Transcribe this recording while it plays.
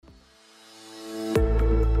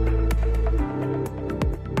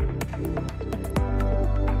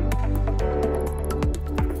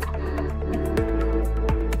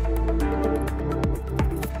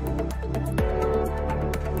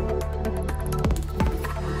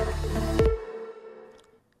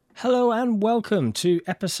Hello and welcome to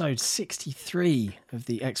episode 63 of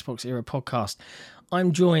the Xbox Era podcast.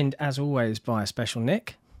 I'm joined, as always, by Shpeshal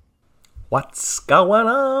Nick. What's going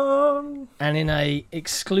on? And in a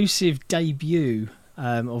exclusive debut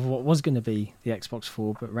of what was going to be the Xbox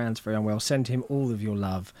 4, but ran very unwell, send him all of your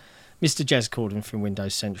love, Mr. Jez Corden from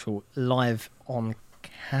Windows Central, live on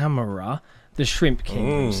camera, the Shrimp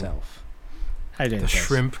King himself. How you doing, The Jez?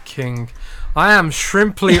 Shrimp King. I am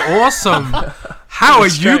shrimply awesome. How are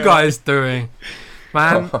you guys doing?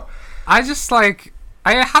 Man, I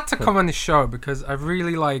had to come on this show because I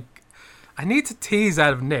need to tease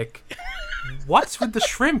out of Nick. What's with the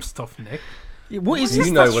shrimp stuff, Nick? What is You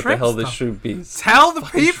this? know what the hell stuff? this shrimp is. Tell the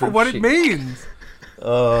Fucking people shrimp what shit. it means.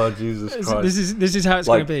 Oh, Jesus Christ. This is how it's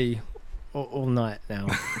Like- going to be all night now.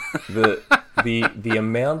 The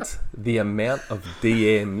amount of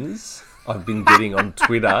DMs I've been getting on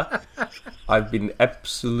Twitter, I've been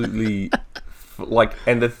absolutely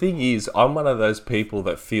and the thing is, I'm one of those people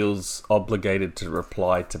that feels obligated to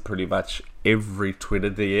reply to pretty much every Twitter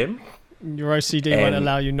DM. Your OCD won't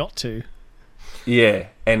allow you not to. Yeah,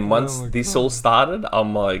 and once my this God. all started,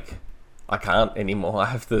 I'm like, I can't anymore. I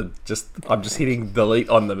have to I'm just hitting delete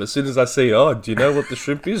on them. As soon as I see, do you know what the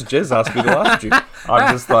shrimp is? Jez asked me to ask you.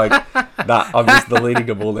 I'm just like, nah, I'm just deleting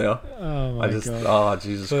them all now. Oh my god.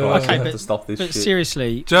 Jesus Christ, Okay, I have to stop this But shit.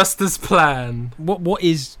 seriously, Just as planned. what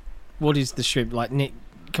is the shrimp? Like, Nick,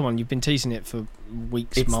 come on, you've been teasing it for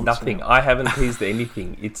weeks, It's months. nothing. now. I haven't teased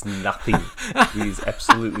anything. It's nothing. It is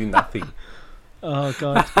absolutely nothing. Oh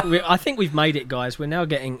god, I think we've made it, guys. We're now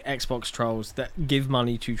getting Xbox trolls that give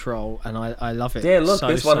money to troll, and I love it. Yeah, look, so,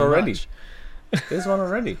 there's one so already. much. There's one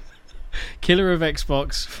already. Killer of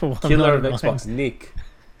Xbox for Killer of $1.99. Xbox. Nick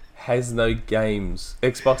has no games.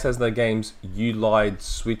 Xbox has no games. You lied.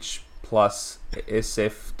 Switch Plus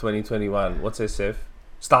SF 2021. What's SF?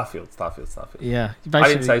 Starfield. Yeah, I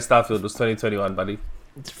basically, didn't say Starfield was 2021, buddy.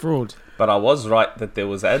 it's fraud. But I was right that there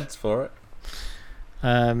was ads for it.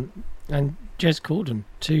 And Jez Corden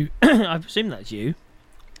too. I presume that's you.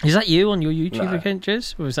 Is that you on your YouTube No. account,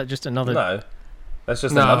 Jez, or is that just another? No. That's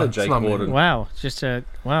just No, another it's Jake not me. Corden. Wow, just two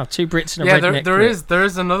Brits and a Yeah, redneck. there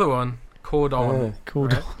is another one called on.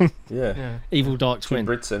 called Yeah. Yeah, Evil Dark Two Twin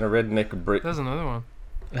Brits and a redneck Brit. there's another one.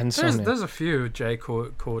 and Sonia. There's a few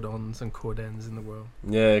Cordons and Cordens in the world.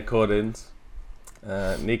 Yeah, Cordens.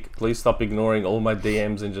 Nick, please stop ignoring all my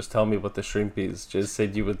DMs and just tell me what the shrimp is. Just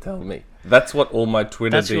said you would tell me. That's what all my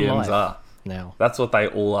Twitter That's your DMs life. are. Now, That's what they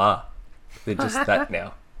all are. They're just that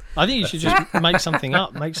now. I think you should just make something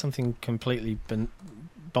up, make something completely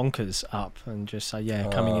bonkers up, and just say,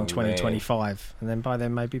 coming in Oh, 2025, and then by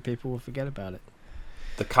then maybe people will forget about it.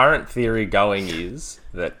 The current theory going is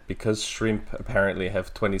that because shrimp apparently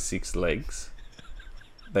have 26 legs,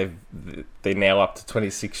 they're now up to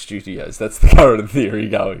 26 studios. That's the current theory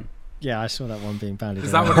going. Yeah, I saw that one being banded.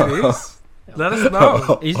 Is that around. what it is? Let us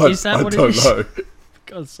know. Is that what it is? I don't know. For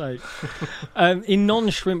God's sake. In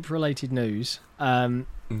non-shrimp related news,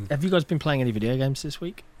 have you guys been playing any video games this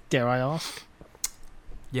week? Dare I ask?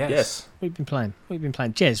 Yes. We've been playing.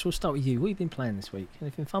 Jez, we'll start with you. What have you been playing this week?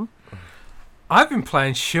 Anything fun? I've been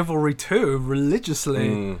playing Chivalry 2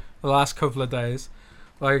 religiously the last couple of days.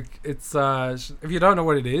 Like, it's if you don't know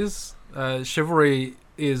what it is, Chivalry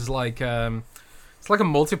is like it's like a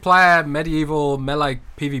multiplayer medieval melee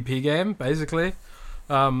PvP game, basically.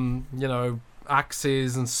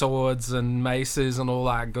 Axes and swords and maces and all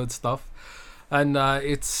that good stuff. And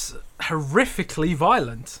it's horrifically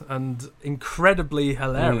violent and incredibly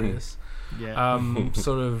hilarious. Yeah.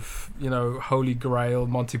 Sort of, Holy Grail,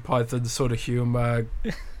 Monty Python sort of humor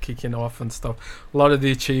kicking off and stuff. A lot of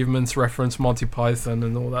the achievements reference Monty Python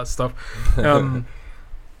and all that stuff.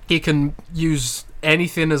 You can use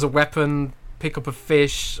anything as a weapon, pick up a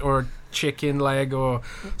fish or a chicken leg or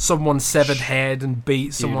someone's severed head and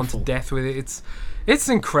beat someone to Beautiful. death with it. It's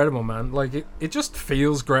incredible, man. Like, it just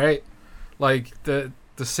feels great. Like, the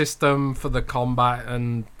system for the combat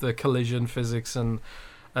and the collision physics and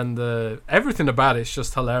the everything about it's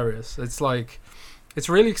just hilarious. It's like, it's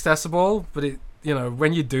really accessible, but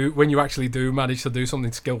when you actually do manage to do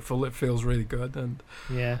something skillful, it feels really good. And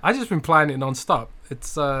Yeah. I've just been playing it non-stop.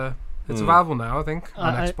 It's available now, I think,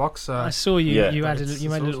 on Xbox. I saw you. Yeah. You It's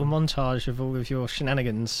made a little awesome. montage of all of your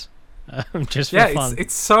shenanigans, just for Yeah, fun.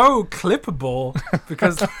 it's so clippable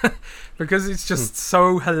because it's just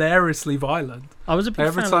so hilariously violent. I was a big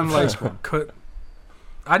Every fan time, of the like, first one.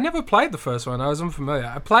 I never played the first one. I was unfamiliar.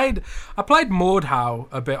 I played Mordhau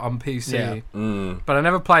a bit on PC, but I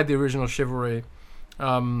never played the original Chivalry.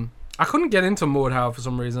 I couldn't get into Mordhau for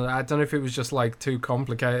some reason. I don't know if it was just like too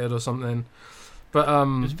complicated or something. But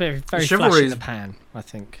It was very, very flash in Chivalry's the pan, I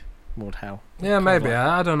think. Mordhau. Yeah, maybe.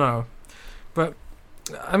 I don't know. But,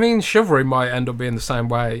 I mean, Chivalry might end up being the same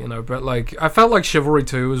way, you know. But, like, I felt like Chivalry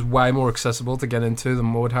 2 was way more accessible to get into than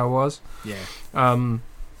Mordhau was. Yeah.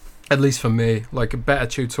 At least for me. Like, a better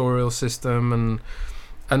tutorial system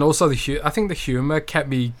and also I think the humour kept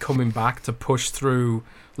me coming back to push through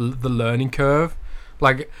the learning curve.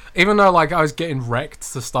 Like, even though, like, I was getting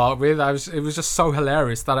wrecked to start with, it was just so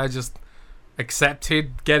hilarious that I just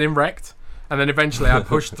accepted getting wrecked. And then eventually I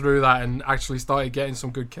pushed through that and actually started getting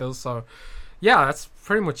some good kills. So, yeah, that's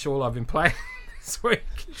pretty much all I've been playing this week.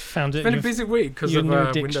 Found It's been a busy week because of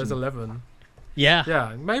Windows 11. Yeah.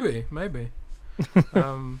 Yeah, maybe. But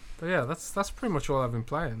yeah, that's pretty much all I've been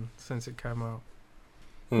playing since it came out.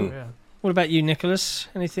 Yeah. What about you, Nicholas?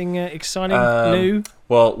 Anything exciting, new?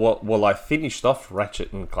 Well, I finished off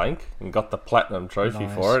Ratchet and Clank and got the platinum trophy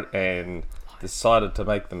for it, and decided to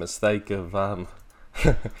make the mistake of of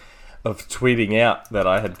tweeting out that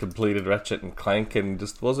I had completed Ratchet and Clank, and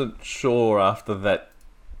just wasn't sure after that.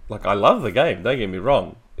 Like, I love the game, don't get me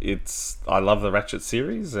wrong. I love the Ratchet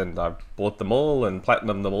series, and I bought them all and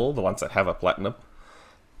platinumed them all, the ones that have a platinum.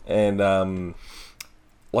 And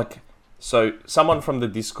so someone from the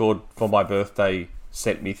Discord for my birthday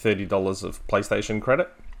sent me $30 of PlayStation credit.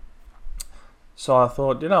 So I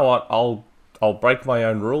thought, you know what, I'll break my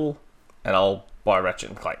own rule and I'll buy Ratchet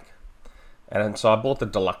and Clank. And so I bought the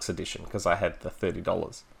deluxe edition because I had the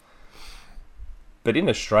 $30. But in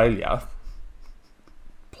Australia,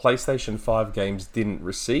 PlayStation 5 games didn't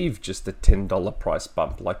receive just a $10 price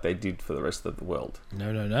bump like they did for the rest of the world.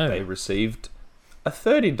 No. They received a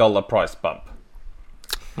 $30 price bump.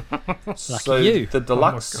 So you. the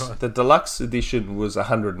deluxe edition was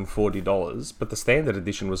 $140, but the standard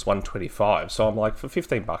edition was $125. So I'm like, for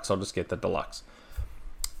 $15, I'll just get the deluxe.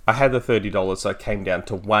 I had the $30, so it came down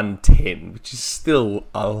to $110, which is still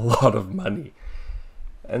a lot of money.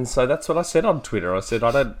 And so that's what I said on Twitter. I said,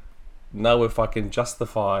 I don't know if I can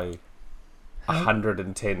justify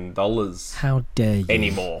 $110. How dare you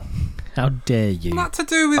anymore? How dare you? Not to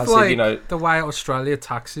do with the way Australia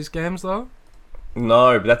taxes games, though.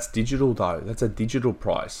 No, but that's digital though. That's a digital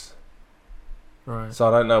price. Right. So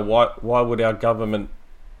I don't know why would our government?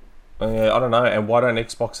 I don't know. And why don't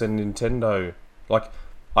Xbox and Nintendo? Like,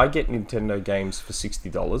 I get Nintendo games for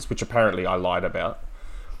 $60, which apparently I lied about.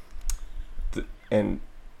 And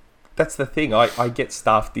that's the thing. I get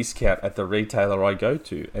staff discount at the retailer I go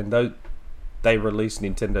to, and they release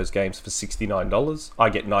Nintendo's games for $69. I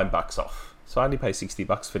get $9 off. So I only pay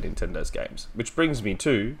 $60 for Nintendo's games, which brings me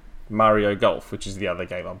to Mario Golf, which is the other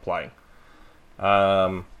game I'm playing.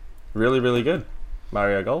 Really, really good.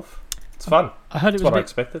 Mario Golf. It's fun. I heard it was what I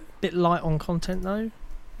expected. Bit light on content though.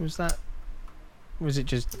 Was it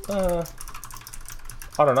just? I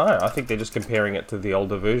don't know. I think they're just comparing it to the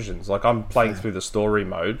older versions. Like, I'm playing through the story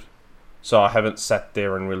mode, so I haven't sat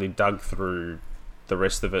there and really dug through the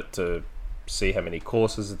rest of it to see how many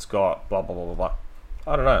courses it's got. Blah blah blah blah blah.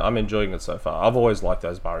 I don't know. I'm enjoying it so far. I've always liked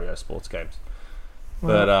those Mario sports games.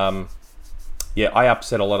 But, yeah, I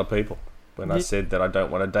upset a lot of people when I said that I don't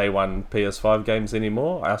want a day one PS5 games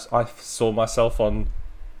anymore. I saw myself on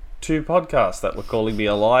 2 podcasts that were calling me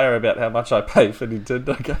a liar about how much I pay for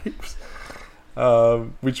Nintendo games,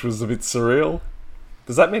 which was a bit surreal.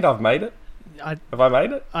 Does that mean I've made it? Have I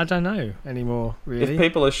made it? I don't know anymore, really. If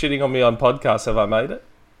people are shitting on me on podcasts, have I made it?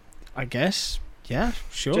 I guess. Yeah,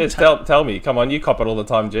 sure. Jez, tell me. Come on, you cop it all the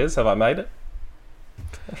time, Jez. Have I made it?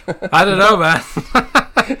 I don't know, man.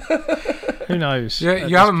 Who knows?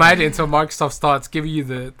 You haven't made it until Microsoft starts giving you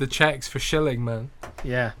the checks for shilling, man.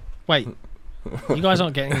 Yeah. Wait. You guys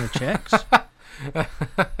aren't getting the checks?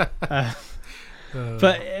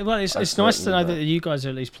 But it's nice to know that you guys are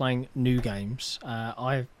at least playing new games.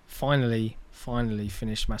 I finally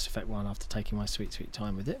finished Mass Effect 1 after taking my sweet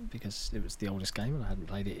time with it, because it was the oldest game and I hadn't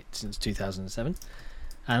played it since 2007.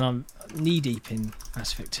 And I'm knee deep in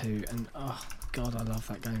Mass Effect 2, and oh god, I love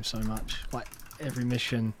that game so much. Like, every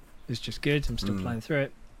mission is just good. I'm still playing through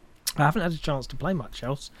it. I haven't had a chance to play much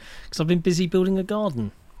else because I've been busy building a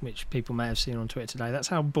garden, which people may have seen on Twitter today. That's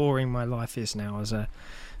how boring my life is now as a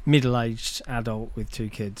middle-aged adult with 2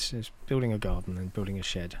 kids, is building a garden and building a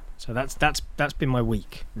shed. So that's been my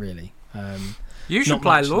week, really. You should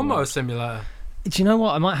play Lawnmower Simulator. Do you know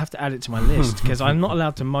what? I might have to add it to my list because I'm not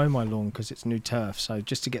allowed to mow my lawn because it's new turf. So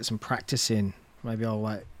just to get some practice in, maybe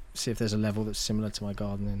I'll see if there's a level that's similar to my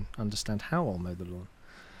garden and understand how I'll mow the lawn.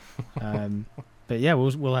 But yeah,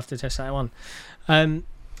 we'll have to test that one.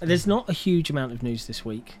 There's not a huge amount of news this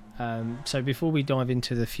week. So before we dive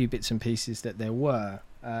into the few bits and pieces that there were,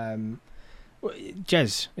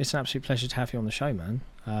 Jez, it's an absolute pleasure to have you on the show, man.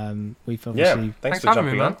 We've obviously thanks for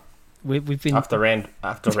jumping on. we've been after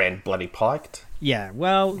Rand bloody piked. Yeah,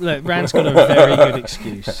 well, look, Rand's got a very good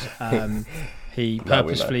excuse. He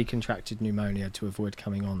purposefully contracted pneumonia to avoid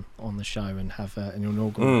coming on the show and have an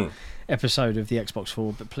inaugural episode of the Xbox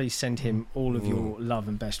 4. But please send him all of your love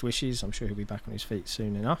and best wishes. I'm sure he'll be back on his feet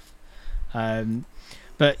soon enough.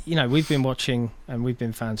 But we've been watching and we've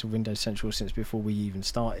been fans of Windows Central since before we even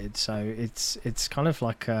started. So it's kind of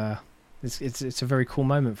like it's a very cool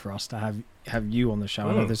moment for us to have you on the show.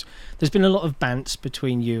 I know there's been a lot of bants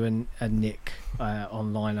between you and Nick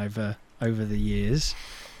online over the years.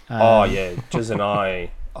 Jez and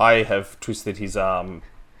I have twisted his arm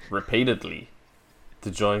repeatedly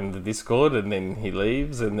to join the Discord, and then he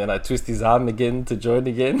leaves, and then I twist his arm again to join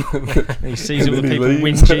again. He sees all the people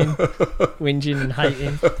whinging and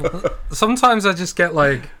hating. Sometimes I just get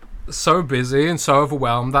so busy and so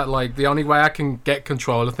overwhelmed that the only way I can get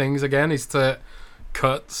control of things again is to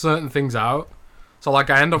cut certain things out. So I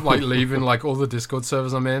end up leaving all the Discord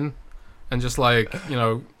servers I'm in, and just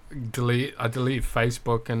delete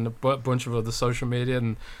Facebook and a bunch of other social media,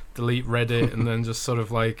 and delete Reddit, and then just sort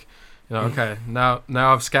of okay, now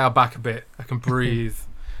I've scaled back a bit, I can breathe,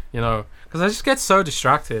 because I just get so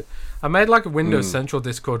distracted. I made a Windows Central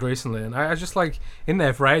Discord recently, and I just in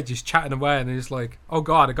there for ages chatting away, and it's oh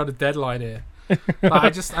god, I got a deadline here. I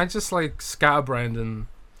just scatterbrained, and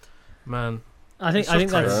man, I think fair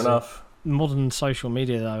that's enough. Modern social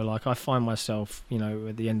media though. I find myself,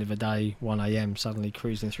 at the end of a day, 1 a.m. suddenly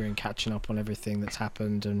cruising through and catching up on everything that's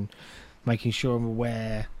happened and making sure I'm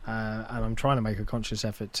aware, and I'm trying to make a conscious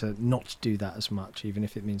effort to not do that as much, even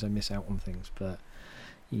if it means I miss out on things. But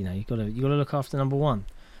you gotta look after number one.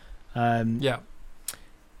 Yeah.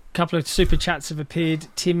 Couple of super chats have appeared.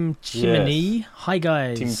 Tim Chimney. Yes. Hi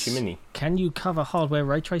guys. Tim Chimney. Can you cover hardware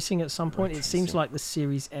ray tracing at some point? It seems like the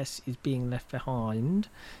Series S is being left behind.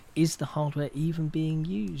 Is the hardware even being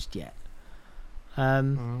used yet? I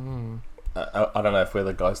don't know if we're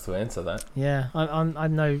the guys to answer that. Yeah,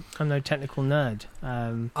 I'm no technical nerd.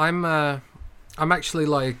 I'm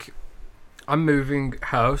actually I'm moving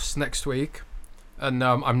house next week, and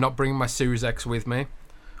I'm not bringing my Series X with me.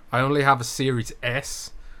 I only have a Series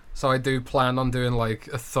S, so I do plan on doing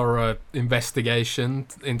a thorough investigation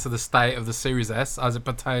into the state of the Series S as it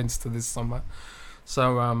pertains to this summer.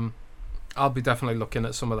 So I'll be definitely looking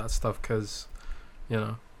at some of that stuff, because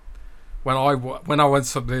when I want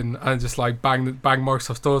something and just bang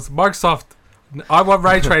Microsoft doors, Microsoft, I want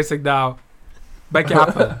ray tracing now, make it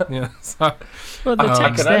happen. So well, the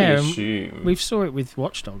text there, assume, we've saw it with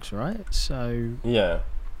Watch Dogs, right? So yeah,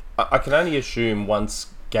 I can only assume once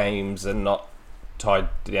games are not tied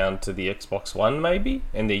down to the Xbox One, maybe,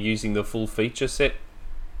 and they're using the full feature set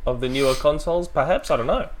of the newer consoles, perhaps. I don't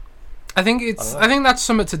know. I think that's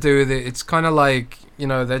something to do with it. It's kind of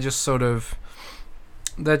they're just sort of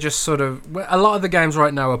a lot of the games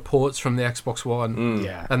right now are ports from the Xbox One,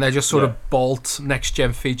 and they just sort of bolt next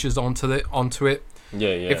gen features onto it. Yeah.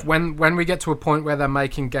 If when we get to a point where they're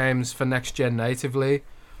making games for next gen natively,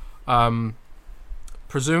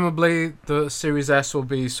 presumably the Series S will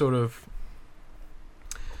be sort of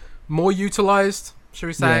more utilized, shall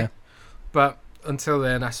we say? Yeah. But until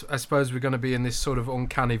then, I suppose we're going to be in this sort of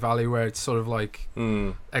uncanny valley where it's sort of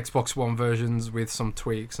Xbox One versions with some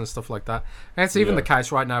tweaks and stuff like that. And it's even the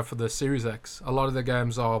case right now for the Series X. A lot of the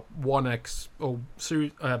games are One X or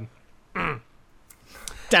Series. Damn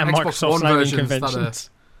Xbox Microsoft One naming versions conventions.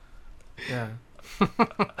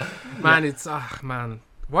 Man, it's man.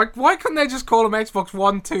 Why couldn't they just call them Xbox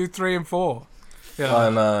 1, 2, 3, and 4? Yeah. I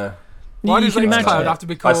know. Why does xCloud have to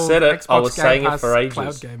be called? I said it. Xbox I was Game saying Pass it for ages.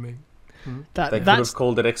 Cloud gaming. They could have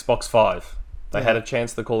called it Xbox 5. They had a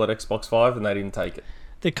chance to call it Xbox 5 and they didn't take it.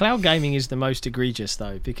 The cloud gaming is the most egregious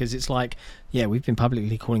though, because it's we've been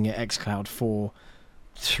publicly calling it xCloud for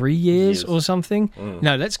 3 years or something.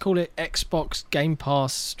 No, let's call it Xbox Game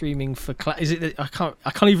Pass streaming for cloud. Is it? I can't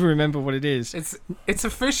even remember what it is. It's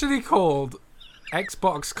officially called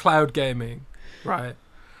Xbox Cloud Gaming, right?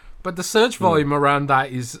 But the search volume around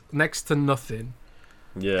that is next to nothing.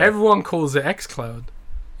 Yeah. Everyone calls it xCloud,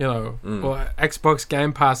 or Xbox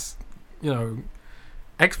Game Pass,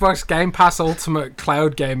 Xbox Game Pass Ultimate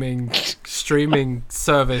Cloud Gaming Streaming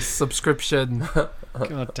Service Subscription.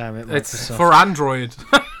 God damn it! Microsoft. It's for Android,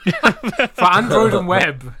 for Android and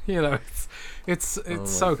web. It's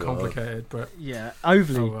so complicated, but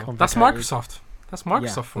overly complicated. That's Microsoft. That's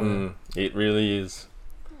Microsoft for you. It really is.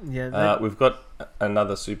 Yeah, we've got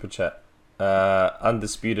another super chat.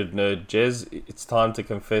 Undisputed Nerd Jez, it's time to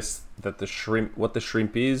confess that what the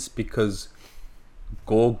shrimp is, because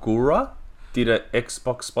Gorgura did an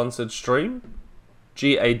Xbox sponsored stream.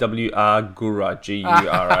 GAWR Gura,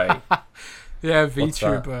 GURA. Yeah,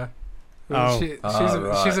 VTuber. Oh.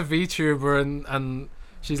 She's a VTuber and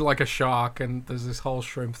she's like a shark, and there's this whole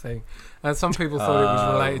shrimp thing, and some people thought it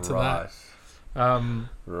was related to that.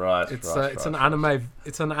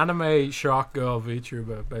 It's an anime shark girl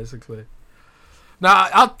VTuber basically.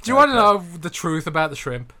 Now, do you want to know the truth about the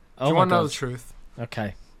shrimp? Do you want to know the truth?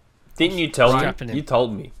 Okay. Didn't you tell me? You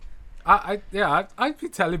told me. I'd be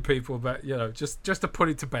telling people about, just to put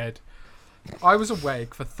it to bed. I was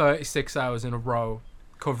awake for 36 hours in a row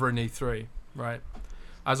covering E3, right?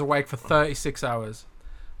 I was awake for 36 hours.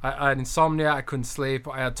 I had insomnia, I couldn't sleep,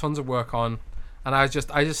 I had tons of work on, and I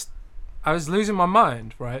was losing my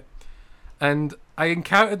mind, right? And I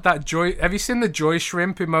encountered that joy. Have you seen the joy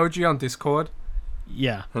shrimp emoji on Discord?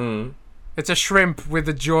 Yeah. It's a shrimp with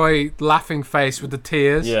a joy laughing face with the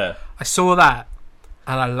tears. Yeah. I saw that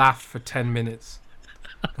and I laughed for 10 minutes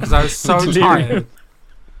because I was so tired.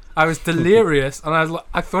 I was delirious, and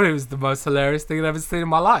I thought it was the most hilarious thing I'd ever seen in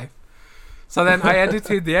my life. So then I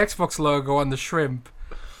edited the Xbox logo on the shrimp,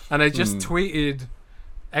 and I just tweeted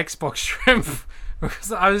Xbox shrimp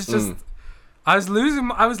because I was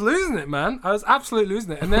losing it, man. I was absolutely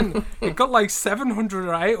losing it. And then it got like 700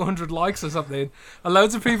 or 800 likes or something. And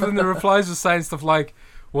loads of people in the replies were saying stuff like,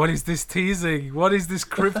 "What is this teasing? What is this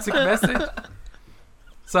cryptic message?"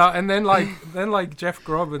 So, and then Jeff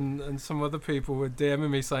Grubb and some other people were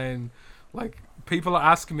DMing me saying, like, people are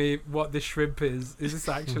asking me what this shrimp is. Is this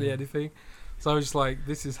actually anything? So I was just like,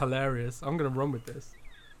 this is hilarious. I'm going to run with this.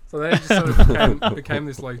 So then it just sort of became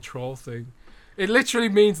this like troll thing. It literally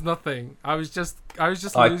means nothing. I was just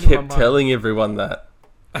losing my mind. I kept telling everyone that.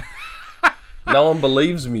 No one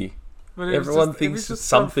believes me. Everyone thinks it's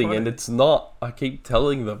something, and it's not. I keep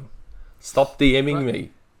telling them. Stop DMing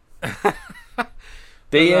me.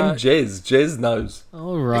 DM Jez. Jez knows.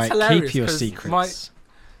 All right, keep your secrets.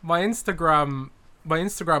 My Instagram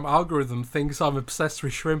algorithm thinks I'm obsessed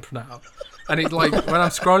with shrimp now. And it's like, when I'm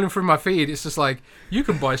scrolling through my feed, it's just like, you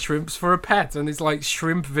can buy shrimps for a pet. And it's like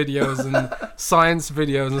shrimp videos and science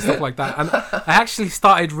videos and stuff like that. And I actually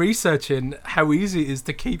started researching how easy it is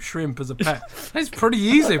to keep shrimp as a pet. It's pretty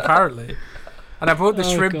easy, apparently. And I bought the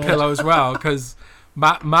shrimp pillow as well, because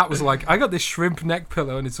Matt was like, I got this shrimp neck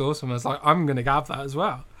pillow and it's awesome. I was like, I'm going to have that as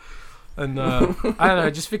well. And I don't know,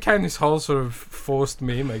 it just became this whole sort of forced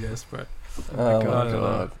meme, I guess. But oh my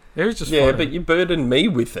God. It was just funny. But you burdened me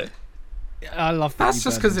with it. I love that. That's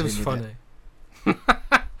just because it was funny.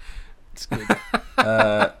 It's good.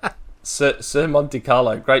 Sir Monte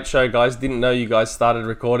Carlo, great show, guys. Didn't know you guys started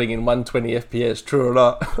recording in 120 FPS. True or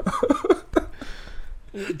not?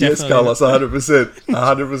 Yes, Carlos, 100%.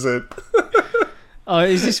 100%. Oh,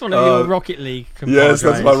 is this one of your Rocket League compadres? Yes,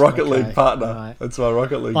 that's my Rocket League partner. Right. That's my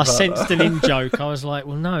Rocket League partner. I sensed an in-joke. I was like,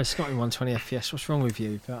 well, no, it's not in 120 FPS. What's wrong with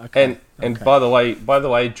you? But okay. And by the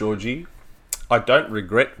way, Georgie, I don't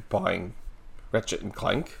regret buying Ratchet and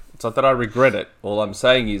Clank. It's not that I regret it. All I'm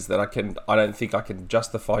saying is that I don't think I can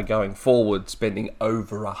justify going forward spending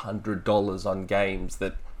over $100 on games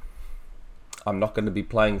that I'm not going to be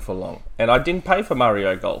playing for long. And I didn't pay for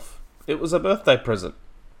Mario Golf. It was a birthday present.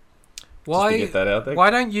 Why? Just to get that out there.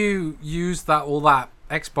 Why don't you use all that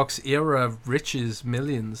Xbox era riches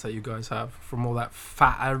millions that you guys have from all that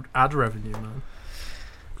fat ad revenue, man?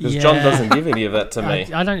 Because John doesn't give any of that to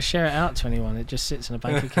me. I don't share it out to anyone. It just sits in a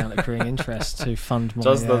bank account accruing interest to fund my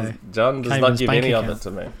John does not give any of it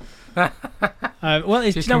to me. Well,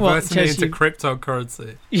 you know what, Jez, into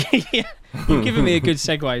cryptocurrency. Yeah, you've given me a good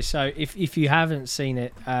segue. So if you haven't seen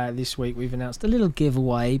it this week, we've announced a little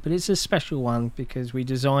giveaway, but it's a special one because we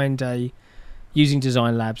designed using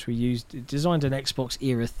Design Labs, designed an Xbox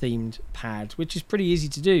era themed pad, which is pretty easy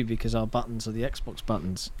to do because our buttons are the Xbox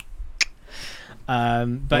buttons.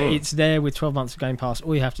 But it's there with 12 months of Game Pass.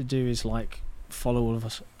 All you have to do is follow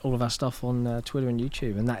all of our stuff on Twitter and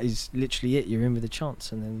YouTube, and that is literally it. You're in with a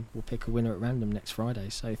chance, and then we'll pick a winner at random next Friday.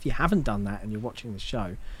 So if you haven't done that and you're watching the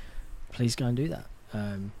show, please go and do that,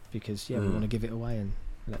 because we want to give it away and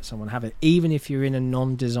let someone have it. Even if you're in a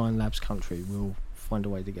non-Design Labs country, we'll find a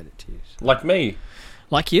way to get it to you. So, like me,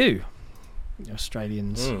 like you,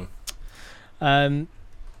 Australians.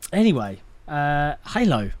 Anyway,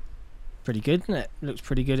 Halo. Pretty good, isn't it? Looks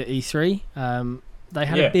pretty good at E3. They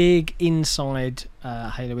had a big inside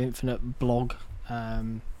Halo Infinite blog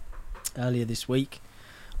earlier this week.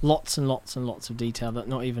 Lots and lots and lots of detail that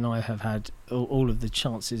not even I have had all of the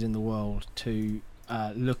chances in the world to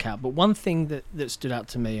look at. But one thing that stood out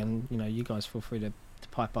to me, and you guys feel free to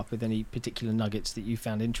pipe up with any particular nuggets that you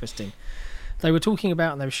found interesting. They were talking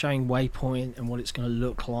about, and they were showing Waypoint and what it's going to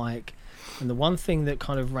look like. And the one thing that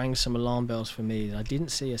kind of rang some alarm bells for me is I didn't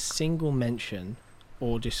see a single mention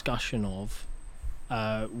or discussion of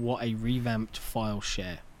what a revamped file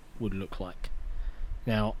share would look like.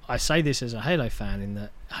 Now, I say this as a Halo fan in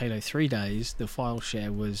that Halo 3 days, the file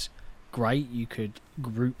share was great. You could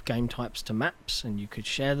group game types to maps and you could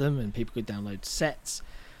share them and people could download sets.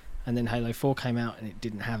 And then Halo 4 came out and it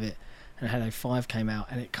didn't have it. And Halo 5 came out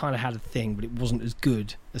and it kind of had a thing, but it wasn't as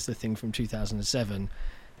good as the thing from 2007.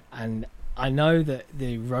 And I know that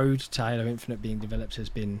the road to Halo Infinite being developed has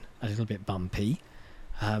been a little bit bumpy,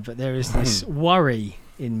 but there is this worry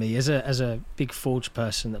in me as a big Forge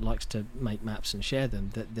person that likes to make maps and share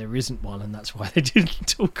them that there isn't one, and that's why they didn't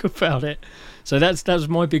talk about it. So that was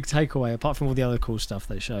my big takeaway, apart from all the other cool stuff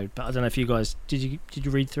they showed. But I don't know if you guys did you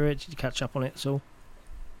read through it? Did you catch up on it at all?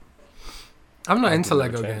 I'm not into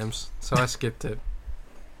Lego games, so I skipped it.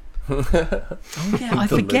 Oh yeah, I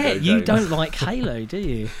forget you don't like Halo, do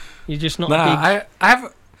you? You're just not. Nah,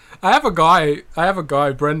 I have a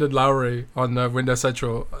guy, Brendan Lowry on Windows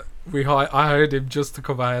Central. I hired him just to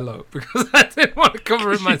cover Halo because I didn't want to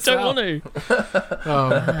cover it myself. You don't want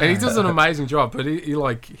to. And he does an amazing job, but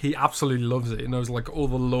he absolutely loves it. He knows like all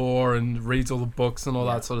the lore and reads all the books and all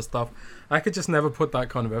that sort of stuff. I could just never put that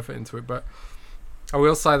kind of effort into it. But I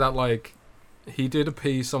will say that like he did a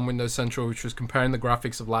piece on Windows Central which was comparing the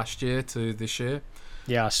graphics of last year to this year.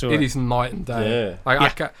 Yeah, I saw it. It is night and day.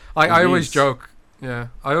 Yeah. I always joke. Yeah,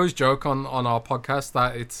 I always joke on our podcast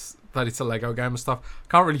that it's a Lego game and stuff.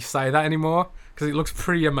 Can't really say that anymore because it looks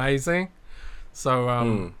pretty amazing.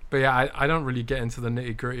 So, but yeah, I don't really get into the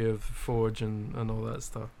nitty gritty of Forge and all that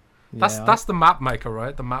stuff. Yeah, that's the map maker,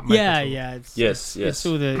 right? The map maker. Yeah. Yes. It's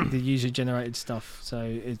all the user generated stuff.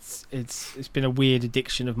 So it's been a weird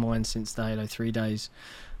addiction of mine since the Halo 3 days.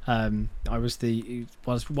 I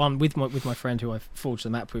was one with my friend who I forged the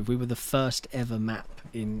map with. We were the first ever map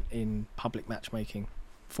in public matchmaking,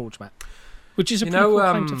 Forge map, which is a pretty cool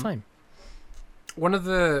claim to fame. One of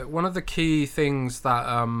the key things that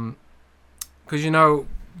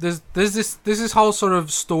because there's this whole sort of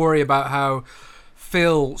story about how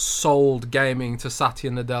Phil sold gaming to Satya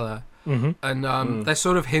Nadella, and they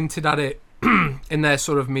sort of hinted at it in their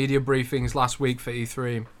sort of media briefings last week for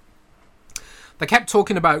E3. They kept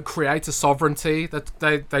talking about creator sovereignty. That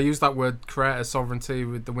they used that word creator sovereignty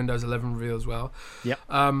with the Windows 11 reveal as well. Yep.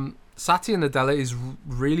 Satya Nadella is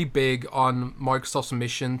really big on Microsoft's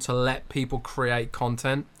mission to let people create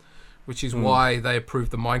content, which is why they approved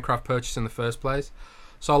the Minecraft purchase in the first place.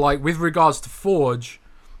 So, like, with regards to Forge,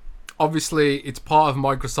 obviously it's part of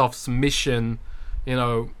Microsoft's mission. You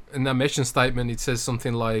know, in their mission statement, it says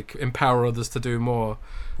something like "empower others to do more,"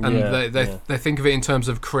 and they think of it in terms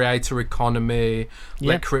of creator economy,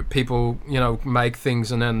 let people make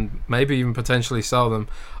things and then maybe even potentially sell them.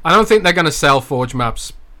 I don't think they're going to sell Forge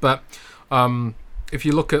maps, but if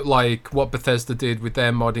you look at like what Bethesda did with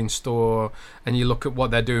their modding store, and you look at what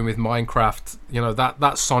they're doing with Minecraft,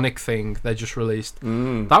 that Sonic thing they just released,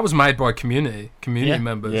 that was made by community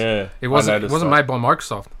members. Yeah, it wasn't made by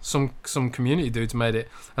Microsoft. Some community dudes made it,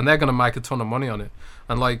 and they're going to make a ton of money on it.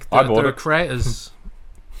 And like there are creators.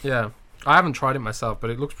 Yeah, I haven't tried it myself, but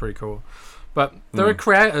it looks pretty cool. But there are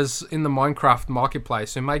creators in the Minecraft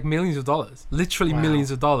marketplace who make millions of dollars, literally millions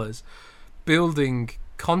of dollars, building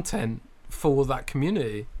content for that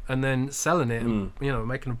community and then selling it and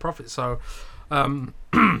making a profit. So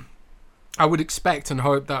I would expect and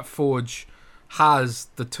hope that Forge has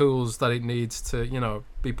the tools that it needs to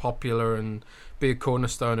be popular and be a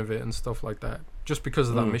cornerstone of it and stuff like that, just because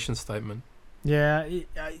of that mission statement. Yeah,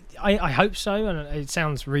 I hope so, and it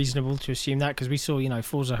sounds reasonable to assume that, because we saw,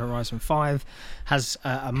 Forza Horizon 5 has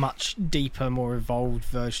a much deeper, more evolved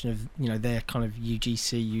version of, their kind of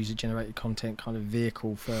UGC, user-generated content kind of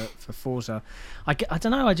vehicle for Forza. I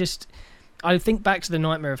don't know, I think back to the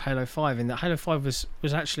nightmare of Halo 5, in that Halo 5 was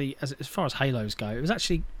actually, as far as Halos go, it was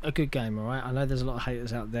actually a good game, alright? I know there's a lot of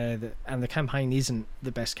haters out there, and the campaign isn't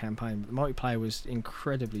the best campaign, but the multiplayer was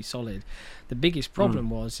incredibly solid. The biggest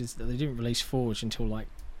problem is that they didn't release Forge until like,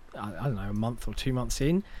 I don't know, a month or 2 months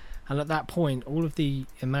in, and at that point, all of the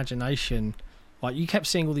imagination, like, you kept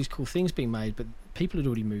seeing all these cool things being made, but people had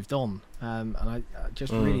already moved on, and I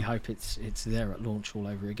just really hope it's there at launch all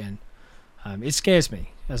over again. It scares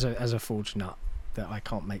me as a Forge nut that I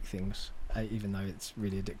can't make things, even though it's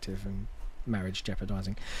really addictive and marriage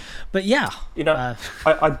jeopardizing. But yeah,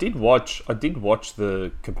 I did watch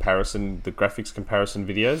the graphics comparison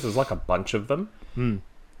videos. There's like a bunch of them,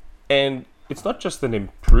 and it's not just an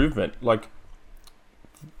improvement. Like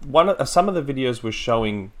some of the videos were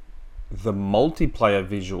showing the multiplayer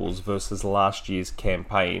visuals versus last year's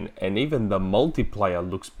campaign, and even the multiplayer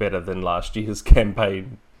looks better than last year's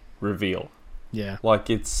campaign reveal. Yeah, like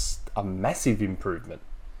it's a massive improvement.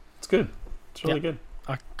 It's good. It's really good.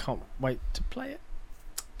 I can't wait to play it.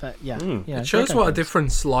 But yeah, It shows what a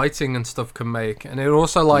difference lighting and stuff can make, and it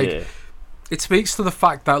also it speaks to the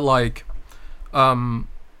fact that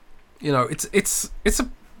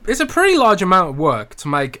it's a pretty large amount of work to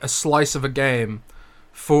make a slice of a game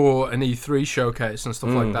for an E3 showcase and stuff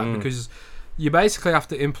like that, because you basically have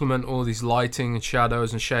to implement all these lighting and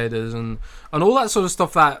shadows and shaders and all that sort of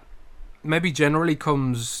stuff that maybe generally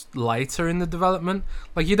comes later in the development.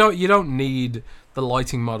 Like you don't need the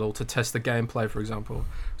lighting model to test the gameplay, for example,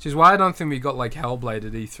 which is why I don't think we got like Hellblade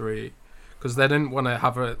at E3, because they didn't want to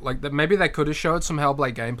have maybe they could have showed some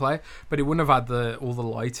Hellblade gameplay, but it wouldn't have had all the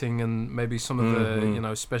lighting and maybe some of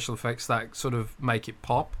the special effects that sort of make it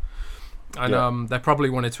pop. And they probably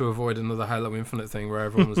wanted to avoid another Halo Infinite thing where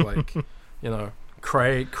everyone was like,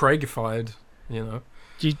 Craigified. Do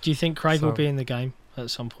you think Craig will be in the game at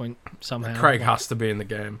some point somehow? Craig has to be in the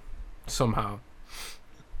game somehow.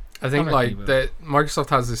 I think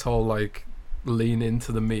Microsoft has this whole lean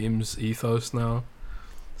into the memes ethos now.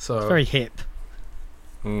 So it's very hip.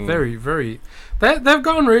 Very, very. They've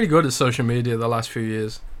gotten really good at social media the last few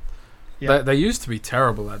years. Yeah. They used to be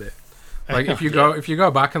terrible at it. If you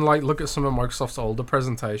go back and look at some of Microsoft's older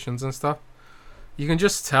presentations and stuff, you can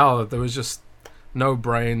just tell that there was just no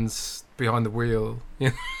brains behind the wheel.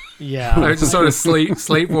 Yeah, they were just sort of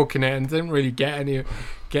sleepwalking it and didn't really get any of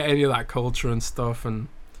that culture and stuff. And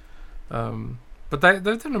but they've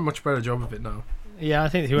done a much better job of it now. Yeah, I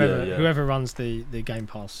think whoever runs the Game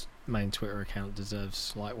Pass main Twitter account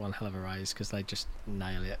deserves one hell of a raise, because they just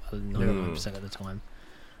nail it 99% of the time.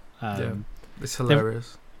 It's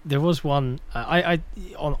hilarious. There was one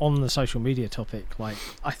on the social media topic.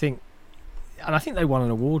 I think they won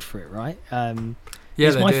an award for it, right? It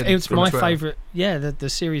was my favourite. Yeah, the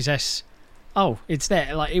Series S. Oh, it's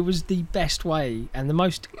there. It was the best way and the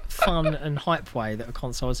most fun and hype way that a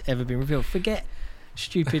console has ever been revealed. Forget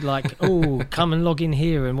stupid come and log in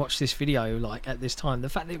here and watch this video at this time. The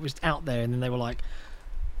fact that it was out there and then they were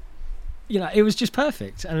it was just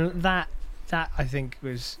perfect, and that I think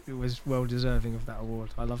was well deserving of that award.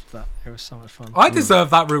 I loved that. It was so much fun. I deserve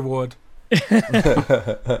that reward. They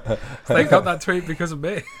got that tweet because of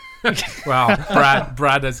me. Wow,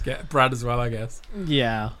 Brad as well, I guess.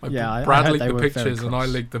 Yeah, Brad leaked the pictures and I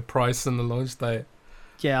leaked the price and the launch date.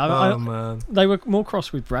 Yeah, man. They were more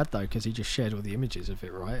cross with Brad though, because he just shared all the images of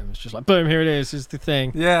it, right? And was just boom, here it is the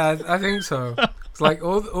thing. Yeah, I think so. It's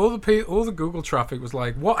all the Google traffic was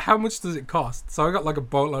what? How much does it cost? So I got a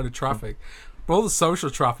boatload of traffic, but all the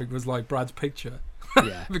social traffic was Brad's picture.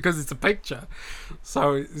 Yeah, because it's a picture.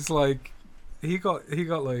 So it's he got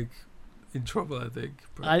in trouble, I think.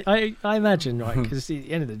 But I imagine, right? Because at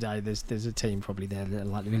the end of the day, there's a team probably there that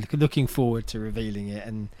are looking forward to revealing it,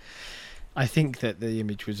 and I think that the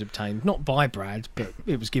image was obtained not by Brad, but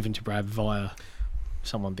it was given to Brad via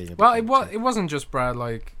someone being. It wasn't just Brad.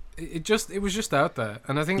 It was just out there,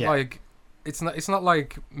 and I think it's not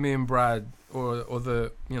like me and Brad or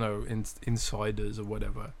the insiders or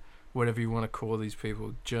whatever you want to call these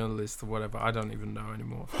people, journalists or whatever. I don't even know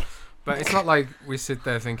anymore. But it's not like we sit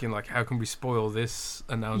there thinking how can we spoil this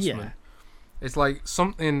announcement? Yeah. It's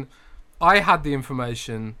something. I had the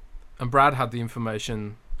information, and Brad had the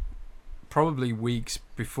information probably weeks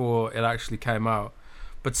before it actually came out,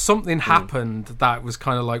 but something happened that was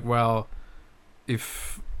kind of well,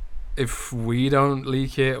 if we don't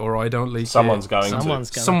leak it or I don't leak someone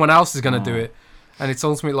else is going to do it, and it's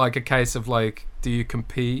ultimately a case of do you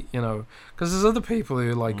compete, because there's other people who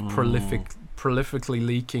are prolifically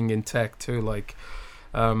leaking in tech too, like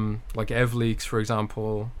EvLeaks, for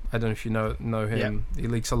example. I don't know if you know him. He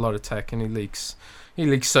leaks a lot of tech, and he leaks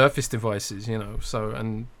Surface devices, so,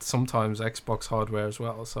 and sometimes Xbox hardware as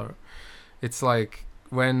well. So it's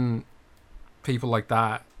when people like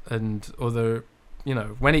that and other,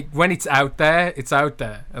 when it's out there,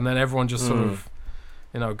 and then everyone just sort of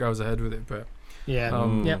goes ahead with it. But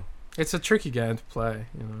it's a tricky game to play,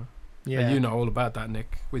 Yeah, and you know all about that,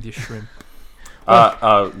 Nick, with your shrimp.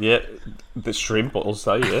 The shrimp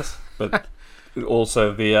also, yes, but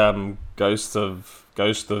also the ghost of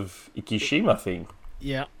Ikishima thing.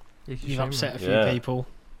 Yeah, you've upset a few people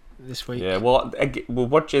this week. Yeah, well,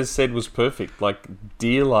 what Jez said was perfect.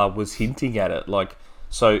 Dealer was hinting at it.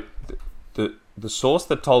 So the source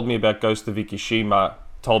that told me about Ghost of Ikishima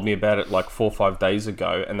told me about it 4 or 5 days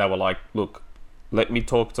ago, and they were look, let me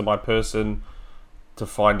talk to my person to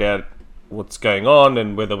find out what's going on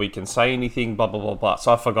and whether we can say anything, blah, blah, blah, blah.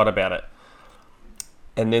 So I forgot about it.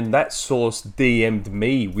 And then that source DM'd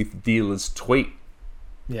me with Dealer's tweet.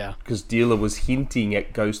 Yeah. Because Dealer was hinting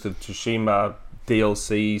at Ghost of Tsushima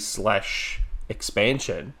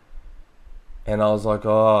DLC/expansion. And I was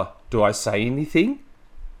do I say anything?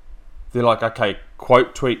 they're like, okay,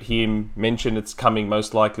 quote tweet him, mention it's coming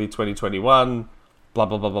most likely 2021, blah,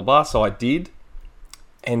 blah, blah, blah, blah. So I did.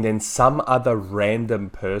 And then some other random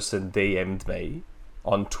person DM'd me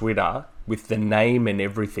on Twitter with the name and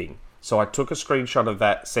everything. So I took a screenshot of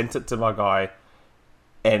that, sent it to my guy,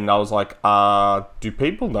 and I was like, do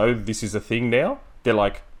people know this is a thing now? They're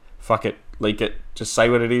like, fuck it, leak it, just say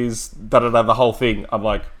what it is, da-da-da, the whole thing. I'm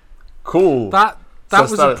like, cool. That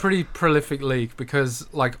was a pretty prolific leak, because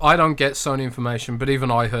like I don't get Sony information, but even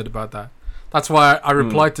I heard about that. That's why I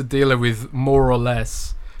replied to Dealer with more or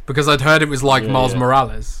less, because I'd heard it was like Miles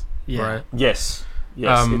Morales. Yeah. Right? Yes.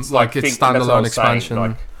 It's like it's standalone expansion.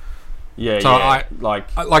 Like,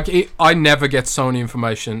 I never get Sony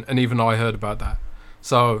information, and even I heard about that.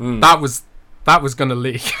 So that was gonna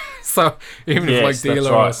leak. So even if like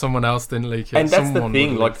Dealer or someone else didn't leak it, and that's someone the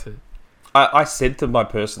thing. Like, it. I said to my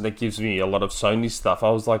person that gives me a lot of Sony stuff,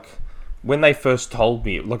 I was like, when they first told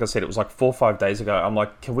me, like I said, it was like 4 or 5 days ago. I'm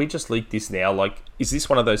like, can we just leak this now? Like, is this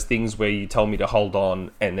one of those things where you tell me to hold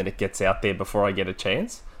on and then it gets out there before I get a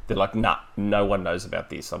chance? They're like, nah, no one knows about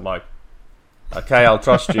this. I'm like, okay, I'll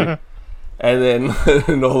trust you. And then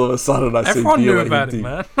and all of a sudden I see everyone knew about it,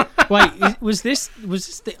 man. Wait, was this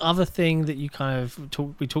the other thing that you kind of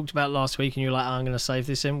we talked about last week, and you're like, I'm going to save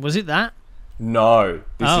this in? Was it that? No,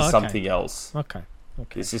 this is something else. Okay.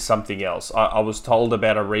 This is something else. I was told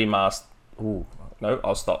about a remaster. Ooh, no,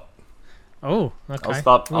 I'll stop. Oh, okay.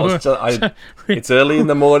 I'll stop. It's early in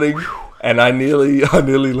the morning, and I nearly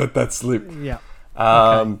let that slip. Yeah.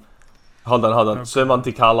 Hold on. Okay. Sir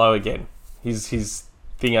Monte Carlo again. His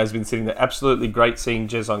thing has been sitting there. Absolutely great seeing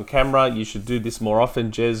Jez on camera. You should do this more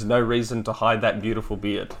often, Jez. No reason to hide that beautiful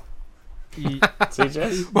beard. See,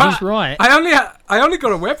 Jez? Well, he's right. I only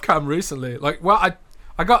got a webcam recently. Like, well,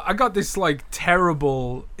 I got this like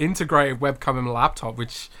terrible integrated webcam in my laptop,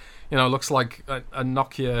 which looks like a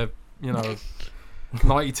Nokia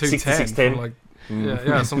 9210. Like,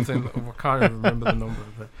 yeah, something. I can't even remember the number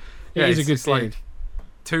of it. Yeah, it's a good beard. Like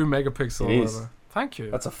 2 megapixel or whatever. Thank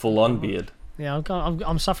you. That's a full-on beard. Yeah,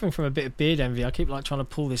 I'm suffering from a bit of beard envy. I keep like trying to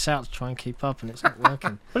pull this out to try and keep up, and it's not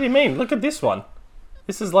working. What do you mean? Look at this one.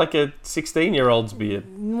 This is like a 16-year-old's beard.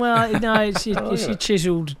 Well, no, it's your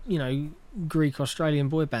chiseled, Greek Australian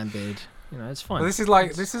boy band beard. It's fine. Well, this is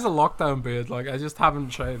a lockdown beard. Like, I just haven't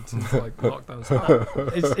shaved since like lockdown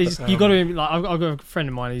started. You got to like. I've got a friend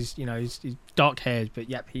of mine. He's he's dark haired, but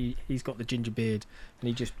he's got the ginger beard, and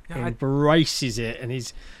he just embraces it, and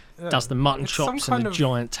does the mutton chops and the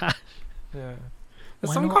giant tash. Yeah,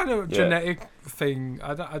 it's some kind of genetic thing.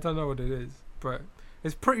 I don't know what it is, but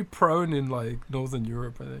it's pretty prone in like Northern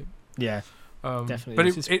Europe, I think. Yeah, definitely.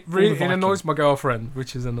 But it really annoys my girlfriend,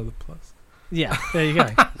 which is another plus. Yeah, there you go.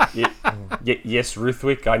 Yes,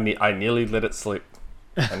 Ruthwick, I nearly let it slip,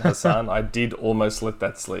 and Hassan, I did almost let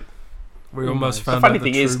that slip. We almost found out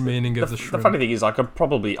the true meaning of the shrimp. The funny thing is, I could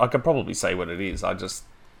probably say what it is. I chose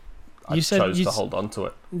to hold on to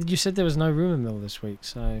it. You said there was no rumour mill this week,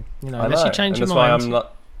 so unless you change your mind. That's why I'm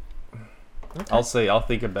not. Okay. I'll see. I'll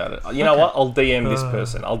think about it. You know what? I'll DM this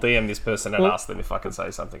person. I'll DM this person and ask them if I can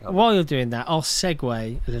say something. While you're doing that, I'll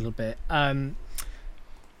segue a little bit.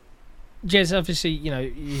 Jez, obviously, you're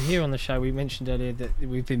here on the show. We mentioned earlier that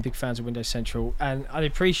we've been big fans of Windows Central, and I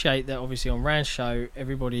appreciate that. Obviously, on Rand's show,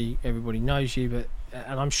 everybody knows you,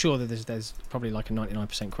 and I'm sure that there's probably like a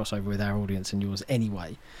 99% crossover with our audience and yours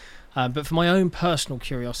anyway. But for my own personal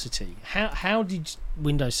curiosity, how did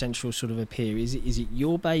Windows Central sort of appear? Is it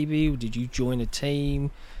your baby, or did you join a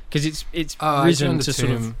team? Because it's risen to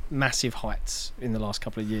sort of massive heights in the last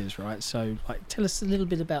couple of years, right? So, like, tell us a little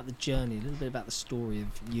bit about the journey, a little bit about the story of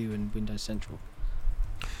you and Windows Central.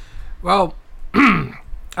 Well,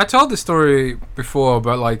 I told this story before,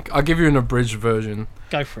 but like, I'll give you an abridged version.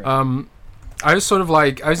 Go for it. I was sort of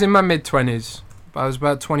like, I was in my mid-20s, I was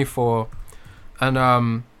about 24, and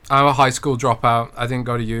I'm a high school dropout. I didn't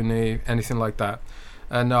go to uni, anything like that.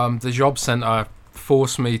 And the job centre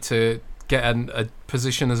forced me to get a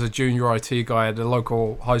position as a junior IT guy at a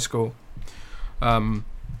local high school,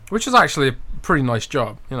 which is actually a pretty nice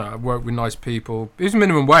job. I worked with nice people. It was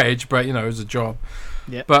minimum wage, but it was a job.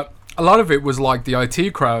 Yep. But a lot of it was like the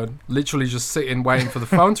IT crowd literally just sitting waiting for the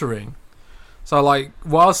phone to ring. So like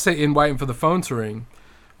while sitting waiting for the phone to ring,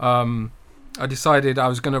 I decided I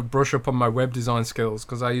was going to brush up on my web design skills,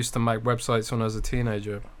 because I used to make websites when I was a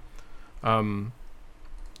teenager.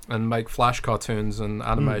 And make Flash cartoons and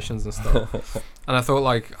animations and stuff. And I thought,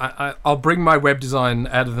 like, I'll bring my web design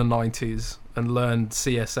out of the 90s and learn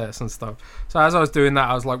CSS and stuff. So as I was doing that,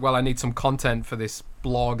 I was like, well, I need some content for this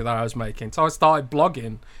blog that I was making. So I started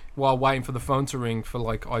blogging while waiting for the phone to ring for,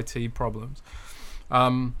 like, IT problems.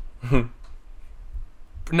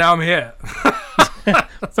 now I'm here. Boom.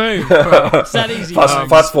 It's that easy.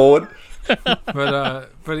 Fast forward. But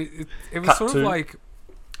it was Cut sort to. of like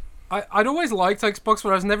I'd always liked Xbox,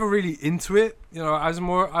 but I was never really into it. You know,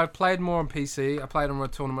 I played more on PC. I played on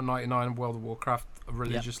Tournament 99 and World of Warcraft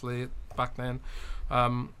religiously back then.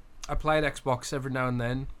 I played Xbox every now and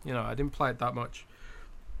then. You know, I didn't play it that much.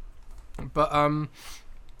 But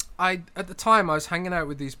at the time I was hanging out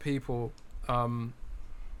with these people who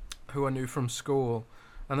I knew from school,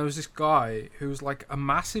 and there was this guy who was like a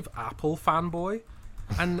massive Apple fanboy.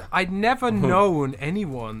 And I'd never known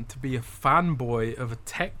anyone to be a fanboy of a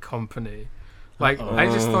tech company. Like, I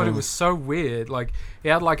just thought it was so weird. Like, he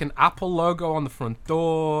had like an Apple logo on the front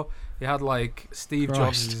door. He had like Steve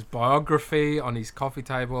Jobs' biography on his coffee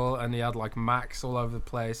table, and he had like Macs all over the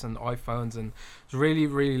place and iPhones, and was really,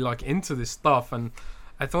 really like into this stuff. And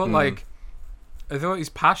I thought I thought his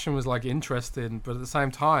passion was like interesting, but at the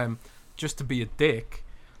same time, just to be a dick.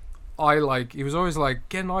 He was always like,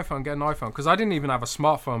 get an iPhone, because I didn't even have a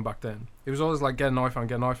smartphone back then. He was always like, get an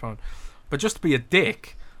iPhone. But just to be a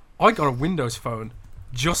dick, I got a Windows phone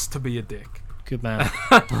just to be a dick. Good man.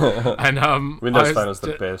 And Windows Phone is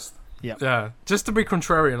the best. Yeah, just to be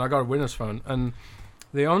contrarian, I got a Windows Phone. And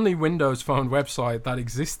the only Windows Phone website that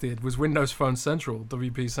existed was Windows Phone Central,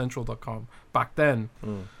 wpcentral.com, back then.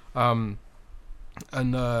 And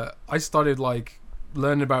I started like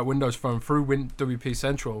learning about Windows Phone through WP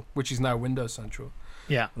Central, which is now Windows Central.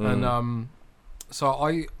 Yeah. And so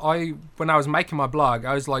I when I was making my blog,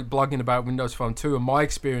 I was like blogging about Windows Phone 2 and my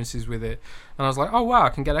experiences with it, and I was like, oh wow, I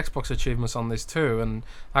can get Xbox achievements on this too. And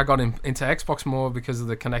I got into Xbox more because of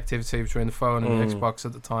the connectivity between the phone and the Xbox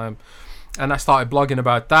at the time, and I started blogging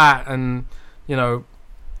about that. And you know,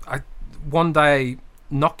 one day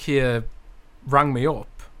Nokia rang me up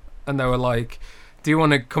and they were like, do you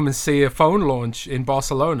want to come and see a phone launch in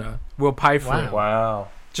Barcelona? We'll pay for it. Wow.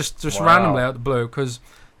 Just randomly out the blue, because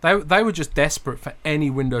they were just desperate for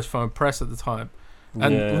any Windows Phone press at the time,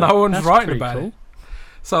 and no one's writing about it.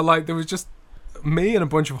 So like there was just me and a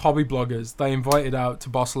bunch of hobby bloggers. They invited out to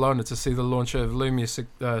Barcelona to see the launch of Lumia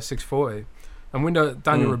 640, and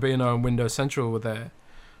Daniel Rubino and Windows Central were there,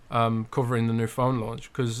 covering the new phone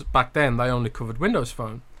launch, because back then they only covered Windows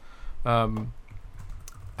Phone.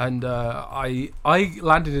 And I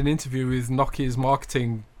landed an interview with Nokia's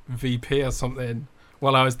marketing VP or something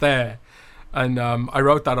while I was there. And I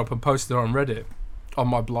wrote that up and posted it on Reddit on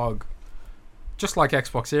my blog. Just like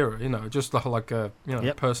Xbox Era, you know, just like a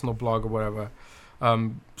personal blog or whatever.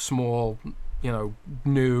 Small, you know,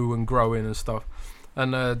 new and growing and stuff.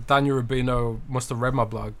 And Daniel Rubino must have read my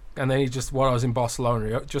blog. And then while I was in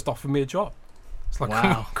Barcelona, he just offered me a job. It's like,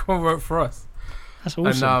 wow. come and work for us. That's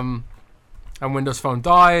awesome. And Windows Phone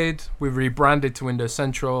died. We rebranded to Windows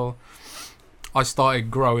Central. I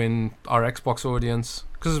started growing our Xbox audience,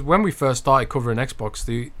 because when we first started covering Xbox,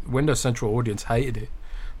 the Windows Central audience hated it.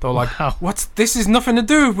 They were like, this is nothing to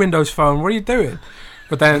do with Windows Phone. What are you doing?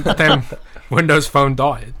 But then Windows Phone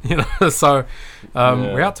died, you know. So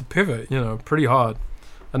we had to pivot, you know, pretty hard.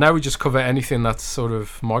 And now we just cover anything that's sort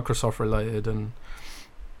of Microsoft related.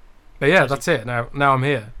 But yeah, that's it. Now I'm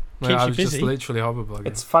here. I was just literally hobby blogging.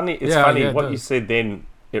 It's funny. What you said then,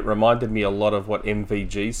 it reminded me a lot of what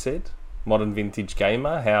MVG said, Modern Vintage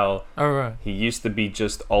Gamer, how he used to be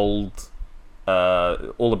just old,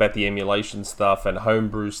 all about the emulation stuff and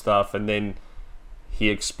homebrew stuff, and then he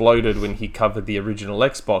exploded when he covered the original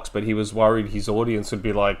Xbox, but he was worried his audience would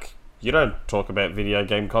be like, you don't talk about video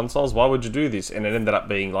game consoles, why would you do this? And it ended up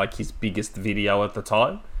being like his biggest video at the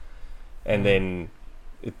time, and then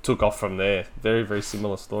it took off from there. Very, very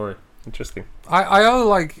similar story. Interesting. I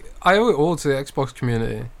owe it all to the Xbox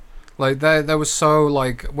community. Like they were so,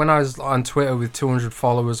 like, when I was on Twitter with 200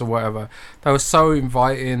 followers or whatever, they were so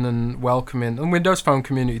inviting and welcoming, and Windows Phone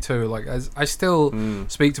community too. Like I still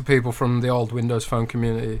speak to people from the old Windows Phone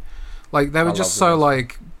community. Like they were just so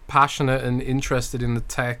like passionate and interested in the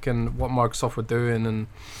tech and what Microsoft were doing, and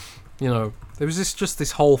you know, there was just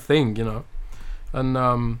this whole thing, you know,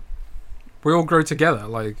 and we all grew together,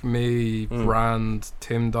 like me, Rand,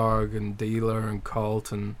 Tim Dog, and Dealer, and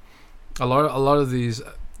Colt, and a lot of these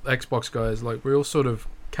Xbox guys. Like we all sort of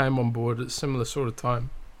came on board at a similar sort of time.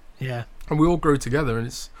 Yeah, and we all grew together, and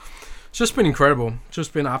it's just been incredible.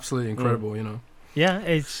 Just been absolutely incredible, you know. Yeah,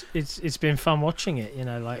 it's been fun watching it. You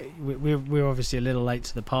know, like we're obviously a little late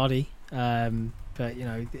to the party, but you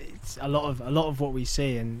know, it's a lot of what we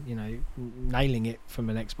see, and you know, nailing it from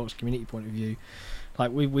an Xbox community point of view.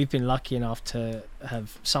 Like we've been lucky enough to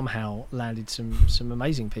have somehow landed some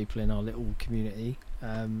amazing people in our little community,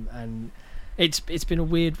 and it's been a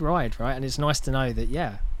weird ride, right? And it's nice to know that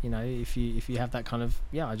You know, if you have that kind of,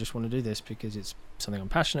 I just want to do this because it's something I'm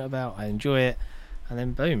passionate about, I enjoy it, and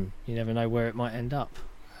then boom, you never know where it might end up.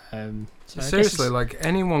 So seriously, like,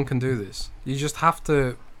 anyone can do this. You just have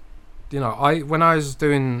to, you know, when I was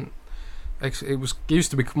doing,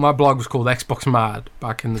 used to be, my blog was called Xbox Mad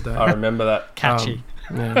back in the day. I remember that. Catchy.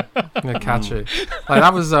 Yeah, catchy. Like,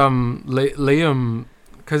 that was Liam,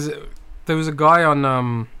 because there was a guy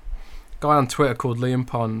on Twitter called Liam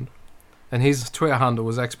Pond, and his Twitter handle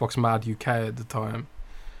was Xbox Mad UK at the time,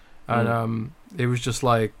 and it was just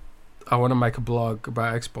like, I want to make a blog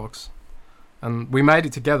about Xbox, and we made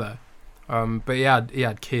it together. But he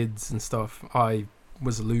had kids and stuff. I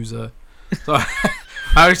was a loser, so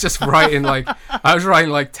I was just writing like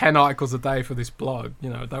 10 articles a day for this blog, you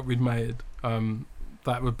know, that we'd made.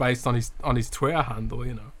 That were based on his Twitter handle,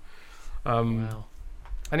 you know. Wow.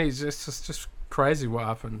 And it's just crazy what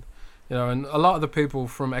happened, you know. And a lot of the people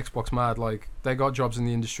from Xbox Mad, like, they got jobs in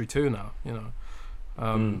the industry too now, you know.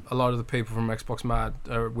 A lot of the people from Xbox Mad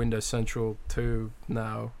are at Windows Central too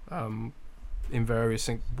now, in various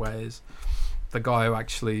ways. The guy who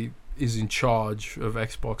actually is in charge of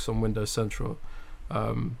Xbox on Windows Central,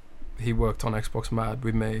 he worked on Xbox Mad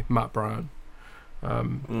with me, Matt Brown.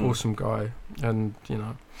 Awesome guy, and you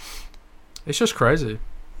know, it's just crazy.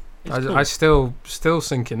 Cool. I still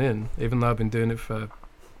sinking in, even though I've been doing it for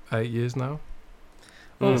 8 years now.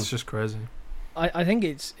 It's just crazy. I think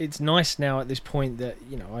it's nice now at this point that,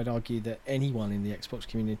 you know, I'd argue that anyone in the Xbox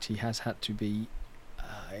community has had to be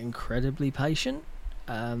incredibly patient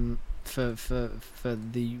for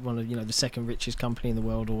the one of, you know, the second richest company in the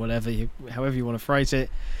world, or whatever, however you want to phrase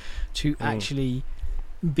it, to actually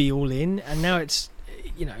be all in. And now it's,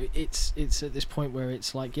 you know, it's at this point where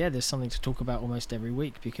it's like, there's something to talk about almost every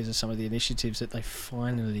week because of some of the initiatives that they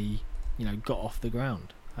finally, you know, got off the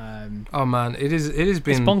ground. Oh man, it has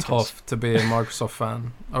been tough to be a Microsoft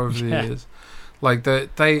fan over the years. Like,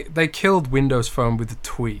 they killed Windows Phone with a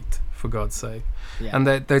tweet, for God's sake. And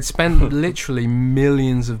they'd spent literally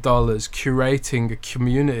millions of dollars curating a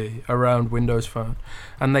community around Windows Phone,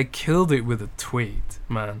 and they killed it with a tweet,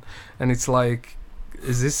 man. And it's like,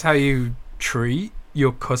 is this how you treat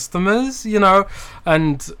your customers, you know?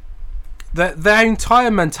 And their entire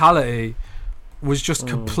mentality was just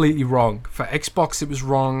completely wrong. For Xbox, it was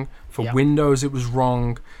wrong. For Windows, it was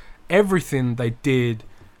wrong. Everything they did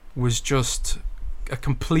was just a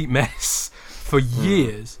complete mess for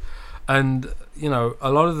years. And, you know,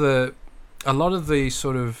 a lot of the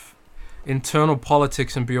sort of internal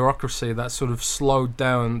politics and bureaucracy that sort of slowed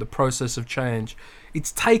down the process of change,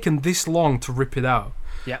 it's taken this long to rip it out.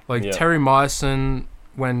 Terry Myerson,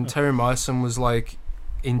 when Terry Myerson was like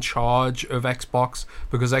in charge of Xbox,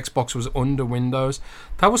 because Xbox was under Windows,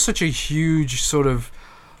 that was such a huge sort of,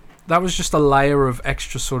 that was just a layer of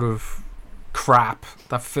extra sort of crap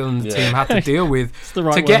that Phil and the team had to deal with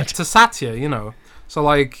to get to Satya, you know. So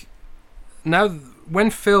like, now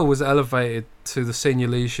when Phil was elevated to the senior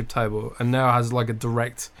leadership table and now has like a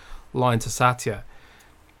direct line to Satya,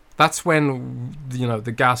 that's when, you know,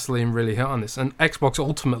 the gasoline really hit on this, and Xbox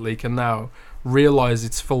ultimately can now realize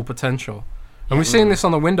its full potential. And we're seeing this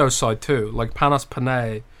on the Windows side too. Like, Panos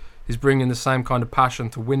Panay is bringing the same kind of passion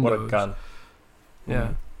to Windows. What a gun.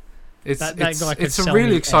 Yeah. It's a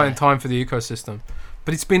really exciting time for the ecosystem.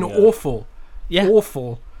 But it's been awful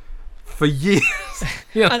for years.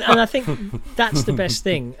 You know? and I think that's the best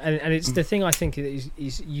thing. And it's the thing I think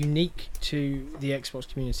is unique to the Xbox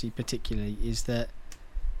community particularly, is that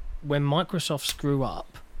when Microsoft screw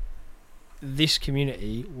up, this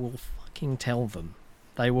community will fucking tell them.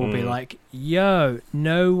 They will be like, yo,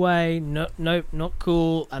 no way, nope, not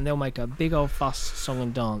cool, and they'll make a big old fuss, song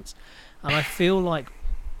and dance. And I feel like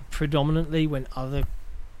predominantly when other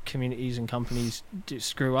communities and companies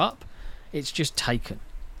screw up, it's just taken.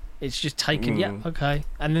 Okay.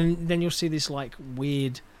 And then you'll see this like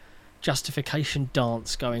weird justification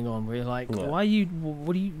dance going on where you're like, what do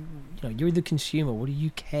you know, you're the consumer, what do you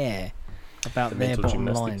care about their bottom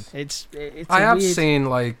line? It's I have seen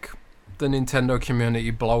like the Nintendo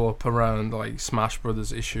community blow up around like Smash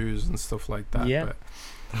Brothers issues and stuff like that.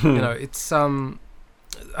 But you know, it's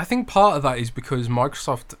I think part of that is because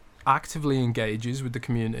Microsoft actively engages with the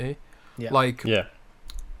community.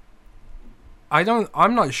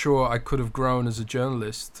 I'm not sure I could have grown as a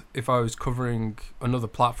journalist if I was covering another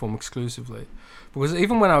platform exclusively, because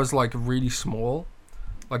even when I was like really small,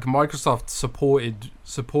 like Microsoft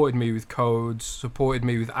supported me with codes, supported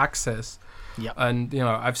me with access. And you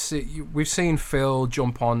know, we've seen Phil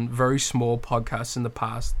jump on very small podcasts in the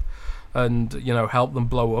past, and you know, help them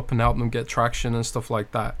blow up and help them get traction and stuff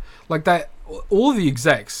like that. Like that, all the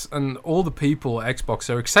execs and all the people at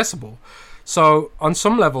Xbox are accessible. So on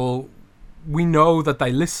some level, we know that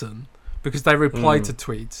they listen because they reply to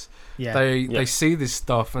tweets. Yeah. They see this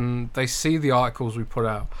stuff and they see the articles we put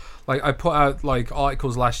out. Like I put out like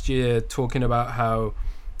articles last year talking about how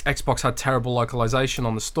Xbox had terrible localization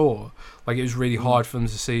on the store. Like it was really hard for them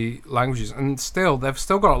to see languages, and they've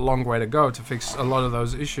still got a long way to go to fix a lot of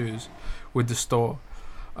those issues with the store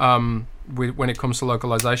when it comes to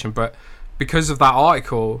localization. But because of that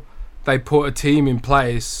article, they put a team in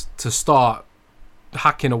place to start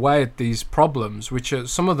hacking away at these problems, which are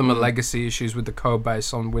some of them are legacy issues with the code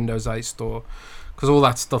base on Windows 8 store, because all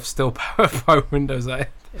that stuff's still powered by Windows 8.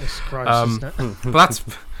 It's gross, isn't it? But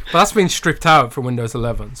that's been stripped out for Windows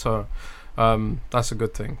 11, so that's a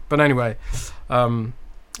good thing. But anyway, I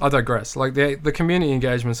digress. Like the community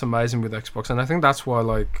engagement's amazing with Xbox, and I think that's why,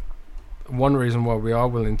 like, one reason why we are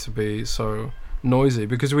willing to be so noisy,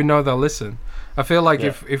 because we know they'll listen. I feel like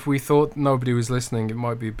if we thought nobody was listening, it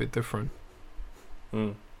might be a bit different.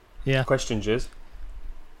 Yeah. Question, Jez.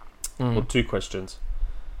 Well, 2 questions.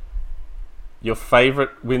 Your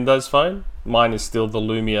favourite Windows phone? Mine is still the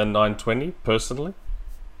Lumia 920, personally.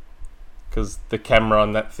 Because the camera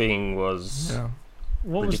on that thing was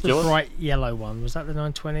What ridiculous. was the bright yellow one? Was that the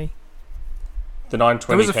 920? The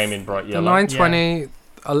 920 came in bright yellow. The 920...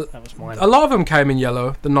 That was mine. A lot of them came in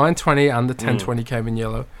yellow. The 920 and the 1020 came in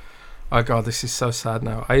yellow. Oh god, this is so sad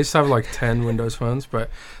now. I used to have like 10 Windows phones, but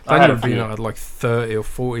I then had I had like 30 or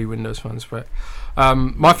 40 Windows phones. But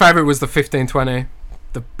my favourite was the 1520,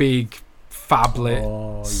 the big phablet.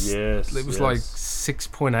 Oh, yes. It was like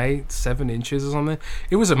 6.8, 7 inches or something.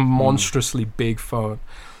 It was a monstrously big phone.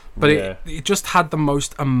 But it just had the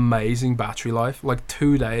most amazing battery life, like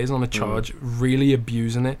 2 days on a charge, really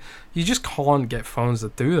abusing it. You just can't get phones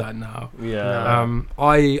that do that now. Yeah.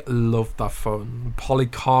 I loved that phone.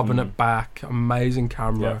 Polycarbonate back, amazing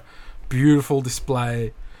camera, beautiful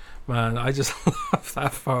display. Man, I just love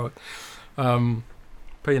that phone.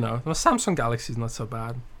 But you know, the Samsung Galaxy is not so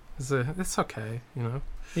bad. It's okay, you know.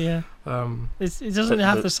 Yeah. It doesn't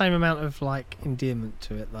have the same amount of like endearment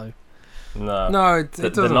to it though. No, it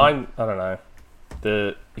doesn't. The 9, I don't know.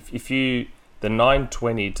 The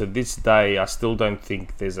 920 to this day, I still don't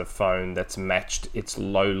think there's a phone that's matched its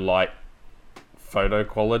low light photo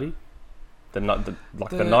quality. The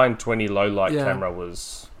 920 low light camera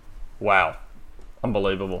was wow,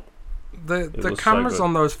 unbelievable. The cameras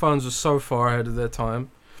on those phones were so far ahead of their time.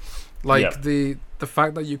 Like the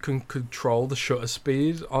fact that you can control the shutter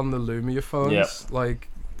speed on the Lumia phones, like.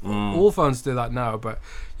 All phones do that now, but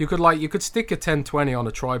you could stick a 1020 on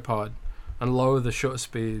a tripod and lower the shutter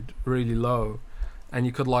speed really low, and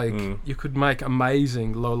you could you could make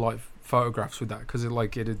amazing low light photographs with that, because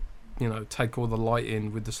it'd take all the light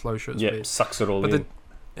in with the slow shutter speed. Yeah, sucks it all in.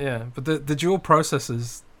 But the dual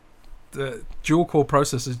processors, the dual core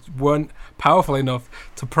processors weren't powerful enough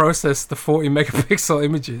to process the 40 megapixel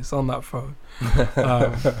images on that phone.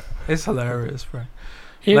 It's hilarious, bro.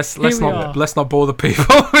 Let's not bore the people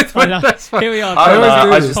with Windows Phone. Here we are. I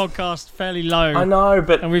know, this podcast fairly low. I know,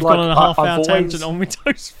 but and we've gone on a half-hour tangent on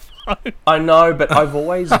Windows Phone. I know, but I've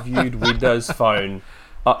always viewed Windows Phone.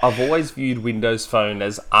 I've always viewed Windows Phone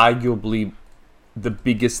as arguably the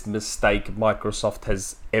biggest mistake Microsoft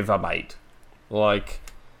has ever made. Like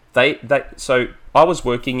so I was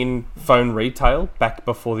working in phone retail back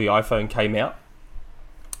before the iPhone came out,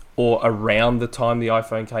 or around the time the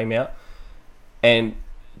iPhone came out, and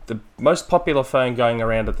the most popular phone going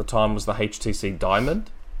around at the time was the HTC Diamond.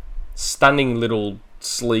 Stunning little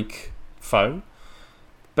sleek phone.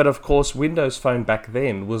 But of course, Windows Phone back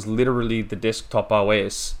then was literally the desktop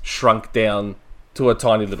OS shrunk down to a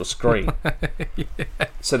tiny little screen.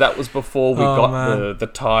 So that was before we got the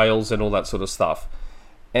tiles and all that sort of stuff.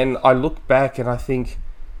 And I look back and I think,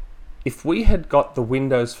 if we had got the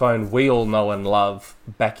Windows Phone we all know and love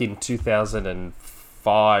back in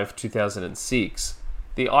 2005, 2006...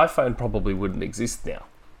 the iPhone probably wouldn't exist now.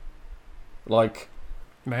 Like,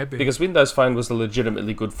 maybe. Because Windows Phone was a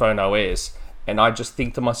legitimately good phone OS, and I just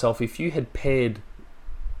think to myself, if you had paired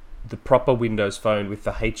the proper Windows Phone with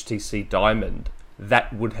the HTC Diamond,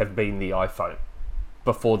 that would have been the iPhone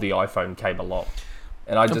before the iPhone came along.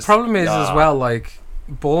 And the problem is as well, like,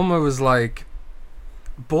 Bulmer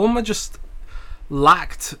just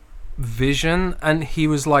lacked vision, and he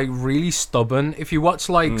was like really stubborn. If you watch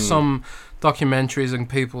like some documentaries and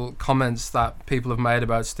comments that people have made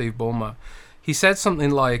about Steve Ballmer, he said something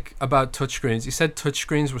like about touchscreens. He said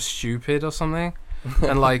touchscreens were stupid or something.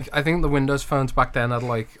 And like, I think the Windows phones back then had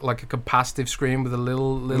like a capacitive screen with a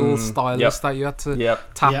little stylus that you had to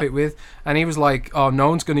tap it with. And he was like, "Oh, no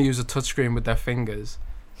one's going to use a touchscreen with their fingers."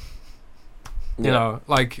 You know,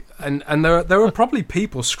 like, and there were probably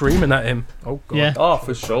people screaming at him. Oh god. Yeah. Oh,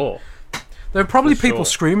 for sure. There were probably For people sure.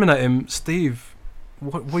 screaming at him, Steve,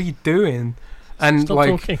 what are you doing? And Stop like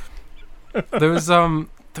talking. there was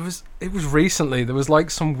it was recently, there was like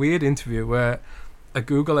some weird interview where a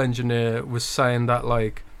Google engineer was saying that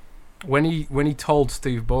like when he told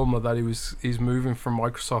Steve Ballmer that he's moving from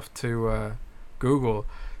Microsoft to Google,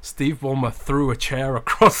 Steve Ballmer threw a chair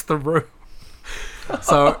across the room.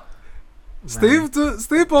 So Steve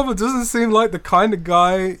Ballmer doesn't seem like the kind of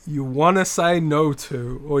guy you want to say no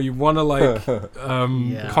to, or you want to like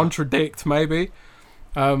contradict maybe.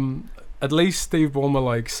 At least Steve Ballmer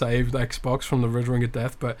like saved Xbox from the ring of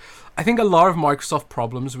death, but I think a lot of Microsoft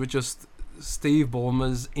problems were just Steve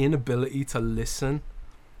Ballmer's inability to listen.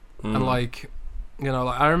 And like, you know,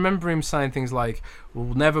 like I remember him saying things like,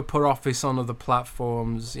 "We'll never put Office on other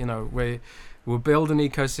platforms. You know, we'll build an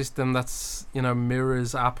ecosystem that's, you know,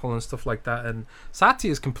 mirrors Apple and stuff like that." And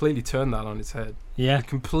Satya has completely turned that on its head. Yeah. He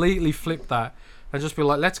completely flipped that and just be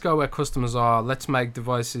like, let's go where customers are. Let's make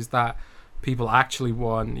devices that people actually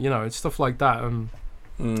want, you know, and stuff like that. And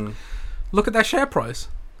look at their share price.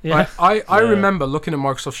 Yeah. I remember looking at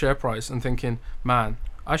Microsoft share price and thinking, man,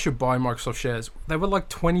 I should buy Microsoft shares. They were like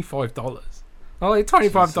 $25. Like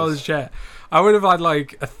 $25 a share. I would have had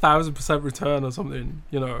like 1,000% return or something,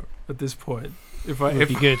 you know, at this point. If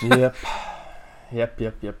be good. Yep.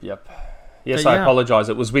 Yes, But I yeah. apologise.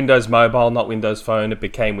 It was Windows Mobile, not Windows Phone. It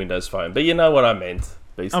became Windows Phone. But you know what I meant.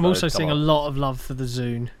 Beast I'm mode, also come seeing a on. lot of love for the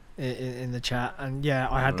Zune in the chat, and yeah,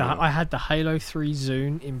 I had the Halo 3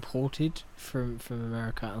 Zune imported from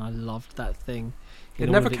America, and I loved that thing. It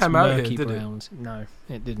in never all of its came out here, murky did it? browns. No,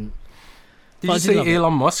 it didn't. Did But you I did see love it.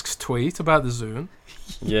 Elon Musk's tweet about the Zune?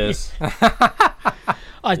 Yes.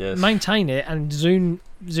 I Yes. maintain it, and Zune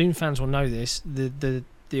fans will know this.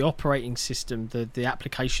 The operating system, the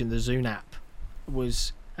application, the Zune app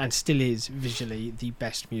was and still is visually the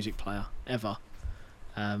best music player ever.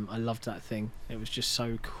 I loved that thing. It was just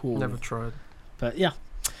so cool. Never tried. But yeah.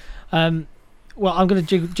 Well, I'm going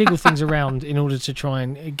to jiggle things around in order to try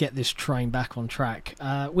and get this train back on track.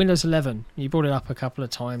 Windows 11, you brought it up a couple of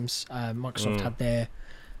times. Microsoft had their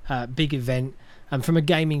big event. And from a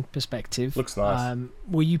gaming perspective, Looks nice.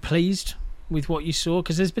 Were you pleased with what you saw?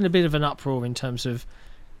 Because there's been a bit of an uproar in terms of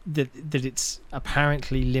that it's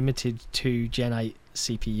apparently limited to Gen 8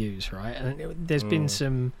 CPUs, right? And there's been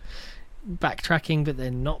some backtracking, but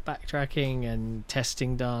then not backtracking, and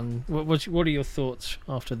testing done. What are your thoughts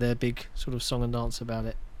after their big sort of song and dance about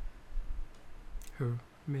it? Who?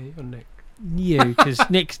 Me or Nick? You, because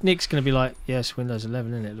Nick's going to be like, yes, Windows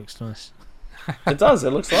 11, and it looks nice. It does.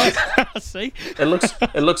 It looks nice. See? It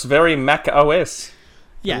looks very Mac OS.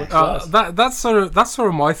 Yeah. Nice. That's sort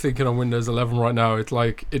of my thinking on Windows 11 right now. It's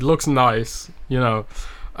like, it looks nice, you know.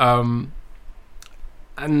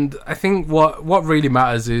 And I think what really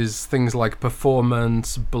matters is things like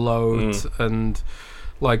performance, bloat, and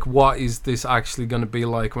like what is this actually going to be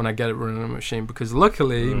like when I get it running on a machine? Because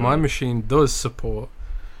luckily my machine does support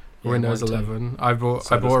Windows mine too. 11. I bought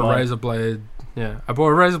So a does mine. Razer Blade. Yeah, I bought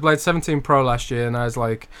a Razer Blade 17 Pro last year, and I was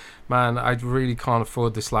like, man, I really can't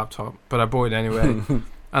afford this laptop, but I bought it anyway.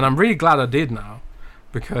 And I'm really glad I did now,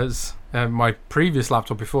 because my previous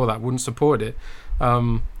laptop before that wouldn't support it.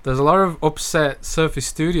 There's a lot of upset Surface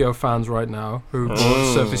Studio fans right now who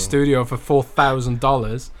bought Surface Studio for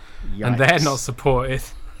 $4,000 and they're not supported.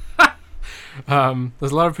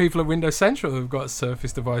 There's a lot of people at Windows Central who've got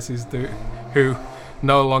Surface devices who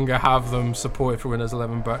no longer have them supported for Windows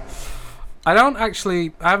 11. But I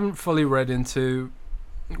haven't fully read into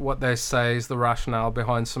what they say is the rationale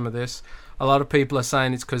behind some of this. A lot of people are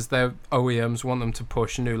saying it's because their OEMs want them to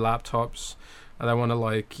push new laptops, and they want to,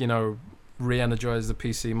 like, you know, re-energize the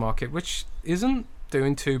PC market, which isn't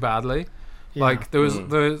doing too badly. Yeah. Like there was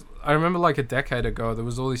I remember like a decade ago there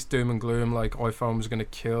was all this doom and gloom, like iPhone was going to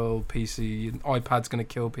kill PC and iPad's going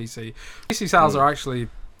to kill PC. PC sales are actually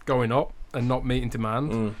going up and not meeting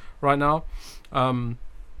demand right now.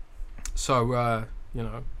 So you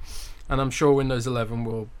know, and I'm sure Windows 11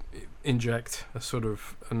 will inject a sort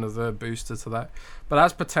of another booster to that. But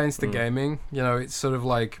as pertains to gaming, you know, it's sort of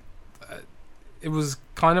like it was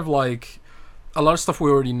kind of like a lot of stuff we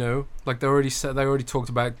already knew. Like they already talked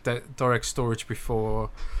about direct storage before.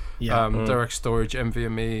 Direct storage,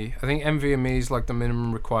 NVMe. I think NVMe is like the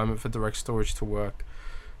minimum requirement for direct storage to work.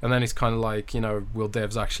 And then it's kind of like, you know, will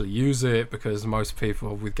devs actually use it? Because most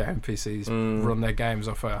people with game PCs run their games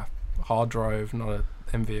off a hard drive, not a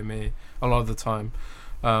NVMe a lot of the time.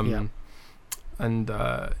 And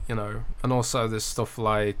you know, and also there's stuff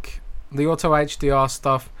like the auto HDR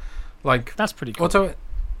stuff. Like that's pretty cool.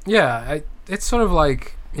 it's sort of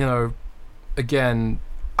like, you know, again,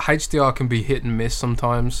 HDR can be hit and miss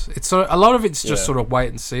sometimes. It's a lot of it's just sort of wait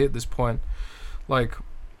and see at this point. Like,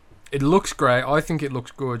 it looks great. I think it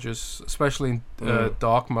looks gorgeous, especially in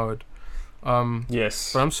dark mode.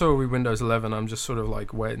 Yes. But I'm sorry with Windows 11, I'm just sort of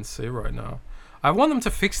like wait and see right now. I want them to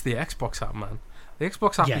fix the Xbox app, man. The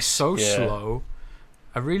Xbox app is so slow.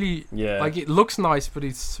 I really like it. Looks nice, but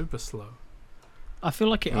it's super slow. I feel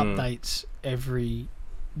like it updates every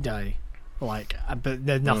day, like, but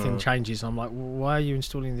there's nothing changes. I'm like, well, why are you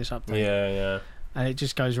installing this update? Yeah. And it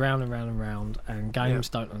just goes round and round and round, and games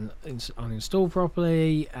don't uninstall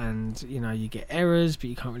properly, and you get errors, but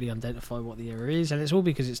you can't really identify what the error is, and it's all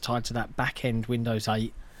because it's tied to that back-end Windows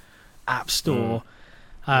 8 App Store.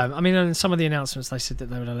 I mean, in some of the announcements, they said that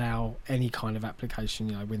they would allow any kind of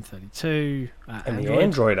application, Win32 and the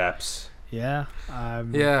Android apps. Yeah.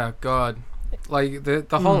 Yeah, God, like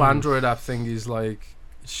the whole Android app thing is like,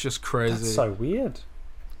 it's just crazy. That's so weird.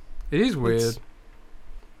 It is weird.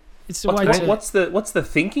 It's what's the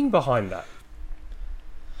thinking behind that?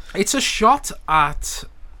 It's a shot at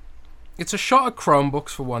Chromebooks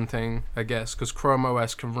for one thing, I guess, because Chrome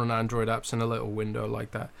OS can run Android apps in a little window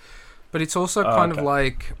like that. But it's also kind of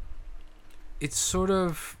like, it's sort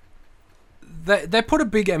of, they put a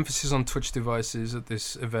big emphasis on touch devices at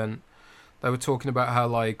this event. They were talking about how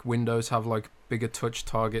like Windows have like bigger touch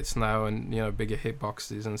targets now, and bigger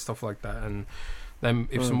hitboxes and stuff like that, and then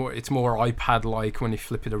it's more iPad like when you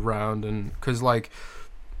flip it around, and because like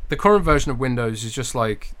the current version of Windows is just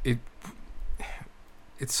like it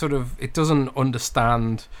doesn't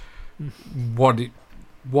understand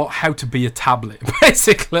how to be a tablet,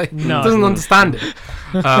 basically. No. It doesn't understand it.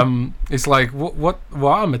 It's like, what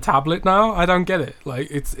I'm a tablet now? I don't get it.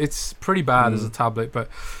 Like, it's pretty bad as a tablet. But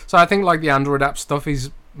so I think like the Android app stuff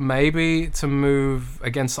is maybe to move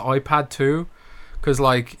against the iPad too, because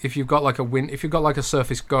like if you've got like a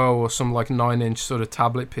Surface Go or some like 9-inch sort of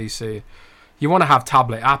tablet PC, you want to have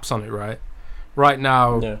tablet apps on it, right? Right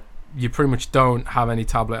now, you pretty much don't have any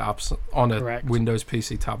tablet apps on a Windows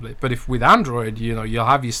PC tablet. But if with Android, you'll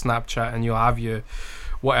have your Snapchat and you'll have your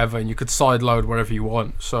whatever, and you could sideload wherever you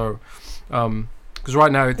want. So, because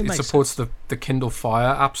right now it supports the Kindle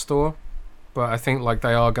Fire app store, but I think like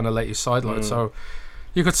they are going to let you sideload. So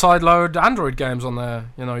you could sideload Android games on there.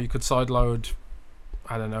 You could sideload,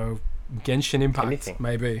 I don't know, Genshin Impact,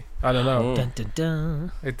 maybe. I don't know. Dun, dun,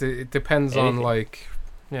 dun. It depends on like.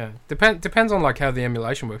 Yeah, depends on like how the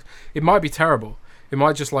emulation works. It might be terrible. It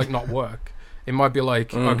might just like not work. It might be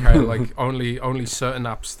like okay, like only certain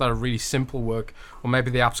apps that are really simple work, or maybe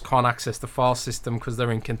the apps can't access the file system because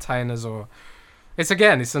they're in containers. Or it's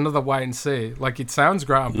another wait and see. Like, it sounds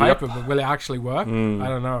great on paper, but will it actually work? I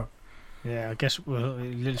don't know. Yeah, I guess it'll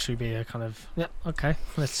literally be a kind of okay.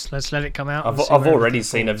 Let's let it come out. I've already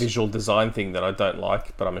seen a visual design thing that I don't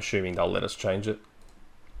like, but I'm assuming they'll let us change it.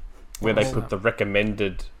 Where they put the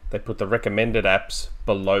recommended apps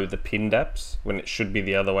below the pinned apps when it should be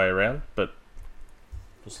the other way around. But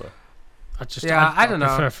also, I don't know. I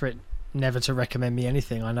prefer for it never to recommend me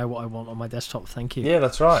anything. I know what I want on my desktop. Thank you. Yeah,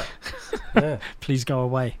 that's right. Yeah. Please go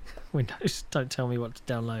away, Windows. Don't tell me what to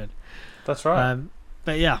download. That's right.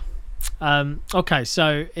 But yeah. Okay,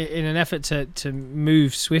 so in an effort to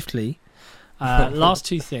move swiftly, last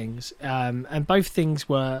two things, and both things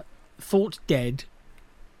were thought dead.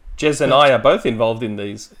 Jez and I are both involved in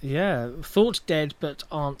these. Yeah, thought dead but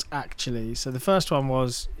aren't actually. So the first one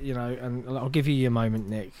was, and I'll give you your moment,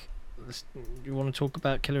 Nick. You want to talk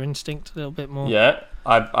about Killer Instinct a little bit more? Yeah,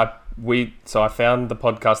 I found the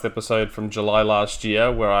podcast episode from July last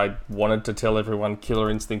year where I wanted to tell everyone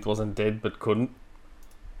Killer Instinct wasn't dead but couldn't.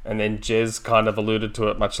 And then Jez kind of alluded to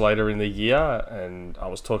it much later in the year, and I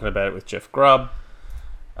was talking about it with Jeff Grubb.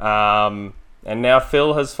 And now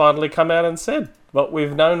Phil has finally come out and said what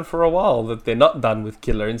we've known for a while, that they're not done with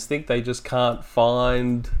Killer Instinct. They just can't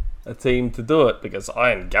find a team to do it, because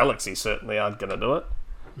Iron Galaxy certainly aren't going to do it.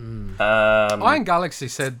 Iron Galaxy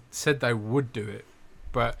said they would do it,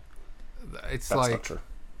 but it's that's like... not true.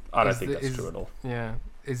 I don't think that's true at all. Yeah.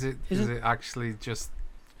 Is it actually just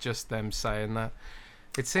them saying that?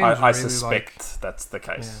 It seems I really suspect that's the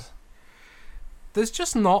case. Yeah. There's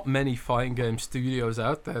just not many fighting game studios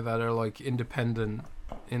out there that are like independent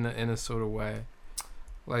in a sort of way.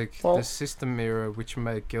 Like the System Mirror, which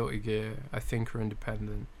made Guilty Gear, I think are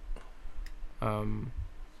independent.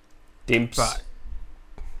 Dimps. But,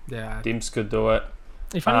 yeah. Dimps could do it.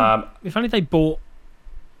 If only they bought.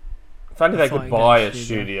 If only they could buy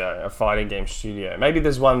a fighting game studio. Maybe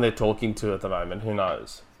there's one they're talking to at the moment. Who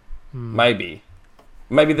knows? Maybe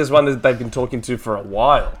there's one that they've been talking to for a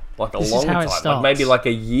while, like long time, like maybe like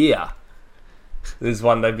a year. There's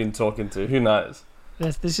one they've been talking to. Who knows?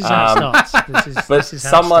 This is how it starts. This is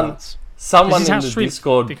how someone it starts. someone This is in how the streets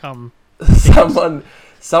Discord become.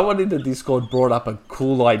 someone in the Discord brought up a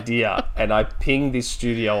cool idea, and I pinged this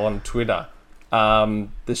studio on Twitter.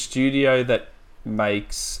 The studio that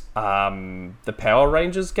makes the Power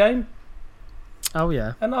Rangers game. Oh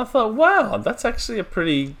yeah. And I thought, wow, that's actually a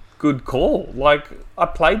pretty good call. Like, I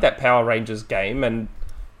played that Power Rangers game, and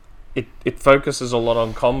it focuses a lot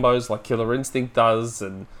on combos like Killer Instinct does,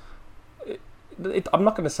 and I'm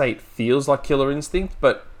not going to say it feels like Killer Instinct,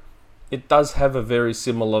 but it does have a very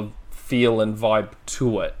similar feel and vibe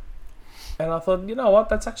to it. And I thought, you know what,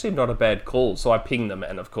 that's actually not a bad call. So I pinged them,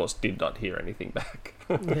 and of course did not hear anything back.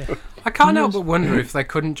 Yeah. I can't help but wonder if they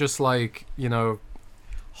couldn't just, like, you know,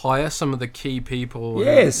 hire some of the key people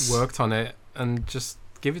who worked on it and just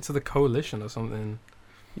give it to the Coalition or something.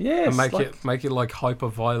 Yes, And make it like hyper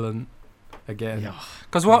violent again. Yeah.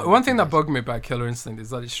 Because one thing that bugged me about Killer Instinct is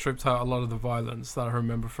that it stripped out a lot of the violence that I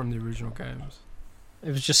remember from the original games.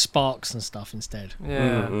 It was just sparks and stuff instead.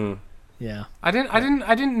 Yeah. Mm-mm. Yeah. I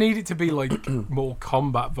didn't need it to be like more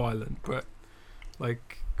combat violent, but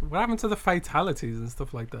like what happened to the fatalities and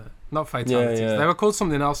stuff like that? Not fatalities. Yeah. They were called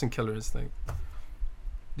something else in Killer Instinct.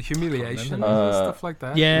 The humiliation and stuff like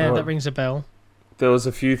that. Yeah, No. that rings a bell. There was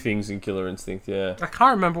a few things in Killer Instinct, yeah. I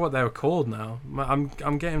can't remember what they were called now.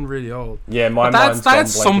 I'm getting really old. Yeah, my But mind's gone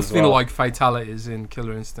that's blank as something well. like fatalities in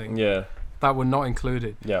Killer Instinct Yeah, that were not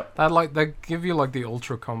included. yeah, That like they give you like the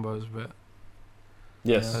ultra combos, but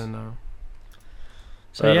yes. I don't know.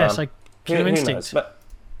 So But, yeah, it's like Who Killer knows? Instinct. But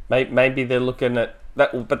maybe they're looking at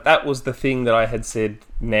that. But that was the thing that I had said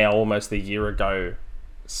now almost a year ago.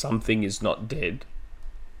 Something is not dead.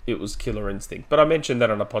 It was Killer Instinct. But I mentioned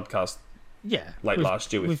that on a podcast Yeah.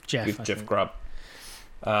 last year with Jeff, I Jeff think. Grubb.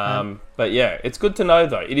 But yeah, it's good to know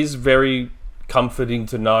though. It is very comforting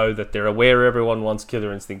to know that they're aware everyone wants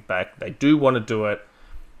Killer Instinct back. They do want to do it.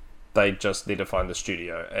 They just need to find the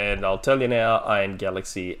studio. And I'll tell you now, Iron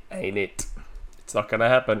Galaxy ain't it. It's not going to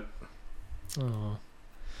happen. Oh.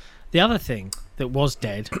 The other thing that was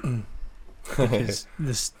dead, because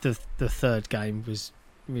the third game was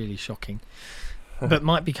really shocking, but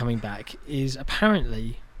might be coming back, is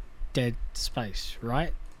apparently Dead Space,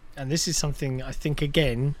 right? And this is something I think,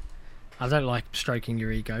 again, I don't like stroking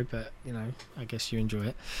your ego, but, you know, I guess you enjoy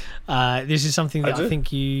it. This is something that I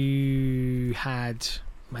think you had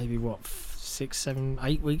maybe, 6, 7,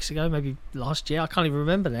 8 weeks ago, maybe last year. I can't even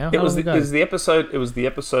remember now. It was the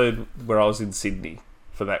episode where I was in Sydney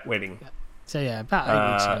for that wedding. Yeah. So yeah, about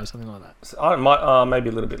 8 weeks ago, something like that. So I might maybe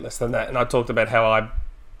a little bit less than that. And I talked about how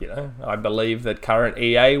I believe that current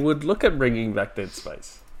EA would look at bringing back Dead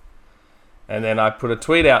Space. And then I put a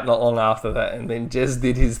tweet out not long after that, and then Jez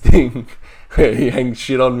did his thing where he hangs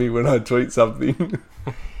shit on me when I tweet something.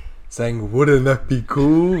 Saying, wouldn't that be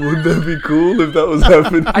cool? Wouldn't that be cool if that was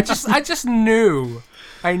happening? I just knew.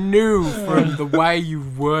 I knew from the way you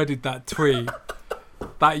worded that tweet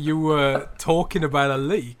that you were talking about a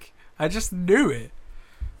leak. I just knew it.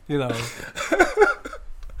 You know.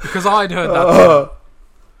 Because I'd heard that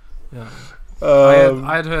too. Yeah.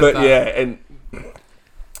 I'd heard that. But yeah,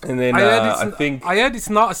 and then I heard it's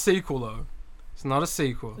not a sequel though. It's not a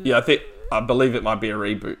sequel. Yeah, I believe it might be a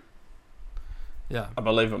reboot. Yeah. I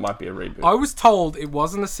believe it might be a reboot. I was told it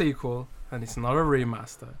wasn't a sequel and it's not a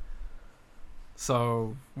remaster.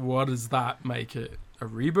 So what does that make it? A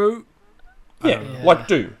reboot? Yeah, like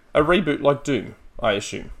Doom. A reboot like Doom, I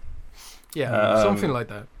assume. Yeah, something like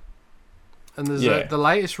that. And there's the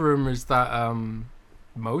latest rumor is that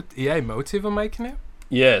EA Motive are making it.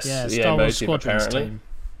 Yes, Yeah, EA Star Wars Motive Squadrons apparently. team.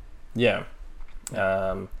 Yeah.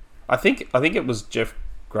 I think it was Jeff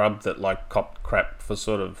Grubb that like copped crap for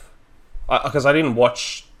sort of, because I didn't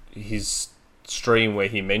watch his stream where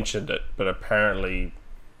he mentioned it, but apparently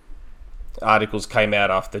articles came out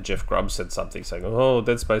after Jeff Grubb said something saying, "Oh,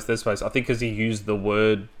 Dead Space." I think because he used the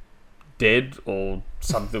word "dead" or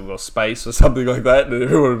something or "space" or something like that, and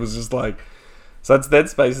everyone was just like, "So it's Dead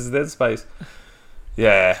Space. It's Dead Space."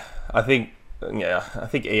 Yeah, I think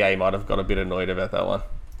EA might have got a bit annoyed about that one.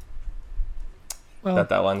 Well, About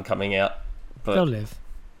that one coming out, but they'll live.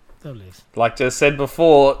 like just said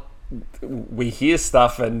before, we hear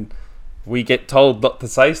stuff and we get told not to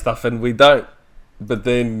say stuff and we don't. But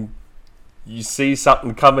then you see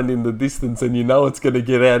something coming in the distance and you know it's going to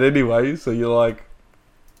get out anyway, so you're like,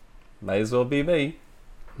 may as well be me.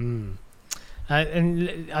 And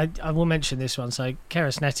I will mention this one. So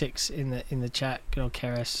Keresnetics in the chat, good old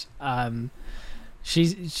Keres.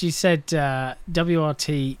 She said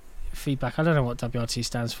WRT feedback. I don't know what WRT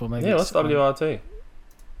stands for. Maybe What's WRT?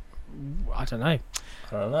 I don't know. I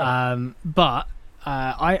don't know. But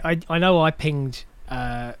I know I pinged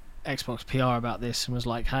Xbox PR about this and was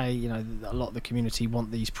like, hey, you know, a lot of the community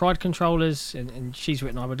want these Pride controllers, and she's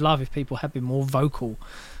written, I would love if people had been more vocal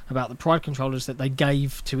about the Pride controllers that they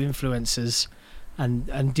gave to influencers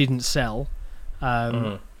and didn't sell.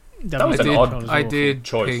 That was an odd I did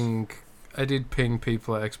choice. I did ping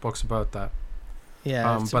people at Xbox about that.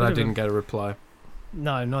 Yeah, but I didn't get a reply.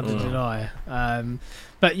 No, neither did I.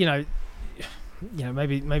 But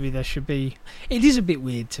maybe there should be. It is a bit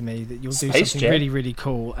weird to me that you'll do something really, really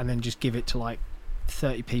cool and then just give it to like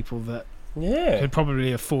 30 people that could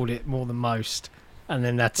probably afford it more than most, and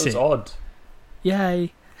then that's it. It's odd.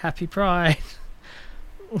 Yay, happy Pride.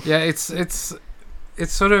 Yeah, it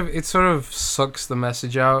sort of sucks the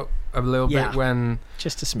message out a little bit when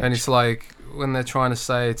just a smidge. And it's like when they're trying to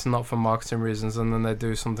say it's not for marketing reasons, and then they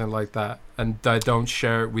do something like that and they don't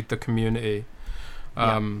share it with the community.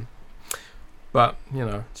 But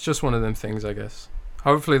it's just one of them things, I guess.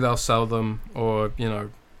 Hopefully they'll sell them, or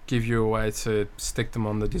give you a way to stick them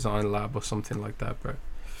on the design lab or something like that. But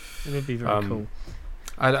it would be very cool.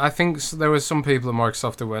 I think there were some people at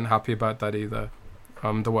Microsoft that weren't happy about that either,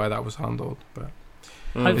 the way that was handled. But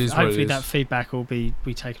hopefully that feedback will be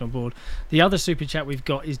taken on board. The other super chat we've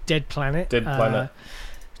got is Dead Planet.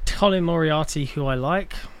 Colin Moriarty, who I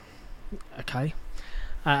like. Okay.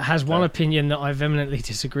 Has one opinion that I vehemently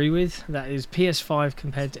disagree with. That is, PS5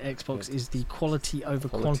 compared to Xbox is the quality over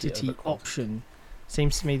quantity option.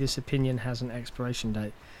 Seems to me this opinion has an expiration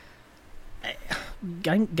date.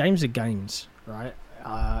 Games are games, right?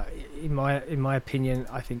 In my opinion,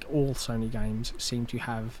 I think all Sony games seem to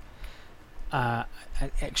have an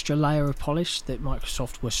extra layer of polish that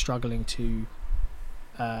Microsoft were struggling to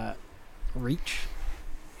reach.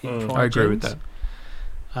 I agree with that.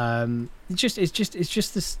 It's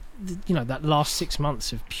just this, that last 6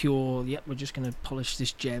 months of pure. Yep, we're just going to polish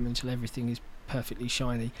this gem until everything is perfectly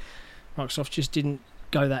shiny. Microsoft just didn't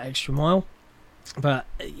go that extra mile. But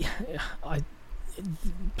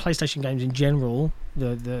PlayStation games in general,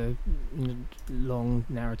 the long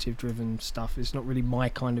narrative-driven stuff is not really my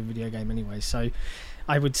kind of video game anyway. So,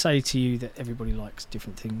 I would say to you that everybody likes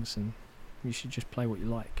different things, and you should just play what you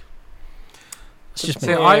like. It's just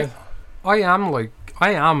me.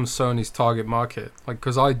 I am Sony's target market,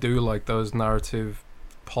 because I do like those narrative,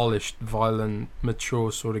 polished, violent,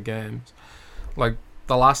 mature sort of games. Like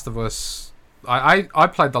The Last of Us, I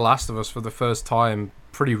played The Last of Us for the first time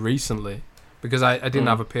pretty recently because I didn't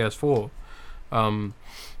have a PS4, and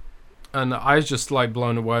I was just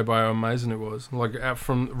blown away by how amazing it was.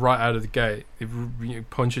 From right out of the gate, it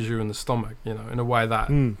punches you in the stomach, in a way that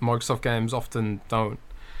Microsoft games often don't.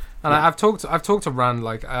 And I've talked to Rand.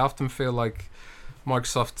 I often feel like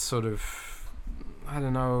Microsoft sort of, I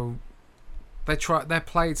don't know, they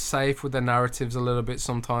play it safe with their narratives a little bit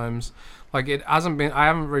sometimes. I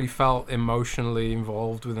haven't really felt emotionally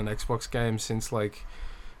involved with an Xbox game since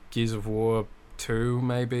Gears of War 2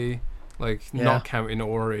 maybe, not counting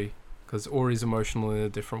Ori, because Ori's emotional in a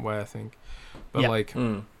different way, I think. But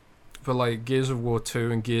but Gears of War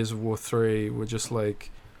 2 and Gears of War 3 were just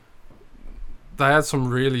they had some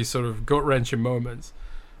really sort of gut-wrenching moments.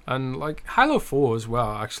 And Halo 4 as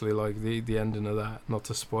well, actually, the ending of that, not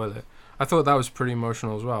to spoil it. I thought that was pretty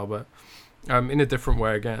emotional as well, but in a different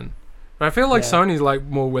way again. But I feel Sony's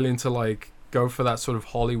more willing to go for that sort of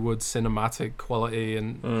Hollywood cinematic quality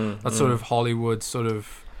and that sort of Hollywood sort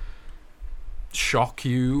of shock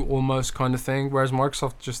you almost kind of thing, whereas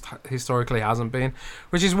Microsoft just historically hasn't been.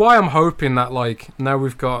 Which is why I'm hoping that now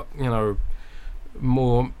we've got,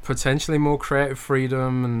 potentially more creative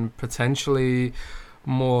freedom and potentially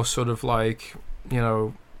more sort of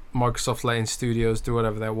Microsoft letting studios do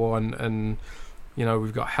whatever they want, and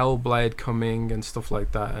we've got Hellblade coming and stuff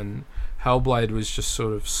like that, and Hellblade was just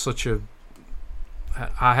sort of such a,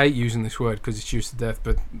 I hate using this word because it's used to death,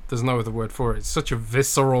 but there's no other word for it. It's such a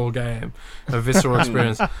visceral game, a visceral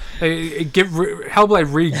experience.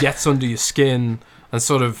 Hellblade really gets under your skin and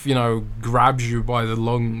sort of grabs you by the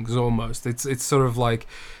lungs almost. It's sort of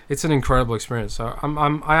it's an incredible experience. So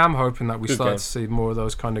I am hoping that we start to see more of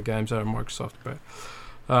those kind of games out of Microsoft.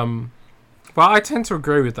 But I tend to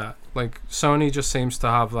agree with that. Sony just seems to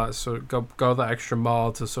have that sort of go that extra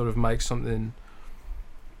mile to sort of make something.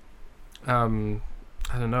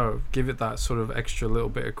 I don't know, give it that sort of extra little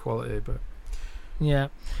bit of quality. But yeah,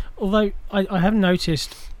 although I have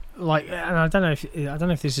noticed. And I don't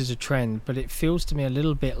know if this is a trend, but it feels to me a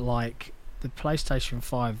little bit like the PlayStation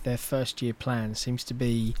 5, their first year plan seems to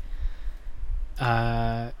be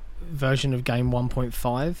version of game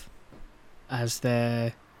 1.5 as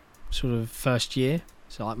their sort of first year.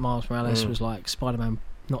 So Miles Morales was Spider-Man,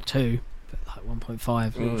 not 2, but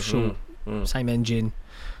 1.5, short, same engine.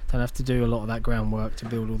 Don't have to do a lot of that groundwork to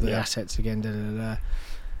build all the assets again.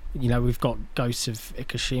 You know, we've got Ghosts of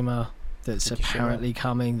Ikushima that's apparently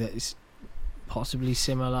coming, that is possibly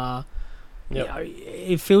similar. Yep. You know,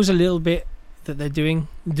 it feels a little bit that they're doing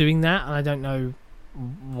that, and I don't know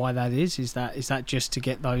why that is. Is that just to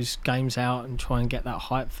get those games out and try and get that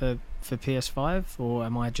hype for PS5, or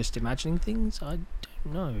am I just imagining things? I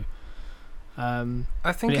don't know.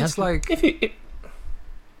 I think it's like...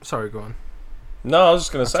 Sorry, go on. No, I was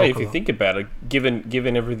just going to say, if you think about it,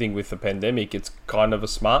 given everything with the pandemic, it's kind of a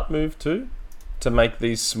smart move too, to make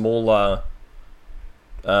these smaller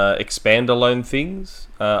expand-alone things.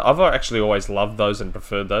 I've actually always loved those and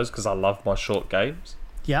preferred those because I love my short games.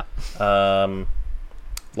 Yeah.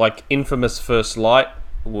 Like Infamous First Light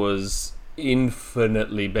was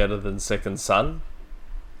infinitely better than Second Son,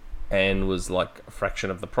 and was like a fraction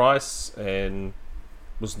of the price, and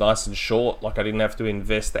was nice and short. Like I didn't have to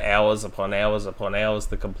invest hours upon hours upon hours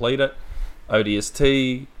to complete it.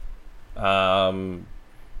 ODST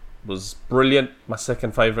was brilliant. My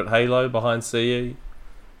second favourite Halo behind CE.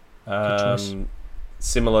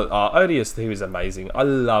 Similar. ODST was amazing. I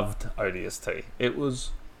loved ODST. It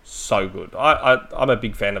was so good. I'm a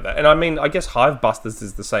big fan of that. And I mean, I guess Hivebusters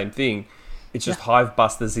is the same thing. It's just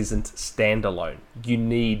Hivebusters isn't standalone. You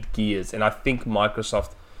need Gears. And I think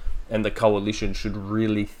Microsoft and the Coalition should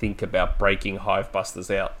really think about breaking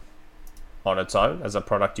Hivebusters out on its own as a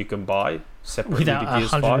product you can buy separately without to a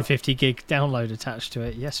Gears 150 gig download attached to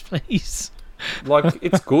it. Yes, please. Like,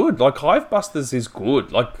 it's good. Like, Hivebusters is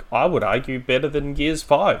good. Like, I would argue better than Gears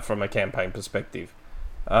 5 from a campaign perspective.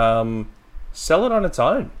 Sell it on its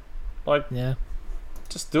own. Like,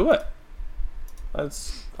 just do it. I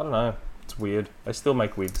don't know. It's weird. They still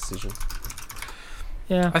make weird decisions.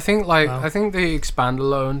 Yeah. I think the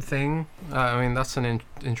expand-alone thing, I mean, that's an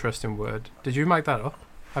interesting word. Did you make that up?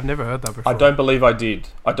 I've never heard that before. I don't believe I did.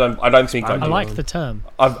 I don't think I did. I like the term.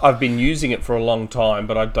 I've been using it for a long time,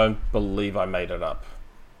 but I don't believe I made it up.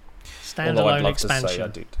 Standalone expansion. To say I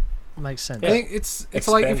did. Makes sense. I think it's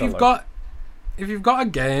like if you've got a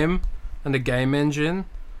game and a game engine,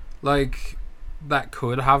 like, that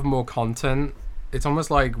could have more content, it's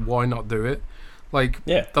almost like, why not do it? Like,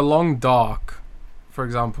 The Long Dark, for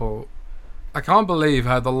example, I can't believe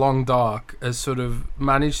how The Long Dark has sort of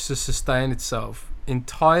managed to sustain itself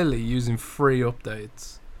entirely using free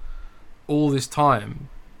updates all this time,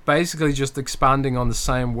 basically just expanding on the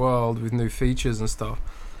same world with new features and stuff.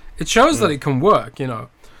 It shows that it can work, you know.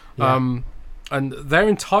 And their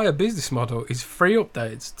entire business model is free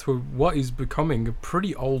updates to what is becoming a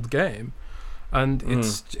pretty old game, and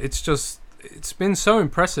it's been so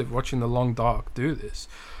impressive watching The Long Dark do this.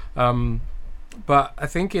 But I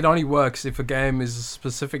think it only works if a game is a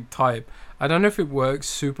specific type. I don't know if it works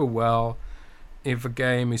super well if a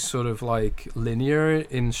game is sort of like linear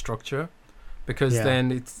in structure, because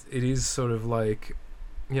then it is sort of like,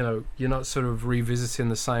 you know, you're not sort of revisiting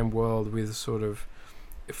the same world with sort of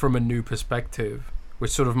from a new perspective, which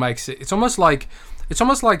sort of makes it's almost like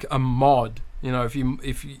a mod, you know, if you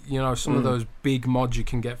know, some of those big mods you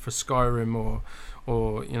can get for Skyrim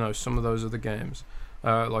or you know, some of those other games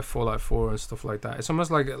like Fallout 4 and stuff like that. It's almost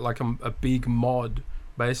like a big mod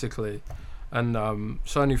basically. And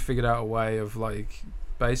Sony figured out a way of like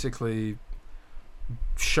basically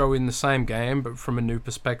showing the same game but from a new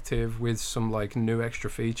perspective with some like new extra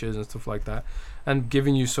features and stuff like that, and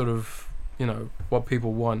giving you sort of, you know, what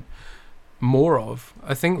people want more of.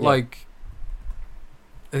 I think this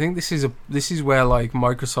is where like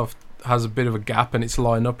Microsoft has a bit of a gap in its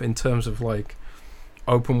lineup in terms of like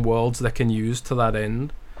open worlds they can use to that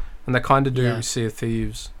end, and they kind of do it with Sea of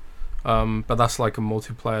Thieves, but that's like a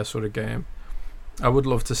multiplayer sort of game. I would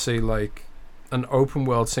love to see like an open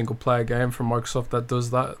world single player game from Microsoft that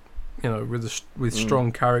does that, you know, with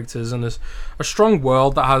strong characters and a strong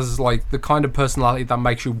world that has like the kind of personality that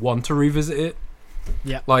makes you want to revisit it.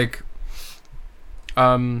 Yeah. Like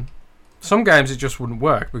some games it just wouldn't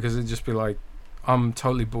work because it'd just be like, I'm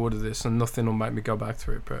totally bored of this and nothing will make me go back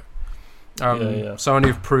to it. But Sony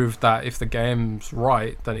have proved that if the game's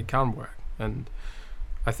right, then it can work, and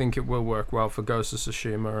I think it will work well for Ghost of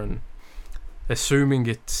Tsushima. And assuming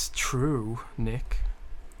it's true, Nick.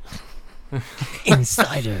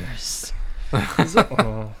 Insiders. It's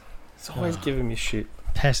always giving me shit.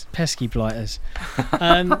 Pesky blighters.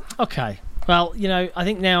 Okay. Well, you know, I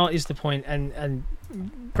think now is the point, and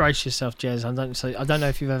brace yourself, Jez. I don't know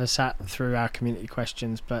if you've ever sat through our community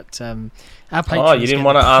questions, but our patrons. Oh, you didn't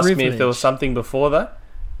want to ask me if there was something before that?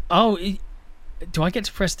 Oh, do I get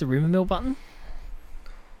to press the rumour mill button?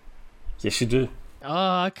 Yes, you do.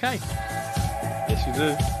 Oh, okay. Yes, you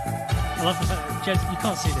do. I love the fact that, Jez, you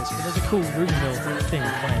can't see this, but there's a cool rumour mill thing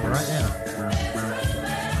playing right now.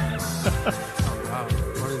 Oh, wow.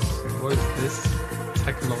 What is this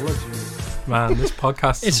technology? Man, this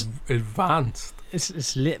podcast is advanced.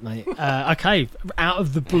 It's lit, mate. Okay, out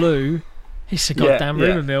of the blue, it's a goddamn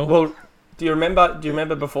rumour mill. Well, do you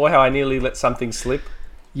remember before how I nearly let something slip?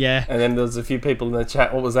 Yeah. And then there's a few people in the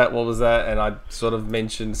chat, what was that? And I sort of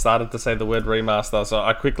started to say the word remaster. So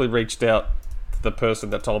I quickly reached out to the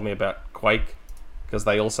person that told me about Quake, because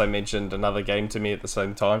they also mentioned another game to me at the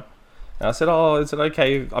same time. And I said, oh, is it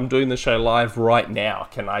okay? I'm doing the show live right now.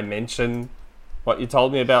 Can I mention what you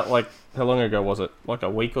told me about, like, how long ago was it? Like a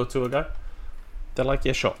week or two ago? They're like,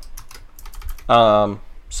 yeah, sure.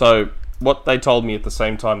 So what they told me at the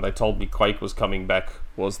same time they told me Quake was coming back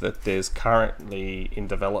was that there's currently in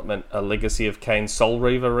development a Legacy of Kain Soul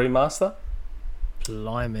Reaver remaster.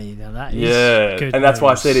 Blimey, now that is good and that's news.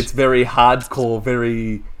 why I said it's very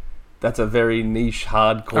hardcore, that's a very niche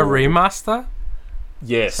hardcore. A remaster?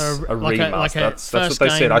 Yes, a remaster. Like that's what they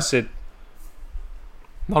said. I said...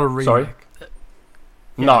 Not a remake. Sorry?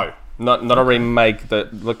 Yeah. No, not a remake,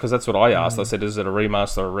 because that's what I asked. I said, is it a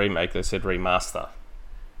remaster or a remake? They said remaster.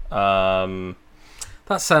 That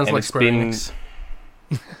sounds like Square Enix.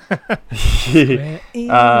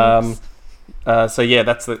 So yeah,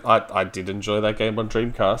 that's I did enjoy that game on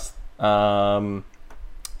Dreamcast.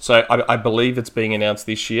 So I believe it's being announced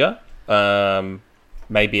this year.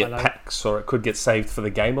 Maybe at PAX, or it could get saved for the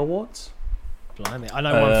Game Awards. Blimey. I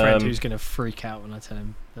know one friend who's going to freak out when I tell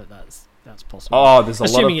him that that's possible. Oh, there's a lot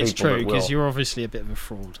of people assuming it's true, because you're obviously a bit of a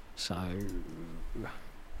fraud. So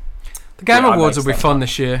the Game Awards will be fun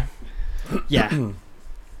this year. Yeah.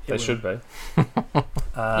 They should be.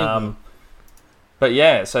 But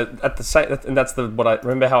yeah, so at the same, and that's what I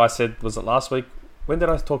remember. How I said, was it last week? When did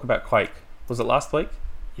I talk about Quake? Was it last week?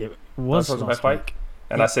 Yeah, it was last week.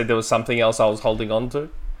 And I said there was something else I was holding on to.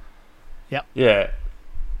 Yep. Yeah,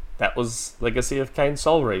 that was Legacy of Kain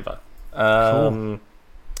Soul Reaver. Cool.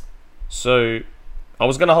 So I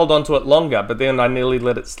was going to hold on to it longer, but then I nearly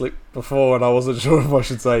let it slip before, and I wasn't sure if I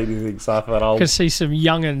should say anything. So I thought I can see some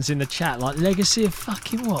young'uns in the chat like, Legacy of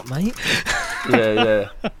fucking what, mate? Yeah.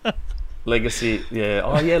 Legacy, yeah.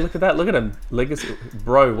 Oh, yeah, look at that. Look at him. Legacy.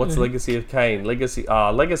 Bro, what's Legacy of Kain? Legacy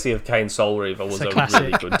of Kain Soul Reaver was a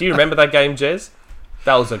really good. Do you remember that game, Jez?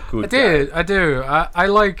 That was a good game. I do. I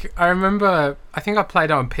remember, I think I played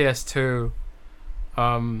it on PS2.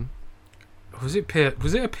 Was it a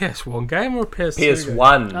PS1 game or a PS2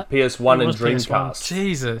 PS1. game? PS1 and Dreamcast. PS1.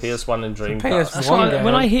 Jesus. PS1 and Dreamcast. PS1 game.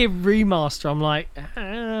 When I hear remaster, I'm like,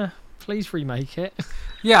 please remake it.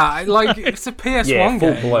 Yeah, it's a PS1 game.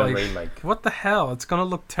 full-blown remake. What the hell? It's going to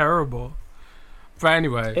look terrible. But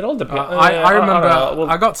anyway, it all depends. I remember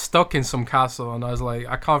I got stuck in some castle and I was like,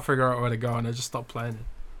 I can't figure out where to go, and I just stopped playing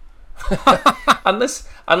it. unless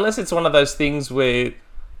it's one of those things where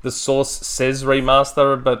the source says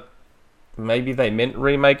remaster, but maybe they meant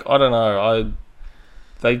remake. I don't know.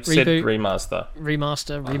 They said remaster.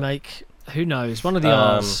 Remaster, remake. Who knows? One of the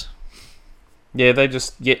R's. Yeah, they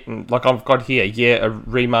just like I've got here. Yeah, a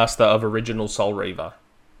remaster of original Soul Reaver.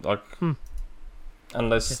 Like,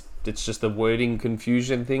 unless it's just a wording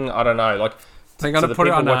confusion thing. I don't know. Like, they're gonna put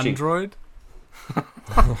it on Android.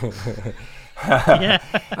 Yeah,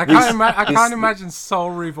 I can't imagine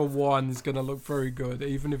Soul Reaver 1 is gonna look very good,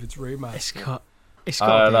 even if it's remastered. It's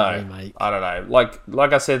got to be a remake. I don't know.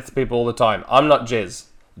 Like I said to people all the time, I'm not Jez.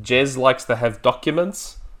 Jez likes to have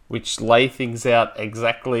documents which lay things out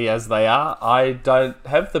exactly as they are. I don't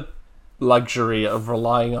have the luxury of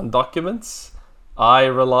relying on documents. I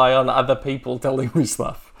rely on other people telling me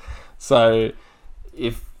stuff. So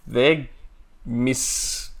if they're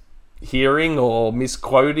mishearing or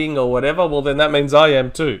misquoting or whatever, well, then that means I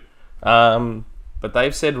am too. But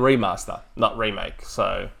they've said remaster, not remake.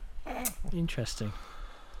 So interesting.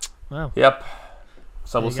 Wow. Yep.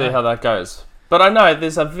 So we'll see how that goes. But I know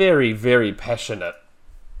there's a very, very passionate,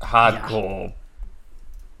 hardcore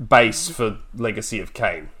base for Legacy of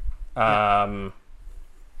Kain.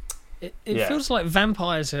 It feels like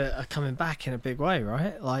vampires are coming back in a big way,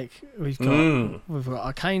 right? Like we've got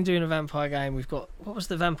Arcane doing a vampire game. We've got, what was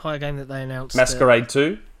the vampire game that they announced? Masquerade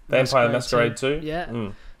 2. Vampire Masquerade 2.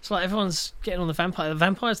 Yeah. It's like everyone's getting on the vampire. The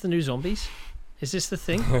vampire's the new zombies. Is this the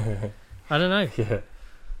thing? I don't know. Yeah.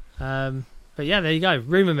 But yeah, there you go.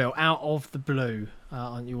 Rumour mill out of the blue.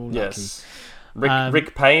 Aren't you all lucky? Yes.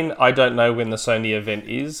 Rick Payne, I don't know when the Sony event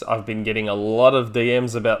is. I've been getting a lot of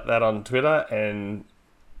DMs about that on Twitter, and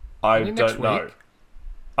I don't know.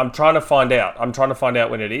 I'm trying to find out.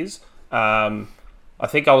 When it is. I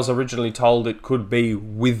think I was originally told it could be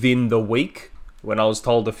within the week, when I was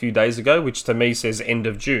told a few days ago, which to me says end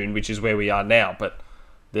of June, which is where we are now, but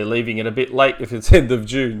they're leaving it a bit late if it's end of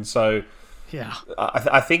June. So Yeah.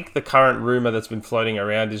 I think the current rumour that's been floating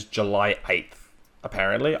around is July 8th,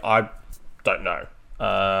 apparently. I don't know.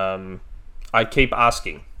 I keep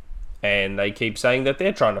asking, and they keep saying that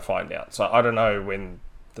they're trying to find out. So I don't know when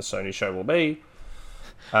the Sony show will be.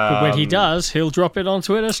 But when he does, he'll drop it on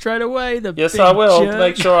Twitter straight away. Yes, I will. To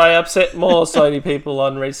make sure I upset more Sony people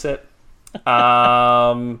on Reset.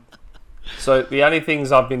 So the only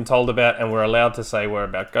things I've been told about and we're allowed to say were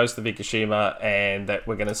about Ghost of Tsushima and that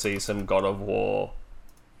we're going to see some God of War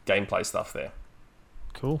gameplay stuff there.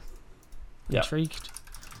 Cool. Yep. Intrigued.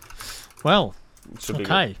 Well, Should be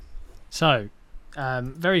okay. good. So,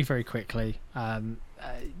 very, very quickly,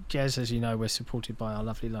 Jez, as you know, we're supported by our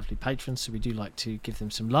lovely, lovely patrons, so we do like to give them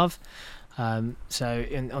some love. So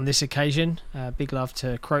on this occasion, big love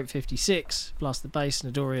to Croat56, Blast the Bass,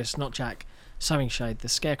 Nodorius, Not Jack, Sewing Shade, The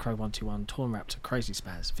Scarecrow 121, Torn Raptor, Crazy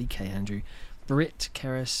Spaz, VK Andrew, Brit,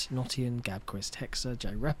 Keris, Nottian, Gabquist, Hexa, J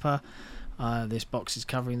Repper. This box is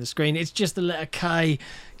covering the screen. It's just the letter K.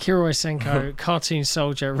 Kiroi Senko, Cartoon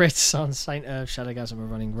Soldier, Red Sun, Saint Irv, Shadowgasm are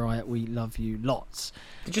running riot. We love you lots.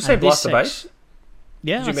 Did you say Blast the Bass?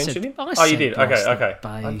 Yeah, Did you mention said, him? Oh, you did. Okay.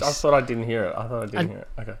 I I thought I didn't hear it.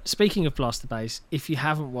 Okay. Speaking of Blast the Bass, if you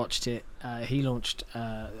haven't watched it, he launched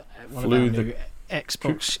one Flew of our the new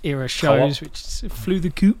Xbox era shows, which is Flew the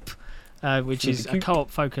Coop, which Flew is the a Coop.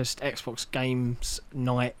 co-op-focused Xbox games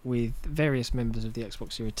night with various members of the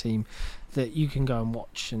Xbox era team that you can go and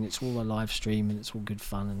watch, and it's all a live stream and it's all good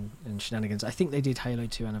fun and shenanigans. I think they did Halo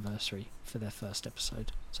 2 Anniversary for their first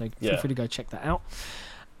episode, so feel free to go check that out.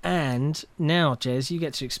 And now, Jez, you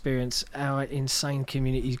get to experience our insane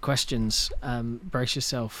community questions. Brace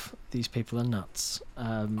yourself; these people are nuts.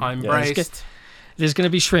 I'm braced. There's going to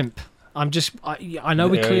be shrimp. I know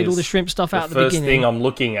we There cleared all is. the shrimp stuff out at the first beginning. thing I'm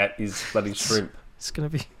looking at is bloody shrimp. It's going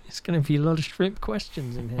to be a lot of shrimp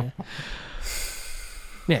questions in here.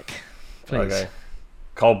 Nick, please. Okay.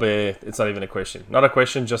 Colbert, it's not even a question. Not a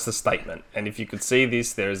question, just a statement. And if you could see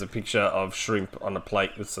this, there is a picture of shrimp on a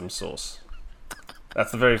plate with some sauce.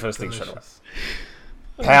 That's the very first thing straight away.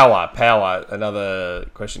 Power. Another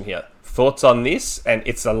question here. Thoughts on this? And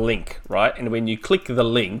it's a link, right? And when you click the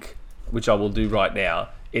link, which I will do right now,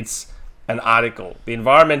 it's an article. The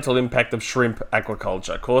environmental impact of shrimp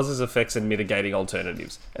aquaculture, causes, effects, and mitigating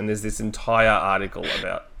alternatives. And there's this entire article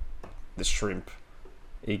about the shrimp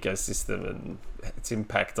ecosystem and its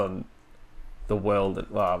impact on the world.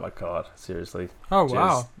 Oh my god, seriously. Oh, Jez,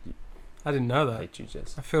 wow. I didn't know I that. hate you,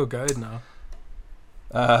 Jez. I feel good now.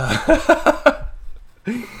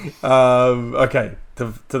 Okay,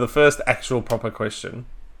 to the first actual proper question.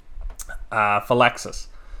 Phylaxis.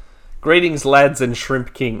 Greetings, lads and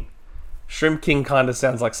Shrimp King. Shrimp King kind of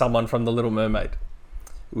sounds like someone from The Little Mermaid.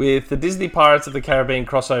 With the Disney Pirates of the Caribbean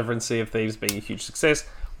crossover and Sea of Thieves being a huge success,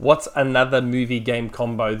 what's another movie game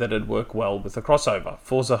combo that'd work well with a crossover?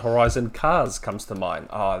 Forza Horizon Cars comes to mind.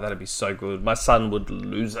 Oh, that'd be so good. My son would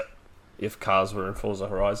lose it if Cars were in Forza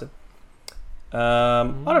Horizon. I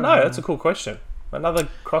don't know. That's a cool question. Another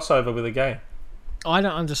crossover with a game. I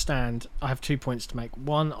don't understand. I have 2 points to make.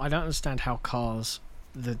 One, I don't understand how Cars,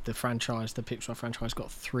 the franchise, the Pixar franchise, got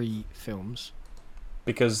 3 films.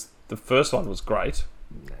 Because the first one was great.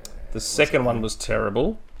 The second one was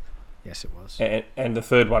terrible. Yes, it was. And the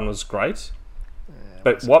third one was great.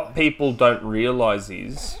 But what people don't realise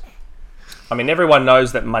is... I mean, everyone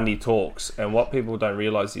knows that money talks. And what people don't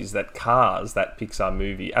realise is that Cars, that Pixar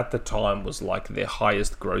movie, at the time was like their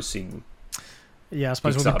highest grossing... Yeah, I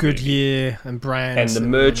suppose all Pixar the good movie. year and brands. And the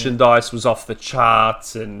merchandise was off the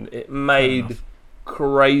charts. And it made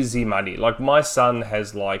crazy money. Like, my son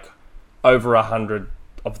has like over 100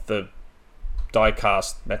 of the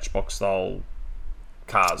die-cast Matchbox style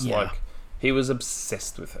cars. Yeah. Like, he was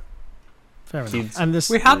obsessed with it. Fair enough. Kids And this,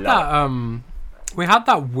 We had love we had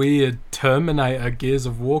that weird Terminator Gears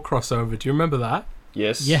of War crossover. Do you remember that?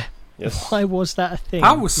 Yes. yeah. Yes. Why was that a thing?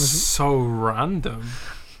 That was so random.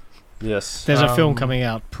 Yes. There's a film coming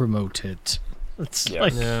out promoted. It's Yeah.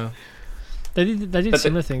 like Yeah. they did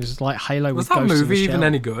similar things like Halo Was with that Ghost in the movie even Shell.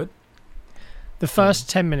 any good? The first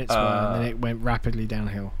 10 minutes were, and then it went rapidly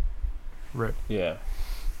downhill. Rip. Yeah.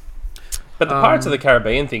 But the Pirates of the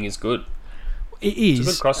Caribbean thing is good. It is,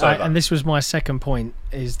 It's a good crossover. and this was my second point,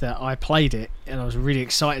 is that I played it and I was really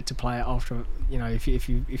excited to play it after. You know, if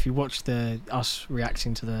you watch us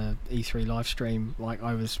reacting to the E3 live stream, like,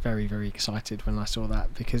 I was very, very excited when I saw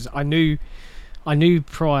that, because I knew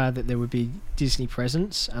prior that there would be Disney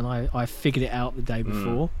presence, and I figured it out the day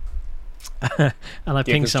before. and I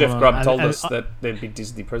pinged because Jeff someone. Grubb told and us that there'd be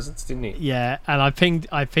Disney presents, didn't he? Yeah, and I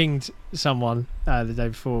pinged someone the day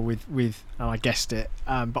before with and I guessed it,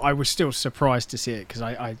 but I was still surprised to see it because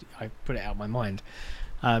I put it out of my mind.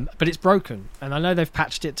 But it's broken, and I know they've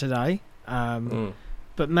patched it today.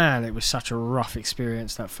 But man, it was such a rough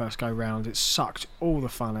experience that first go round. It sucked all the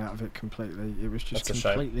fun out of it completely. It was just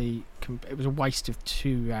completely. It was a waste of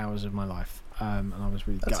 2 hours of my life, and I was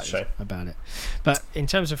really gutted about it. But in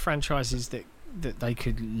terms of franchises that they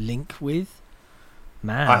could link with,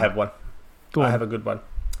 man, I have one. I have a good one.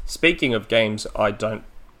 Speaking of games I don't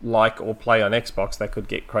like or play on Xbox that could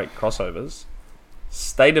get great crossovers,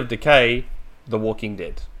 State of Decay, The Walking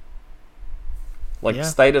Dead.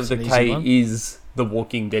 State of Decay is the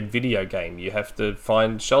Walking Dead video game. You have to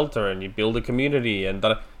find shelter and you build a community, and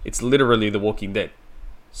it's literally The Walking Dead.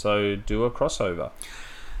 So do a crossover.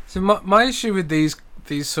 So my issue with these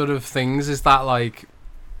sort of things is that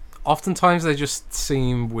oftentimes they just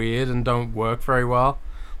seem weird and don't work very well.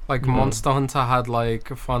 Monster Hunter had a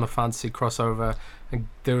Final Fantasy crossover, and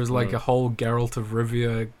there was a whole Geralt of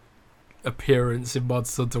Rivia appearance in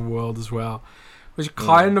Monster Hunter World as well, which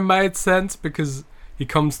kind of made sense because he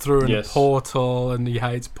comes through in a portal and he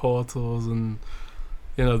hates portals, and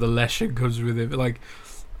the Leshen comes with it.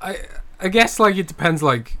 I guess it depends.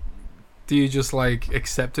 Do you just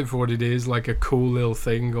accept it for what it is, a cool little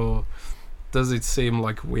thing, or does it seem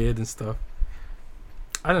weird and stuff?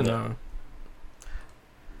 I don't know.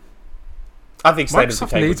 I think State Microsoft of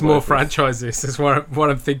Decay needs more franchises. Is what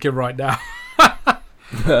I'm thinking right now.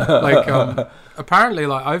 Apparently,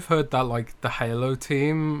 I've heard that the Halo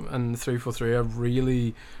team and 343 are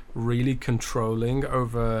really, really controlling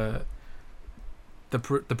over the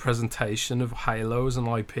presentation of Halo as an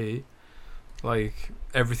IP.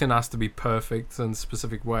 Everything has to be perfect in a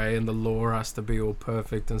specific way, and the lore has to be all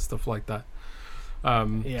perfect and stuff like that.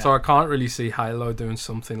 So I can't really see Halo doing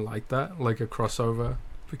something like that, a crossover,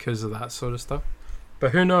 because of that sort of stuff.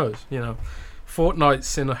 But who knows? Fortnite's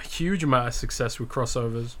seen a huge amount of success with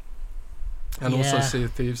crossovers, and also Sea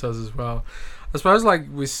of Thieves has as well. I suppose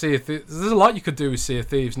with Sea of Thieves, there's a lot you could do with Sea of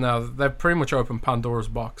Thieves now. They've pretty much opened Pandora's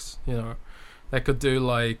box. They could do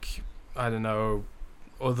I don't know,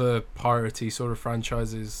 other piratey sort of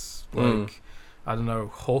franchises, I don't know,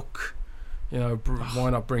 Hook.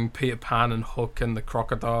 Why not bring Peter Pan and Hook and the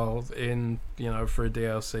crocodile in, for a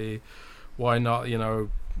DLC? Why not,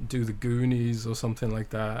 do the Goonies or something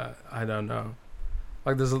like that? I don't know.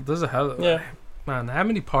 There's a hell. Yeah. Man, how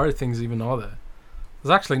many pirate things even are there? There's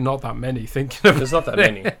actually not that many. Thinking of there's not that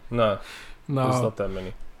many. No, there's not that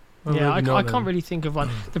many. I can't really think of one.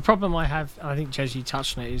 The problem I have, and I think Jez, you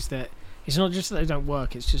touched on it, is that it's not just that they don't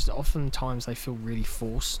work. It's just oftentimes they feel really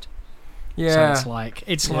forced. Yeah. So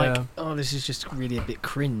it's oh, this is just really a bit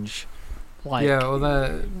cringe. They're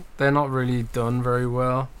not really done very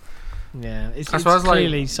well. Yeah, it's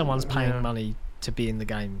clearly someone's paying money to be in the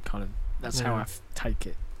game. Kind of, that's how I take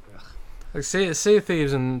it. Sea of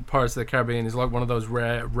Thieves and Pirates of the Caribbean is one of those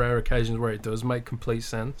rare occasions where it does make complete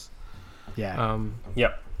sense. Yeah.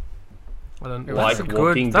 Yep. I don't. That's a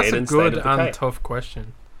good and tough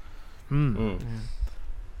question. You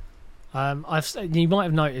might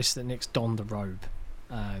have noticed that Nick's donned a robe,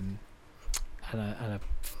 and a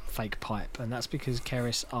fake pipe, and that's because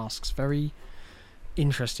Keris asks very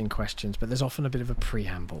interesting questions, but there's often a bit of a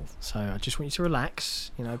preamble. So I just want you to relax.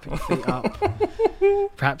 Put your feet up.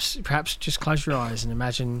 Perhaps just close your eyes and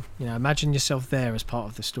imagine yourself there as part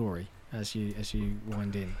of the story as you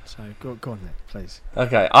wind in. So go on, Nick, please.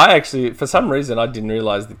 Okay, I actually, for some reason, I didn't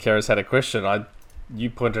realise that Keris had a question. You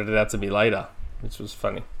pointed it out to me later, which was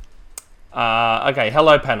funny. Okay,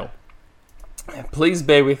 hello panel. Please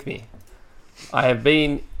bear with me. I have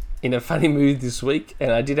been in a funny mood this week,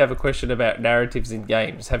 and I did have a question about narratives in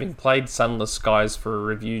games. Having played Sunless Skies for a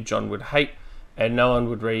review John would hate and no one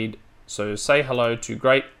would read, so say hello to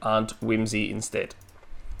Great Aunt Whimsy instead.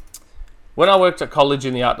 When I worked at college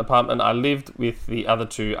in the art department, I lived with the other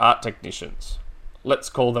two art technicians. Let's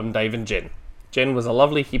call them Dave and Jen. Jen was a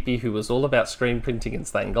lovely hippie who was all about screen printing and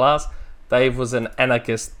stained glass. Dave was an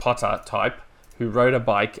anarchist potter type who rode a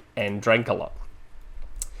bike and drank a lot.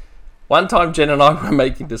 One time Jen and I were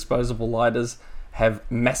making disposable lighters have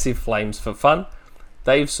massive flames for fun.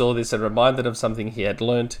 Dave saw this and reminded of something he had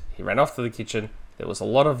learnt. He ran off to the kitchen. There was a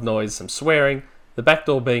lot of noise, some swearing, the back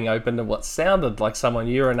door being opened, and what sounded like someone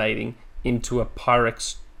urinating into a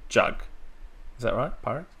Pyrex jug. Is that right?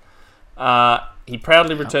 Pyrex? He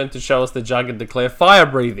proudly returned to show us the jug and declare fire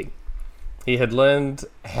breathing. He had learned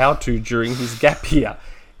how to during his gap year,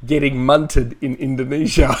 getting munted in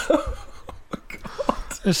Indonesia. Oh my God.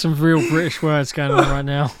 There's some real British words going on right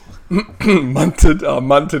now. Munted. Oh,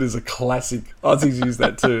 munted is a classic. Aussies use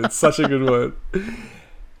that too. It's such a good word.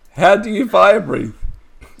 How do you fire breathe?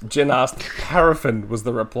 Jen asked. Paraffin was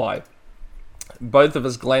the reply. Both of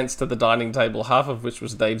us glanced to the dining table, half of which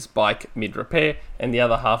was Dave's bike mid-repair, and the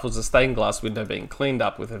other half was a stained glass window being cleaned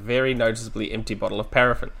up with a very noticeably empty bottle of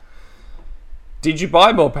paraffin. Did you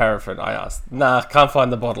buy more paraffin? I asked. Nah, can't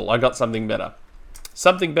find the bottle. I got something better.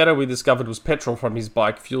 Something better we discovered was petrol from his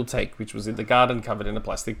bike fuel tank, which was in the garden covered in a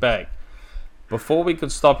plastic bag. Before we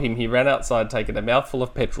could stop him, he ran outside, taken a mouthful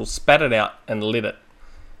of petrol, spat it out, and lit it.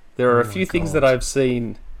 There are a few things that I've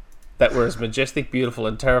seen that were as majestic, beautiful,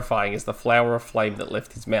 and terrifying as the flower of flame that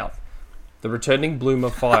left his mouth. The returning bloom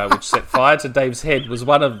of fire, which set fire to Dave's head, was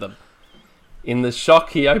one of them. In the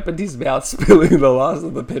shock, he opened his mouth, spilling the last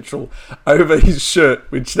of the petrol over his shirt,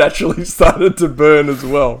 which naturally started to burn as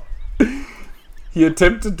well. He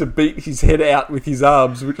attempted to beat his head out with his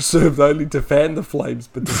arms, which served only to fan the flames,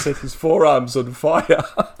 but to set his forearms on fire.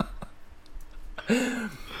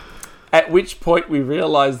 At which point we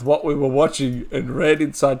realised what we were watching and ran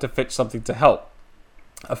inside to fetch something to help.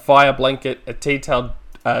 A fire blanket, a tea towel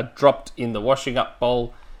dropped in the washing up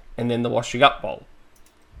bowl, and then the washing up bowl.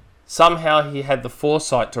 Somehow he had the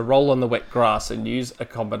foresight to roll on the wet grass and use a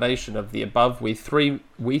combination of the above. We three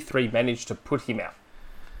managed to put him out.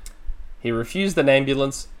 He refused an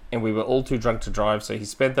ambulance, and we were all too drunk to drive, so he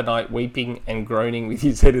spent the night weeping and groaning with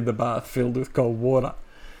his head in the bath filled with cold water.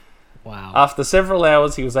 Wow. After several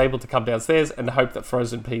hours, he was able to come downstairs and hoped that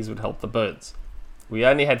frozen peas would help the burns. We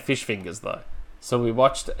only had fish fingers, though, so we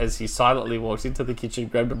watched as he silently walked into the kitchen,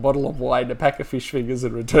 grabbed a bottle of wine, a pack of fish fingers,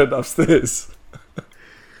 and returned upstairs.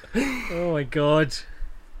 Oh my god.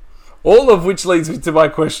 All of which leads me to my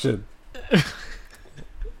question.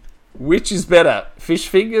 Which is better, fish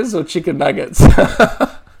fingers or chicken nuggets?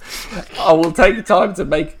 I will take time to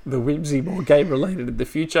make the whimsy more game-related in the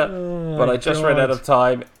future, but I just ran out of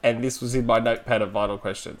time, and this was in my notepad of vital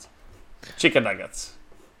questions. Chicken nuggets.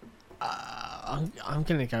 I'm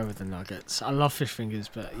going to go with the nuggets. I love fish fingers,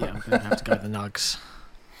 but yeah, I'm going to have to go with the nugs.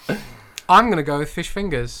 I'm going to go with fish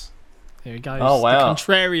fingers. There he goes. Oh, wow. The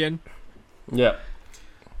contrarian. Yeah.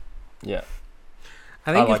 Yeah.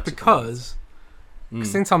 I think like it's because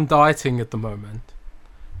since I'm dieting at the moment,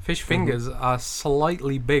 fish fingers Mm-hmm. are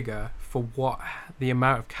slightly bigger for what the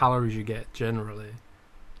amount of calories you get generally.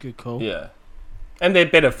 Good call. Yeah. And they're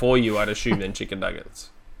better for you, I'd assume, than chicken nuggets.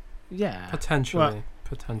 Yeah. Potentially. Well,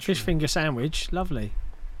 Potentially. fish finger sandwich. Lovely.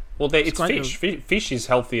 Well, it's great fish. Fish is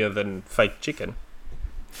healthier than fake chicken.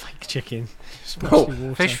 Fake chicken. Just Oh, mostly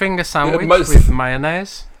water. Fish finger sandwich most- with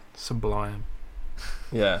mayonnaise. Sublime.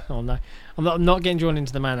 Yeah. Oh no. I'm not getting drawn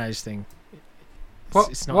into the mayonnaise thing.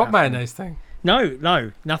 It's not What happening. mayonnaise thing? No,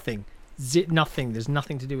 nothing. Nothing. There's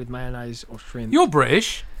nothing to do with mayonnaise or shrimp. You're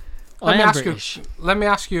British. I am ask British. Let me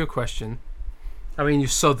ask you a question. I mean, you're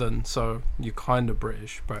Southern, so you're kind of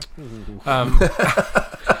British, but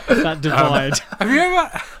That divide. have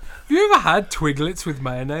you ever had Twiglets with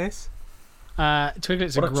mayonnaise?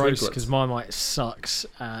 Twiglets What are are gross Twiglets? because Marmite sucks.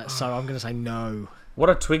 So I'm going to say no. What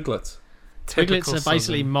are Twiglets? Twiglets Typical are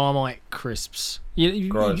basically Southern. Marmite crisps.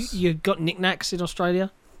 Gross. You got knickknacks in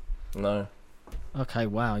Australia? No. Okay,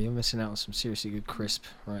 wow, you're missing out on some seriously good crisp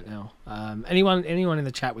right now. Anyone in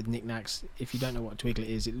the chat with knickknacks, if you don't know what a twiglet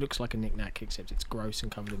is, it looks like a knickknack except it's gross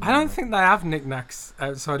and covered in I don't Marmite. think they have knickknacks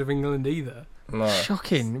outside of England either. No.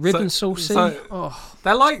 Shocking. Ribbon saucy. Oh,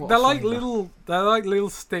 They're like what a flavour. little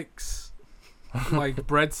sticks, like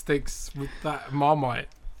breadsticks with that Marmite.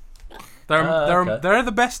 They're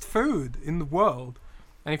the best food in the world,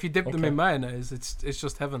 and if you dip them in mayonnaise, it's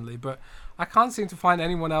just heavenly. But I can't seem to find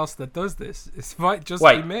anyone else that does this. It might just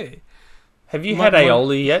be me. Have you had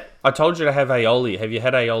aioli yet? I told you to have aioli. Have you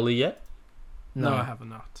had aioli yet? No, I have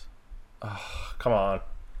not. Come on.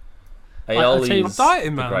 I'll tell you- Aioli I'm is dieting,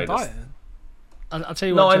 the man. I'm greatest. dieting. I'll tell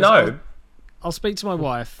you No, what. I Jez, know. I'll speak to my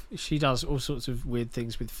wife. She does all sorts of weird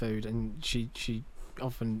things with food, and she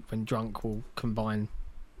often, when drunk, will combine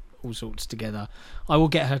all sorts together. I will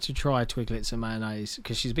get her to try Twiglets and mayonnaise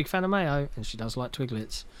because she's a big fan of mayo and she does like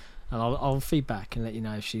Twiglets. And I'll feedback and let you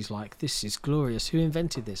know if she's like, this is glorious. Who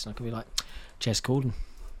invented this? And I can be like, Jez Corden.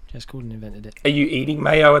 Jez Corden invented it. Are you eating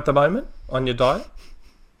mayo at the moment on your diet?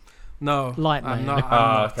 No, Light I'm mayo. not. I'm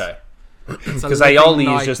not. Okay. It's a Because living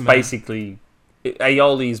aioli is just nightmare.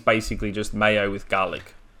 aioli is basically just mayo with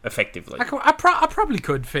garlic, effectively. I probably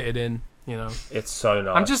could fit it in. You know, It's so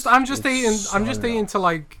nice. I'm just It's eating to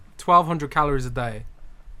like 1,200 calories a day,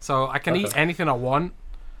 so I can eat anything I want.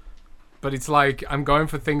 But it's like I'm going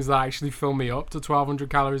for things that actually fill me up to 1,200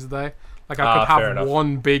 calories a day. Like I could fair have enough.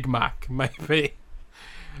 one Big Mac, maybe.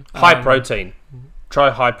 High protein. Try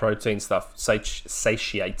high protein stuff.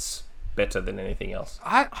 Satiates better than anything else.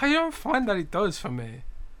 I don't find that it does for me.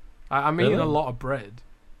 I'm eating Really? a lot of bread,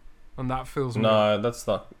 and that feels weird. No, that's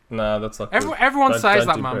not. No, that's not. Good. Everyone says don't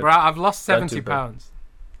that, do man, bread. bro. I've lost Don't do 70 bread. pounds.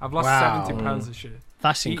 I've lost Wow. 70 pounds this year.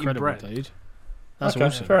 That's Eating incredible, bread. dude. That's Okay,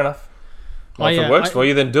 awesome. fair enough. Well, if I, it works for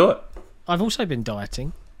you, then do it. I've also been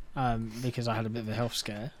dieting because I had a bit of a health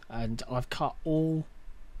scare, and I've cut all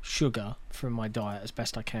sugar from my diet as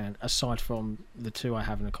best I can, aside from the 2 I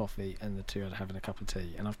have in a coffee and the 2 I have in a cup of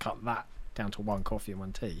tea, and I've cut that down to 1 coffee and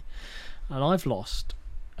 1 tea, and I've lost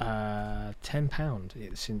 10 pound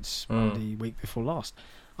since the week before last.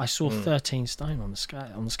 I saw 13 stone on the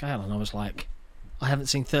scale, and I was like, I haven't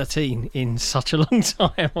seen 13 in such a long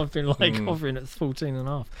time. I've been like hovering at 14 and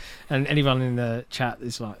a half. And anyone in the chat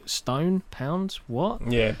is like, stone, pounds, what?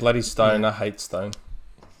 Yeah, bloody stone. I hate stone.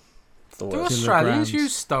 It's the Do worst. Australians Kilograms.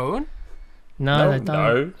 use stone? No, they don't.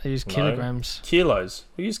 no, They use no. kilograms. Kilos.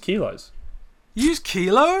 We use kilos. You use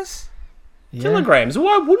kilos? Yeah. Kilograms.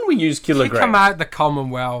 Why wouldn't we use You kilograms? come out the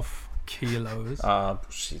Commonwealth kilos. Ah,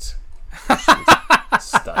 bullshit.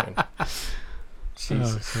 Stone.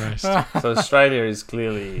 Jesus. Christ. So Australia is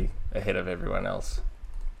clearly ahead of everyone else.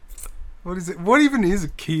 What is it? What even is a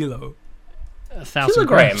kilo? 1,000 Kilogram.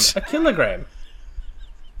 grams. A kilogram.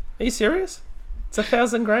 Are you serious? It's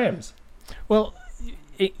 1,000 grams. Well,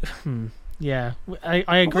 yeah,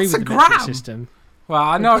 I agree What's with a the metric gram? system. Well,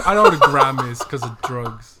 I know what a gram is because of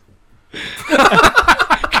drugs.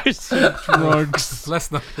 Drugs.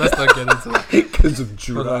 Let's not get into that. Because of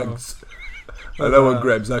drugs. I know what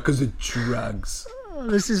grams are because of drugs.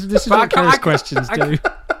 This is But what Kerry's questions I do.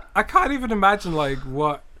 I can't even imagine like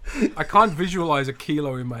what. I can't visualize a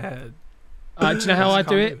kilo in my head. Do you know how I do Can't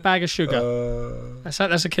do it? it. Bag of sugar. That's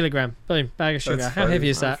a kilogram. Boom, bag of sugar. That's How funny. heavy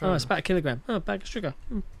is that? Fair Oh, it's about a kilogram. Oh, bag of sugar.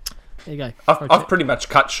 There you go. I've pretty much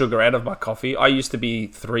cut sugar out of my coffee. I used to be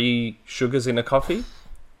 3 sugars in a coffee.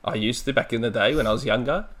 I used to back in the day when I was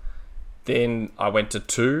younger. Then I went to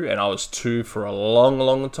 2, and I was 2 for a long,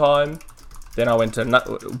 long time. Then I went to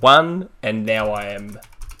 1, and now I am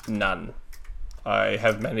none. I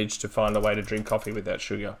have managed to find a way to drink coffee without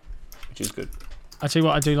sugar, which is good. I tell you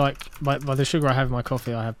what, I do like by the sugar I have in my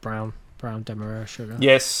coffee. I have brown Demerara sugar.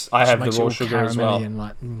 Yes, I have the Makes it raw all sugar as well. caramelly and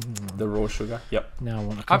like, The raw sugar. Yep. now I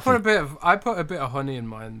want a I coffee. put a bit of honey in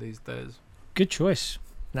mine these days. Good choice.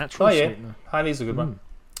 Natural Oh yeah, sweetener. honey's a good one.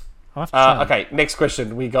 I'll have to try that. Okay, next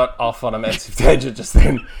question. We got off on a massive tangent just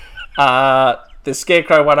then. The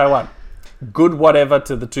Scarecrow 101. Good whatever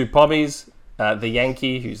to the 2 pommies, the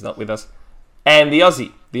Yankee, who's not with us, and the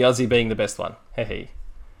Aussie. The Aussie being the best one. Hey.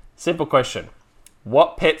 Simple question.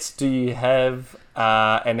 What pets do you have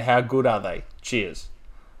and how good are they? Cheers.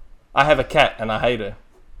 I have a cat and I hate her.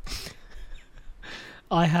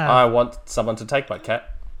 I want someone to take my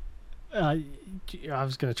cat. I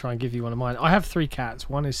was going to try and give you one of mine. I have 3 cats.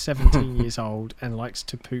 One is 17 years old and likes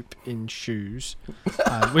to poop in shoes,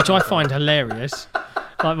 which I find hilarious.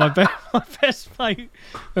 Like my best mate,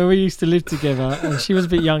 when we used to live together, and she was a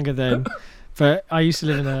bit younger then, but I used to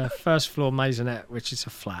live in a first floor maisonette, which is a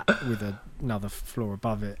flat with another floor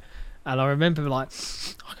above it. And I remember like,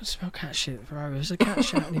 I can smell cat shit, bro. There's a cat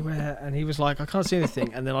shit anywhere. And he was like, I can't see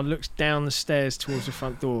anything. And then I looked down the stairs towards the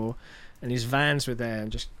front door, and his vans were there,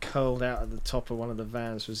 and just curled out at the top of one of the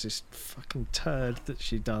vans was this fucking turd that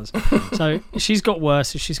she does. So she's got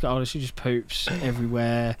worse as she's got older. She just poops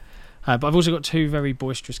everywhere. But I've also got 2 very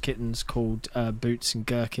boisterous kittens called Boots and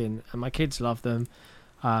Gherkin, and my kids love them.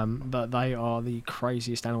 But they are the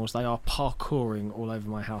craziest animals. They are parkouring all over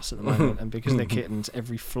my house at the moment, and because they're kittens,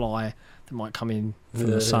 every fly that might come in from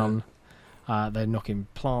the sun, they're knocking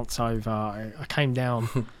plants over. I came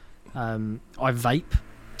down. I vape,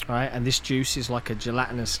 right, and this juice is like a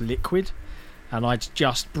gelatinous liquid, and I'd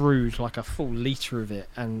just brewed like a full litre of it,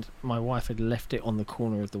 and my wife had left it on the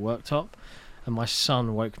corner of the worktop. And my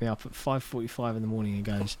son woke me up at 5:45 in the morning and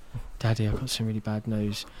goes, "Daddy, I've got some really bad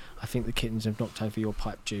news. I think the kittens have knocked over your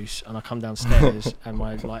pipe juice." And I come downstairs and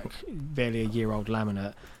my like barely a year old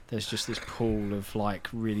laminate, there's just this pool of like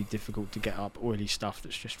really difficult to get up oily stuff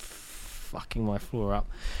that's just fucking my floor up.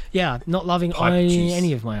 Yeah, not loving Pipe juice.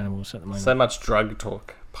 any of my animals at the moment. So much drug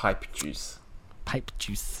talk. Pipe juice. Pipe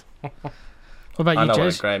juice. What about I you, know what a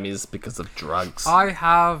Jez? gram is because of drugs. I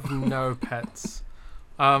have no pets.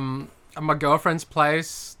 At my girlfriend's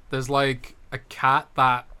place, there's like a cat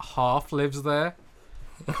that half lives there.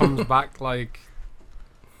 Comes back like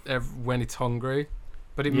when it's hungry,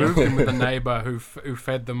 but it moved in with a neighbor who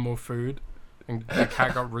fed them more food, and the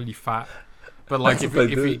cat got really fat. But like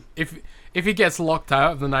if he gets locked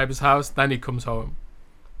out of the neighbor's house, then he comes home.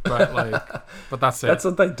 But that's it. That's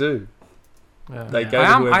what they do. Yeah. They go I to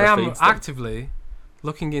am whoever feeds them. actively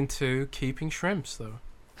looking into keeping shrimps, though.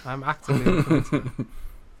 I'm actively looking into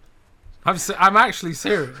it. I'm actually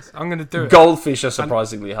serious. I'm going to do it. Goldfish are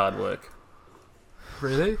surprisingly hard work.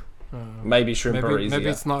 Really? Maybe shrimp are easier. Maybe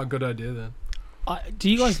it's not a good idea then. Do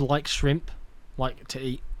you guys like shrimp? Like to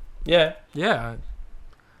eat? Yeah. Yeah.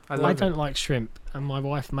 I don't like shrimp, and my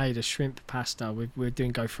wife made a shrimp pasta. We're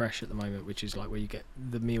doing Go Fresh at the moment, which is like where you get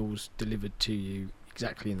the meals delivered to you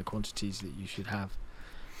exactly in the quantities that you should have.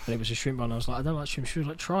 And it was a shrimp one. I was like, I don't like shrimp. She was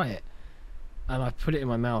like, try it. And I put it in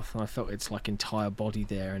my mouth, and I felt its like entire body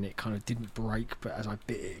there, and it kind of didn't break, but as I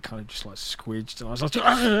bit it, it kind of just like squidged, and I was like,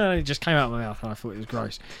 and it just came out of my mouth, and I thought it was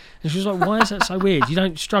gross. And she was like, why is that so weird? You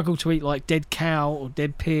don't struggle to eat like dead cow or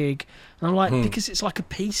dead pig. And I'm like, because it's like a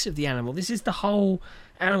piece of the animal. This is the whole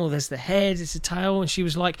animal. There's the head, there's the tail. And she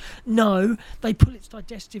was like, no, they pull its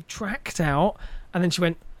digestive tract out. And then she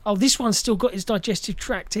went, oh, this one's still got its digestive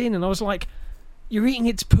tract in. And I was like, you're eating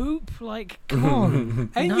its poop? Like, come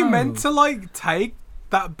on. Ain't you meant to like take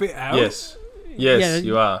that bit out? Yes. Yes, yeah,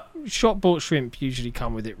 you are. Shop bought shrimp usually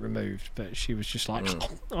come with it removed, but she was just like,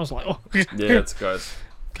 I was like, oh. Yeah, it's gross.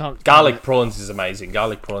 Garlic prawns is amazing.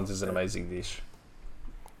 Garlic prawns is an amazing dish.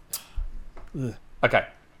 Ugh. Okay.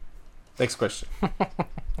 Next question.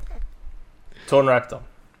 Torn Raptor.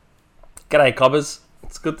 G'day, Cobbers.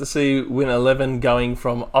 It's good to see Win 11 going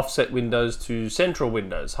from offset windows to central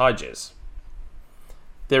windows. Hi, Jez.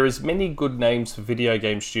 There is many good names for video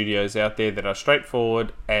game studios out there that are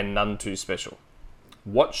straightforward and none too special.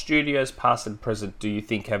 What studios, past and present, do you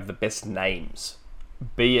think have the best names?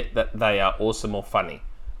 Be it that they are awesome or funny.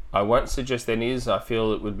 I won't suggest any, as I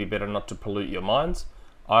feel it would be better not to pollute your minds.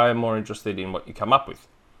 I am more interested in what you come up with.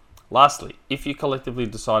 Lastly, if you collectively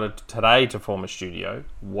decided today to form a studio,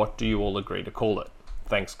 what do you all agree to call it?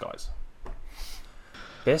 Thanks, guys.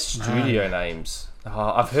 Best studio names.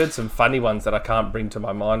 I've heard some funny ones that I can't bring to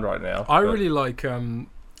my mind right now. I really like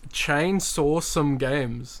Chainsaw Some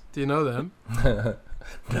Games. Do you know them? No.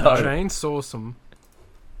 Chainsaw Some.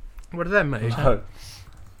 What do they make? No.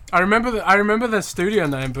 I remember their studio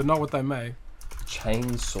name, but not what they make.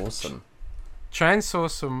 Chainsaw Some. Chainsaw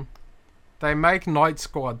Some. They make Night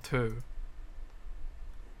Squad too.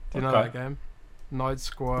 Do you know that game? Night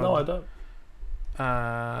Squad. No, I don't.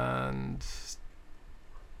 And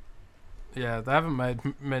yeah, they haven't made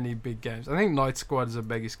many big games. I think Night Squad is the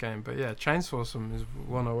biggest game, but yeah, Chainsaw Some is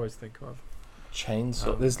one I always think of.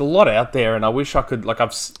 Chainsaw. There's a lot out there, and I wish I could. Like,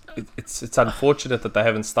 it's unfortunate that they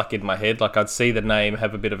haven't stuck in my head. Like, I'd see the name,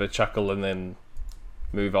 have a bit of a chuckle, and then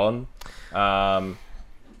move on.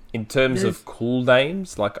 In terms of cool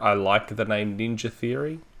names, like I like the name Ninja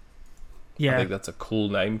Theory. Yeah, I think that's a cool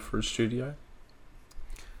name for a studio.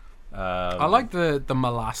 I like the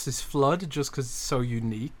Molasses Flood just because it's so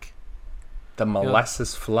unique. The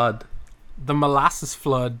Molasses Flood. The Molasses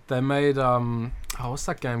Flood. They made what's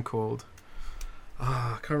that game called?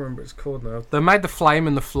 I can't remember what it's called now. They made the Flame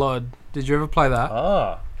and the Flood. Did you ever play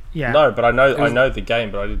that? Yeah. No, but I know the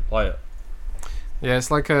game, but I didn't play it. Yeah,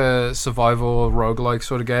 it's like a survival roguelike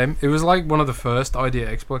sort of game. It was like one of the first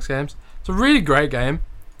Idea Xbox games. It's a really great game.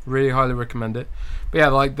 Really highly recommend it. But yeah,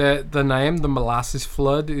 like the name, the Molasses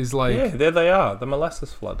Flood, is like... Yeah, there they are, the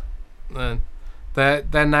Molasses Flood. They're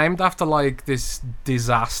named after like this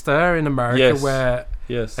disaster in America where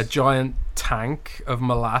a giant tank of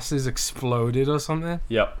molasses exploded or something.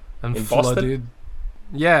 Yep. And in flooded. Boston?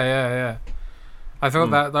 Yeah. I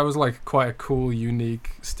thought that was like quite a cool,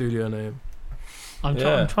 unique studio name. I'm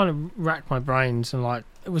trying to rack my brains and like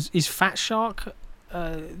is Fat Shark?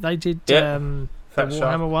 They did the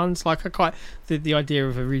Warhammer ones. Like the idea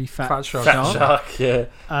of a really fat shark. Fat Shark, yeah.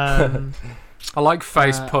 I like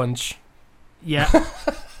Face Punch. Yeah.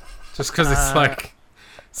 Just because it's like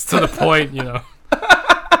it's to the point, you know.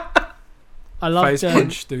 I love Face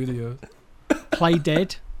Punch Studios. Play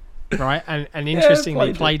Dead, right? And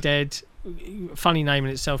interestingly, Play Dead, funny name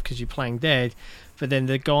in itself because you're playing dead. But then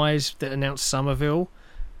the guys that announced Somerville,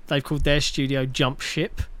 they've called their studio Jump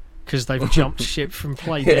Ship because they've jumped ship from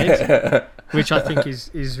Play Dead, which I think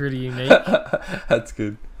is really unique. That's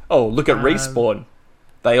good. Oh, look at Respawn.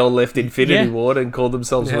 They all left Infinity Ward and called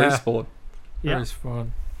themselves Respawn. Yeah.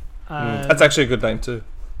 Respawn. That's actually a good name too.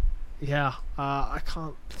 Yeah. I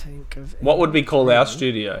can't think of... What would we call our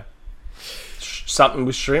studio? Something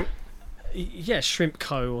with shrimp? Yeah, Shrimp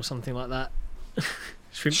Co. or something like that.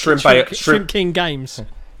 Shrimp King Games.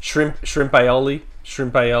 Shrimp Aioli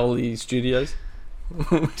Studios.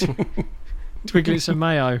 Twiglets and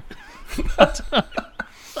mayo.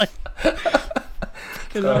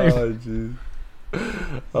 Oh, jeez.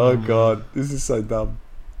 Oh, God. This is so dumb.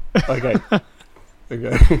 Okay.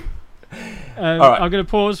 right. I'm going to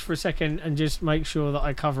pause for a second and just make sure that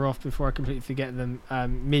I cover off before I completely forget them.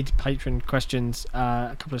 Mid-patron questions,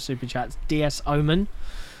 a couple of super chats. DS Omen,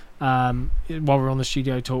 while we're on the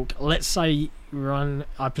studio talk, let's say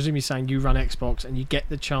I presume you're saying you run Xbox and you get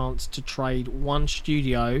the chance to trade one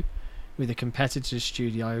studio with a competitor's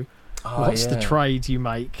studio. What's the trade you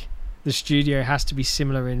make? The studio has to be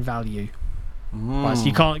similar in value. Right, so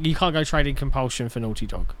you can't go trading Compulsion for Naughty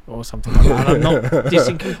Dog or something like that. And I'm not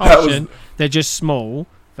dissing Compulsion. They're just small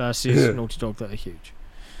versus Naughty Dog that are huge.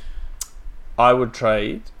 I would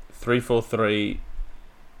trade 343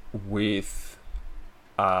 with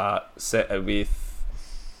Santa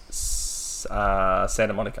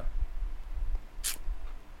Monica.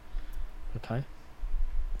 Okay.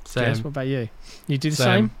 Same. Jez, what about you? You do the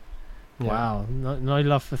same? Yeah. Wow, no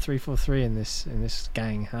love for 343 in this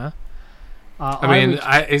gang, huh? I mean,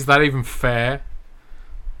 is that even fair?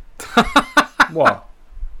 What?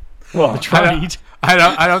 The trade?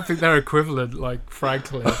 I don't think they're equivalent. Like,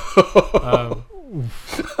 frankly, that's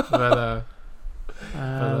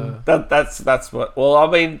what. Well, I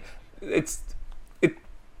mean, it's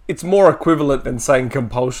more equivalent than saying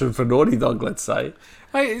Compulsion for Naughty Dog. Let's say.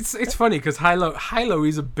 Hey, it's funny because Halo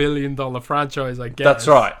is $1 billion franchise. I guess that's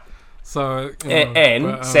right. So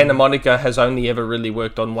Santa Monica has only ever really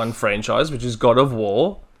worked on one franchise, which is God of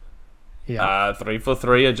War. Yeah.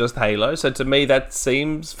 343 are just Halo. So to me, that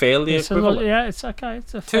seems fairly equivalent. Yeah, it's okay.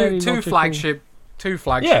 It's a fairly two flagship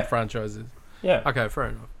franchises. Yeah. Okay, fair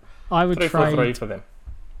enough. I would 343 for them.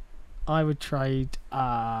 I would trade.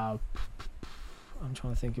 I'm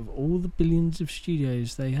trying to think of all the billions of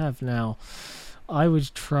studios they have now. I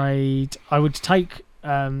would take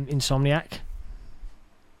Insomniac.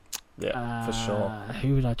 Yeah, for sure.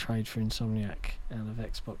 Who would I trade for Insomniac out of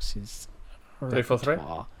Xbox's 343?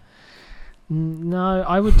 No,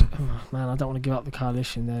 I would. Man, I don't want to give up the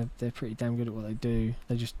Coalition. They're pretty damn good at what they do.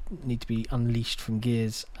 They just need to be unleashed from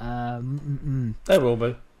Gears. They will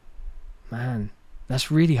be. Man, that's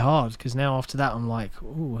really hard because now after that I'm like,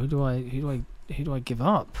 oh, who do I give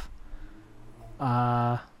up?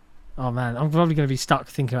 Oh man, I'm probably going to be stuck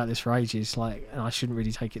thinking about this for ages. Like, and I shouldn't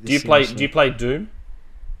really take it. Do you play Doom?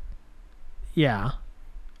 Yeah.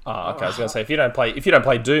 Oh, okay. I was going to say if you don't play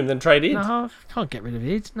Doom, then trade it. No, I can't get rid of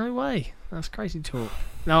it. No way. That's crazy talk.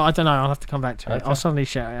 No, I don't know. I'll have to come back to it. I'll suddenly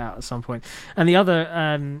shout it out at some point. And the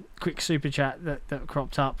other quick super chat that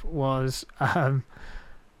cropped up was Agaratos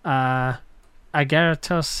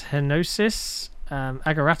Henosis.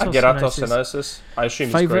 Agaratos Henosis. I assume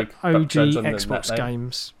it's favorite Greek. OG Xbox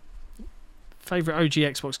games. Favorite OG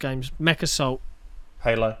Xbox games. Mech Assault.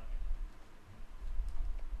 Halo.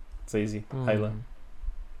 It's easy. Halo.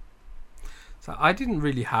 So I didn't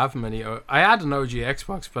really have many. I had an OG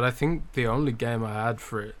Xbox, but I think the only game I had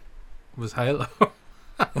for it was Halo.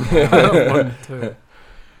 I don't want to.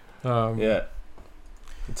 Yeah.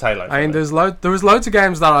 It's Halo. I mean, there was loads of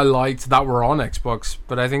games that I liked that were on Xbox,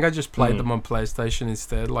 but I think I just played them on PlayStation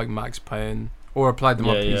instead, like Max Payne, or I played them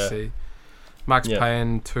on PC. Max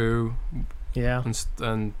Payne 2,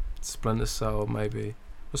 and Splinter Cell maybe.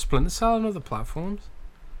 Was Splinter Cell on other platforms?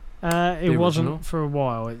 It wasn't for a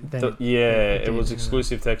while. It was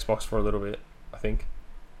exclusive to Xbox for a little bit, I think.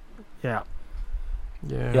 Yeah.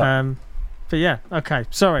 Yeah. But yeah, okay.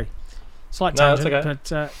 Sorry. Slight tangent, okay.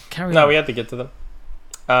 but carry on. No, we had to get to them.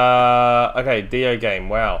 Okay, Dio game.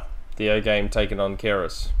 Wow. Dio game taking on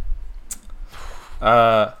Keras.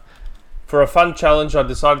 For a fun challenge, I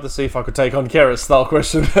decided to see if I could take on Keras style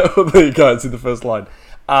question. There you go, it's in the first line.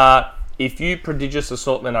 If you prodigious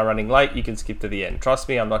assortment are running late, you can skip to the end. Trust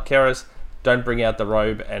me, I'm not Keras. Don't bring out the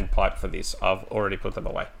robe and pipe for this. I've already put them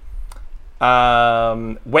away.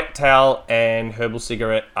 Wet towel and herbal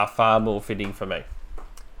cigarette are far more fitting for me.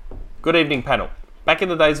 Good evening, panel. Back in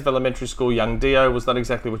the days of elementary school, young Dio was not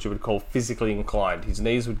exactly what you would call physically inclined. His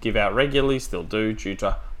knees would give out regularly, still do, due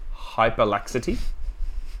to hyperlaxity.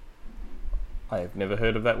 I have never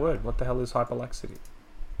heard of that word. What the hell is hyperlaxity?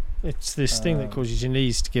 It's this thing that causes your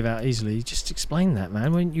knees to give out easily. Just explain that,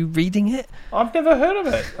 man. Weren't you reading it? I've never heard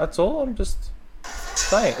of it. That's all. I'm just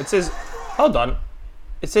saying. It says, hold on.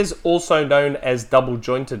 It says also known as double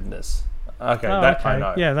jointedness. Okay, okay. I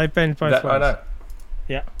know. Yeah, they bend both ways. I know.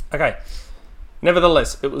 Yeah. Okay.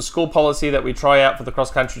 Nevertheless, it was school policy that we try out for the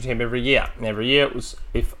cross-country team every year. And every year, it was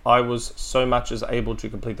if I was so much as able to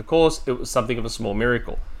complete the course, it was something of a small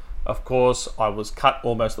miracle. Of course, I was cut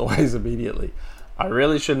almost always immediately. I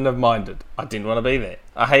really shouldn't have minded. I didn't want to be there.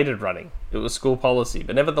 I hated running. It was school policy,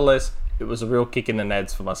 but nevertheless, it was a real kick in the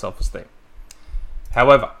nads for my self-esteem.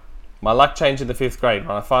 However, my luck changed in the 5th grade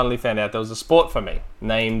when I finally found out there was a sport for me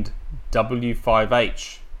named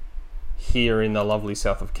W5H here in the lovely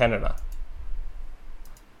south of Canada.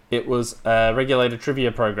 It was a regulated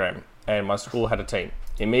trivia program, and my school had a team.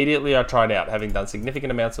 Immediately, I tried out, having done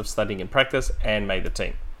significant amounts of studying and practice, and made the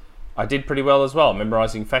team. I did pretty well as well,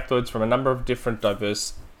 memorising factoids from a number of different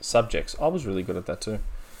diverse subjects. I was really good at that too.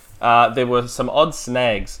 There were some odd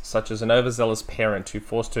snags, such as an overzealous parent who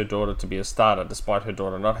forced her daughter to be a starter, despite her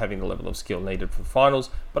daughter not having the level of skill needed for the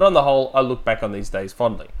finals, but on the whole, I look back on these days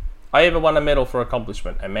fondly. I even won a medal for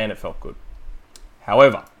accomplishment, and man, it felt good.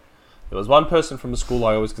 However, there was one person from the school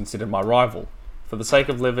I always considered my rival. For the sake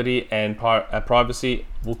of levity and privacy,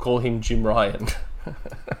 we'll call him Jim Ryan.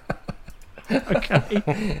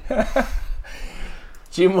 Okay.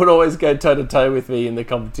 Jim would always go toe-to-toe with me in the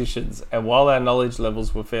competitions, and while our knowledge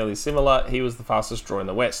levels were fairly similar, he was the fastest draw in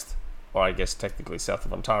the West, or I guess technically south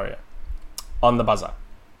of Ontario, on the buzzer.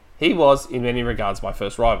 He was, in many regards, my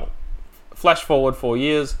first rival. Flash forward 4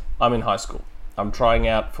 years, I'm in high school. I'm trying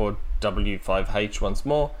out for W5H once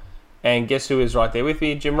more, and guess who is right there with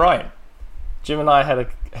me? Jim Ryan. Jim and I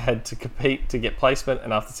had to compete to get placement,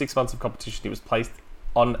 and after 6 months of competition, he was placed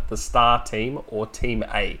on the star team, or Team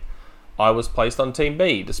A. I was placed on Team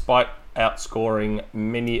B, despite outscoring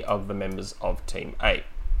many of the members of Team A.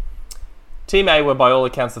 Team A were by all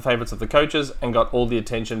accounts the favourites of the coaches and got all the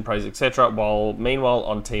attention, praise, etc. While meanwhile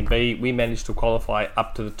on Team B, we managed to qualify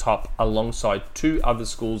up to the top alongside 2 other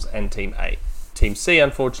schools and Team A. Team C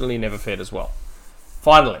unfortunately never fared as well.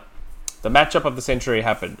 Finally, the matchup of the century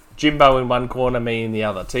happened. Jimbo in one corner, me in the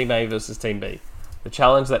other. Team A versus Team B. The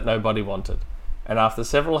challenge that nobody wanted. And after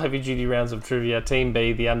several heavy-duty rounds of trivia, Team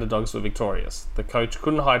B, the underdogs, were victorious. The coach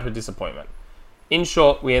couldn't hide her disappointment. In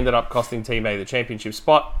short, we ended up costing Team A the championship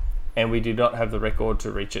spot, and we did not have the record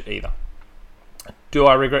to reach it either. Do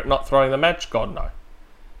I regret not throwing the match? God, no.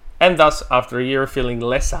 And thus, after a year of feeling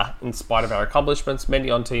lesser in spite of our accomplishments, many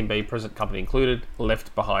on Team B, present company included,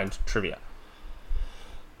 left behind trivia.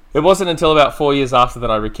 It wasn't until about 4 years after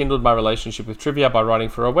that I rekindled my relationship with trivia by writing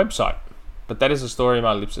for a website, but that is a story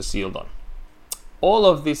my lips are sealed on. All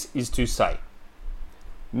of this is to say,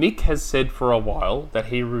 Nick has said for a while that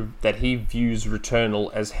he views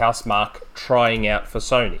Returnal as Housemarque trying out for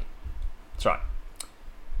Sony. That's right.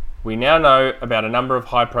 We now know about a number of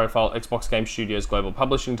high-profile Xbox Game Studios global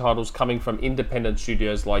publishing titles coming from independent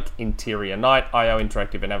studios like Interior Night, IO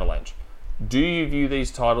Interactive, and Avalanche. Do you view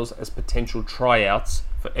these titles as potential tryouts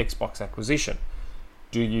for Xbox acquisition?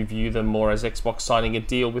 Do you view them more as Xbox signing a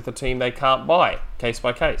deal with a team they can't buy, case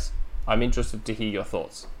by case? I'm interested to hear your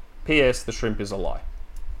thoughts. P.S. The shrimp is a lie.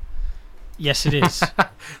 Yes, it is.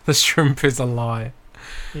 The shrimp is a lie.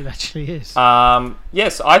 It actually is.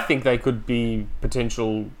 Yes, I think they could be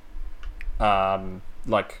potential,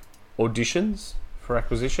 like, auditions for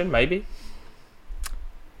acquisition, maybe.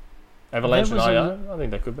 Avalanche and IO, I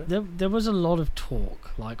think they could be. There was a lot of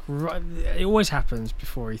talk. Like, it always happens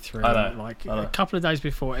before E3. I know. A couple of days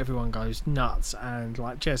before, everyone goes nuts. And,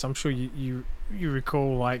 like, Jez, I'm sure you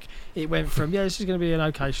recall, like, it went from, this is going to be an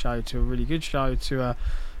okay show to a really good show to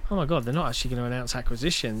oh my God, they're not actually going to announce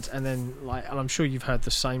acquisitions. And then, like, and I'm sure you've heard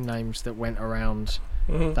the same names that went around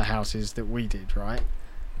the houses that we did, right?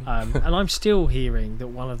 And I'm still hearing that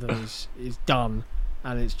one of them is done,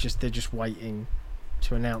 and they're just waiting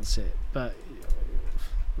to announce it. But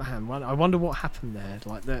man, I wonder what happened there.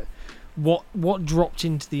 Like that, what dropped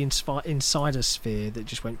into the insider sphere that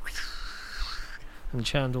just went and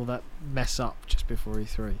churned all that mess up just before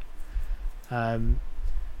E3.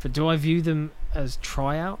 But do I view them as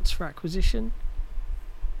tryouts for acquisition?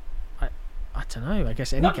 I don't know. I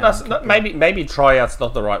guess maybe tryout's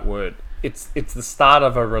not the right word. It's the start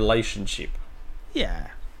of a relationship. Yeah.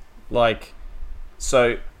 Like,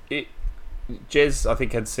 so Jez, I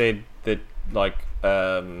think, had said that, like,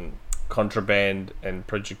 Contraband and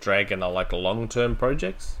Project Dragon are like long-term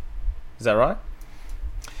projects. Is that right?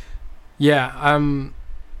 Yeah.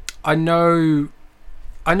 I know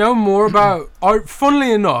more about.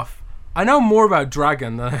 Funnily enough, I know more about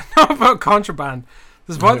Dragon than I know about Contraband,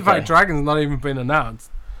 despite the fact Dragon's not even been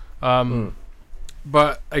announced.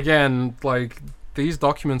 But again, like, these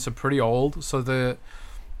documents are pretty old, so the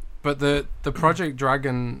Project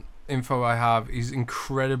Dragon info I have is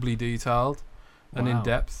incredibly detailed and in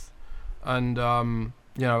depth, and a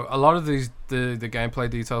lot of the gameplay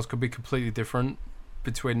details could be completely different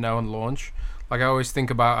between now and launch. Like, I always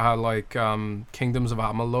think about how, like, Kingdoms of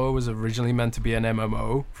Amalur was originally meant to be an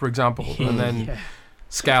MMO, for example, and then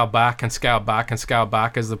scale back and scale back and scale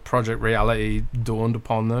back as the project reality dawned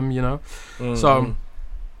upon them, So,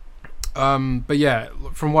 but yeah,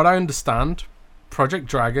 from what I understand, Project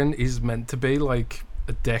Dragon is meant to be like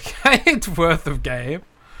a decade worth of game.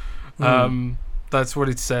 That's what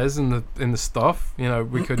it says in the stuff.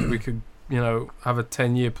 We could have a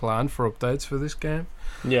 10-year plan for updates for this game.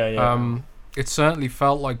 Yeah. It certainly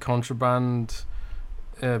felt like Contraband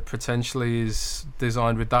potentially is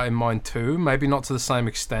designed with that in mind too. Maybe not to the same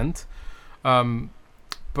extent,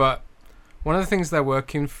 but one of the things they're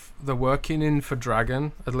working in for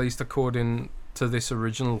Dragon, at least according to this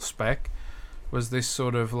original spec, was this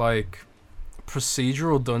sort of like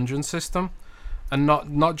procedural dungeon system, and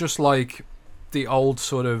not just like the old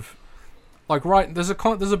sort of like there's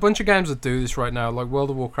a bunch of games that do this right now. Like World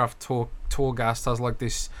of Warcraft Torghast has like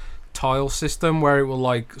this tile system where it will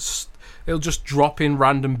like it'll just drop in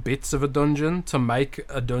random bits of a dungeon to make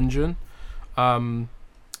a dungeon.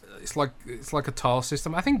 It's like a tile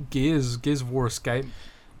system. I think Gears of War Escape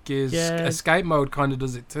mode kind of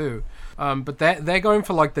does it too. But they're going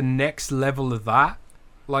for like the next level of that,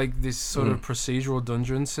 like this sort of procedural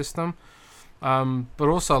dungeon system. But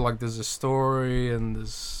also like there's a story and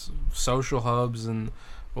there's social hubs and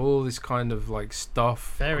all this kind of like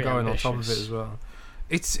stuff going ambitious on top of it as well.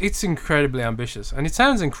 It's incredibly ambitious, and it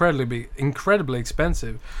sounds incredibly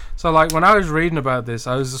expensive. So like when I was reading about this,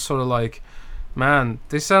 I was just sort of like, man,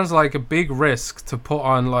 this sounds like a big risk to put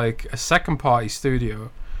on like a second party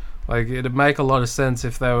studio. Like it'd make a lot of sense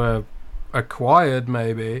if they were acquired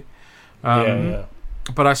maybe.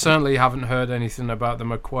 But I certainly haven't heard anything about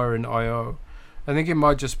them acquiring IO. I think it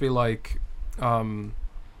might just be like the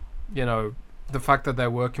fact that they're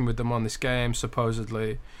working with them on this game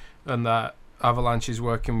supposedly, and that Avalanche is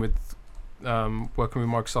working with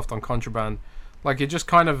Microsoft on Contraband. Like it just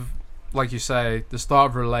kind of, like you say, the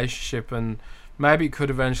start of a relationship, and maybe it could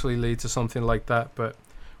eventually lead to something like that. But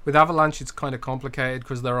with Avalanche, it's kind of complicated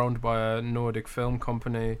because they're owned by a Nordic film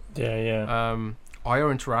company. IO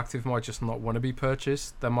Interactive might just not want to be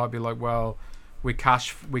purchased. They might be like, well, we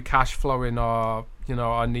cash flow in our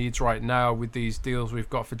needs right now with these deals we've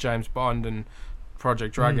got for James Bond and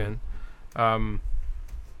Project Dragon.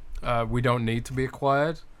 We don't need to be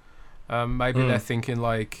acquired. Maybe they're thinking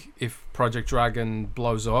like, if Project Dragon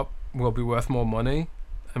blows up, we'll be worth more money,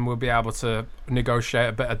 and we'll be able to negotiate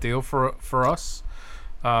a better deal for us.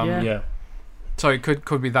 So it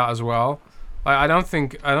could be that as well. I don't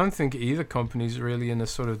think either company's really in a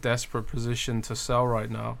sort of desperate position to sell right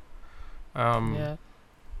now. I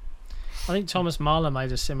think Thomas Mahler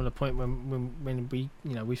made a similar point when we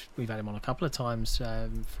we've had him on a couple of times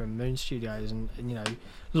from Moon Studios, and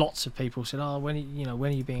lots of people said, oh, when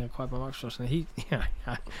are you being acquired by Microsoft? And he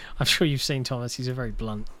I'm sure you've seen Thomas, he's a very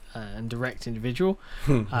blunt and direct individual,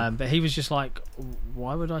 but he was just like,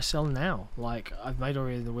 why would I sell now? Like, I've made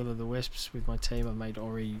Ori and the Will of the Wisps with my team, I've made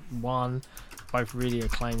Ori 1, both really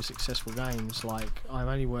acclaimed successful games. Like, I'm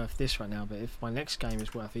only worth this right now, but if my next game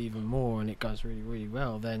is worth even more and it goes really, really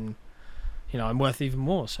well, then I'm worth even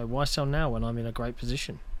more. So why sell now when I'm in a great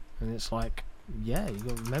position? And it's like, you got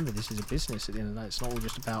to remember, this is a business at the end of the day. It's not all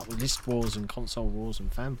just about list wars and console wars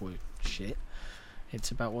and fanboy shit. It's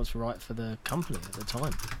about what's right for the company at the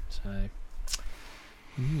time. So,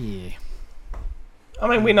 yeah. I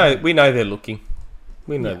mean, we know they're looking.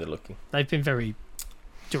 They're looking. They've been very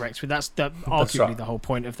direct with that's arguably right. The whole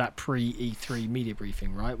point of that pre-E3 media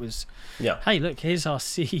briefing, right? Was, hey, look, here's our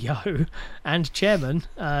CEO and chairman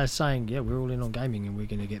saying, we're all in on gaming and we're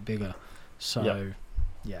going to get bigger. So,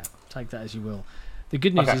 take that as you will. The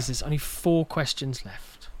good news is there's only 4 questions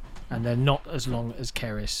left, and they're not as long as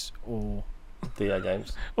Keris or DO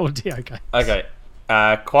Games. Okay.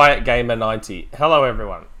 Quiet Gamer 90. Hello,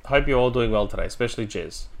 everyone. Hope you're all doing well today, especially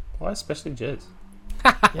Jez. Why especially Jez?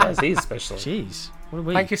 Why is he especially? Jeez. What are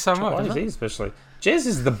we? Thank you so much. Why is he especially? Jez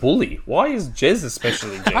is the bully. Why is Jez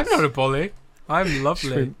especially Jez? I'm not a bully. I'm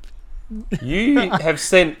lovely. You have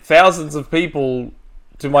sent thousands of people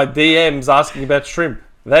to my DMs asking about shrimp.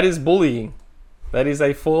 That is bullying. That is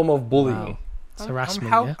a form of bullying. Wow. It's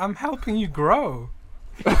harassment. I'm helping you grow.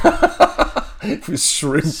 With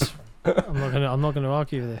shrimp. I'm not gonna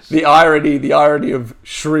argue with this. The irony of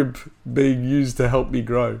shrimp being used to help me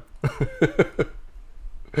grow.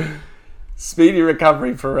 Speedy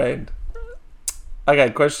recovery for Rand. Okay,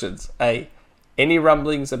 questions. A. Any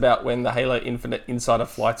rumblings about when the Halo Infinite Insider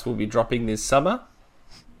flights will be dropping this summer?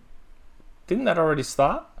 Didn't that already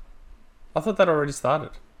start? I thought that already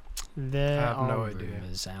started. There are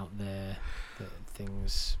rumours out there that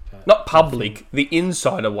things... Not public, the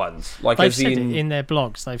insider ones. Like they've said it in their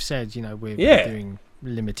blogs. They've said, we're doing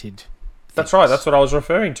limited... That's right, that's what I was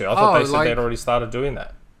referring to. I thought they said they'd already started doing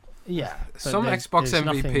that. Yeah. Some Xbox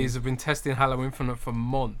MVPs have been testing Halo Infinite for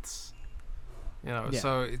months.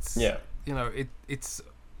 So it's... Yeah. It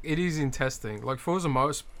is in testing. Like Forza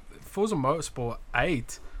Motorsport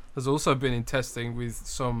 8 has also been in testing with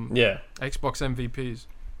some Xbox MVPs.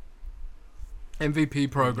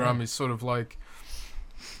 MVP program is sort of like,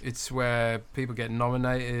 it's where people get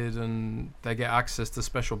nominated and they get access to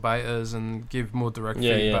special betas and give more direct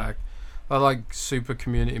feedback. They're like super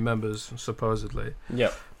community members, supposedly.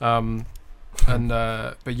 Yeah.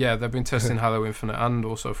 But yeah, they've been testing Halo Infinite and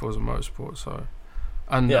also Forza Motorsport, so,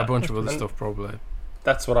 and a bunch of other stuff probably.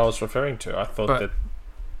 That's what I was referring to. I thought that.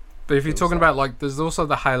 But if you're talking about, like, there's also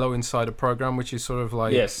the Halo Insider program, which is sort of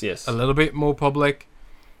like yes, a little bit more public.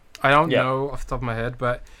 I don't know off the top of my head,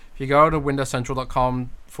 but if you go to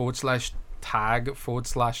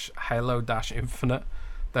windowscentral.com/tag/Halo-Infinite,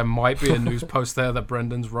 there might be a news post there that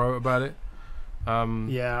Brendan's wrote about it.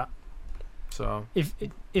 So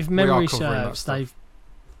if memory serves,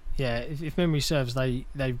 if memory serves,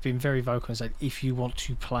 they've been very vocal and said, if you want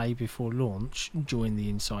to play before launch, join the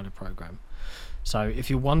Insider program. So if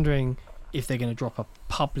you're wondering if they're going to drop a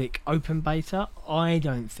public open beta, I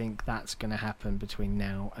don't think that's going to happen between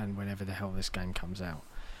now and whenever the hell this game comes out.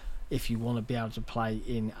 If you want to be able to play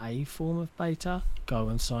in a form of beta, go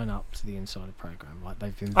and sign up to the Insider program. Like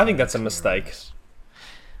they've been. I think that's a mistake.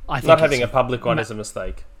 I think not having a public one is a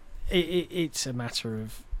mistake. It's a matter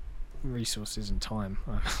of resources and time.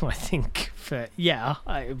 I think it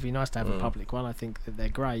would be nice to have a public one. I think that they're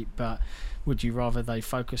great, but would you rather they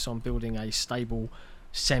focus on building a stable,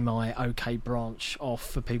 semi-okay branch off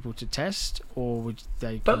for people to test, or would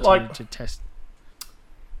they continue to test?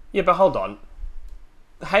 Yeah, but hold on.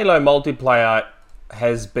 Halo multiplayer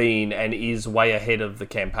has been and is way ahead of the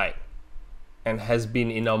campaign, and has been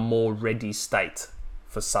in a more ready state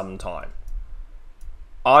for some time.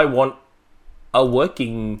 I want a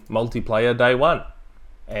working multiplayer day one,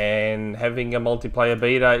 and having a multiplayer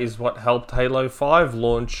beta is what helped Halo 5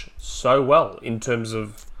 launch so well in terms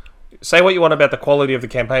of, say what you want about the quality of the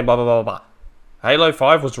campaign, blah blah blah blah. Halo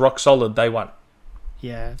 5 was rock solid day one.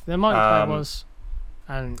 Yeah, the multiplayer was,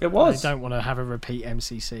 and it was. They don't want to have a repeat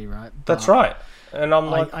MCC, right? But that's right. And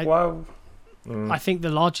I'm like, I think the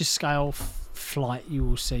largest scale flight you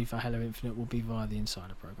will see for Halo Infinite will be via the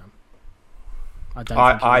Insider program.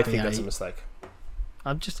 I think that's a mistake.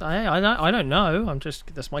 I don't know.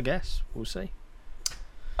 That's my guess. We'll see.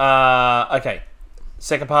 Okay.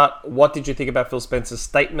 Second part. What did you think about Phil Spencer's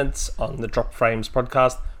statements on the Drop Frames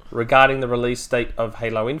podcast regarding the release date of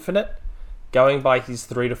Halo Infinite? Going by his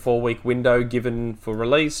 3 to 4 week window given for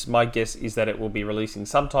release, my guess is that it will be releasing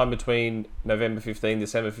sometime between November 15,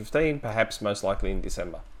 December 15, perhaps most likely in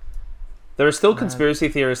December. There are still conspiracy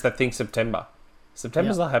theorists that think September.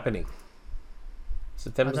 September's not happening. I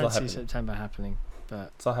don't see September happening.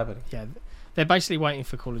 But it's not happening. Yeah, they're basically waiting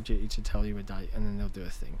for Call of Duty to tell you a date, and then they'll do a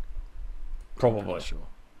thing. Probably. Sure.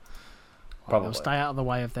 Probably. They'll stay out of the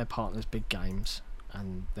way of their partners' big games,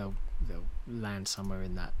 and they'll land somewhere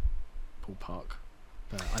in that ballpark.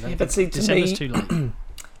 But I don't think December's too late.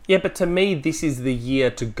 Yeah, but to me, this is the year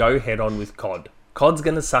to go head on with COD. COD's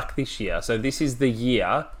going to suck this year, so this is the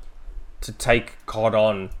year to take COD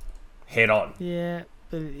on head on. Yeah,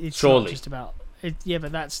 but it's not just about.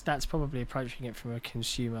 But that's probably approaching it from a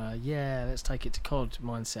consumer. Yeah, let's take it to COD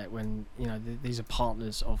mindset. When these are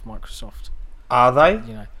partners of Microsoft. Are they?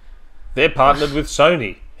 They're partnered with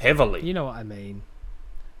Sony heavily. You know what I mean.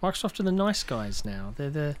 Microsoft are the nice guys now. They're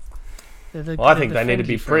the. I think they need to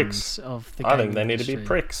be pricks. I think they need to be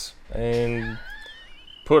pricks and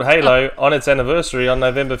put Halo on its anniversary on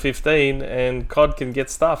November 15, and COD can get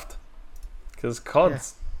stuffed. Because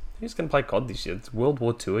COD's. Who's going to play COD this year? It's World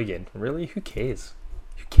War II again. Really? Who cares?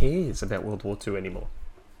 Who cares about World War II anymore?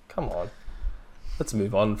 Come on. Let's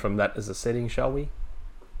move on from that as a setting, shall we?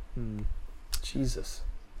 Jesus.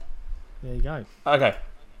 There you go. Okay.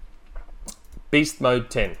 Beast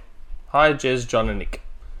Mode 10. Hi, Jez, John, and Nick.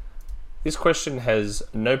 This question has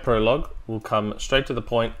no prologue. Will come straight to the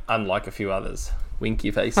point, unlike a few others.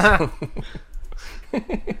 Winky face.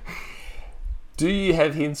 Do you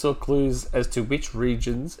have hints or clues as to which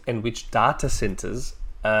regions and which data centers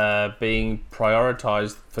are being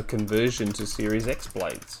prioritized for conversion to Series X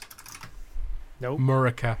blades? Nope.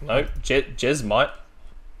 America. No, Jez might.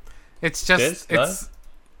 It's just Jez,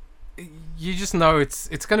 you just know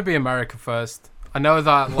it's going to be America first. I know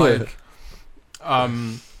that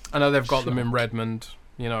I know they've got them in Redmond,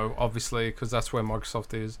 obviously because that's where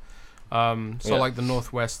Microsoft is. Like the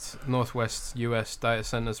Northwest US data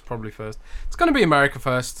centers probably first. It's going to be America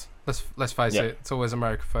first. Let's face it. It's always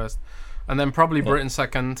America first, and then probably Britain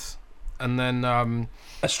second, and then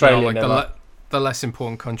Australia the less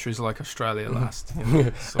important countries like Australia last.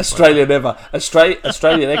 Australia never. Australian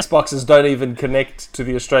Xboxes don't even connect to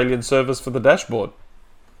the Australian service for the dashboard.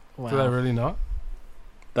 Wow. Do they really not?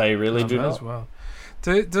 They really do not. As well.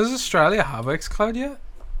 Does Australia have xCloud yet?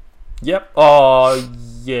 Yep. Oh,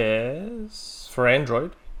 yes. for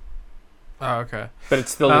Android, Oh, okay. but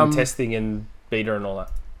it's still in testing and beta and all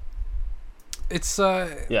that. It's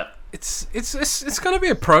Yeah. it's going to be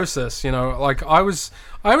a process, you know. Like I was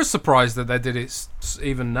surprised that they did it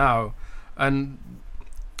even now, and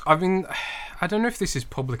I mean, I don't know if this is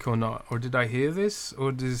public or not, or did I hear this,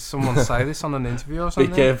 or did someone say this on an interview or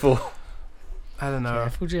something? Be careful. I don't know.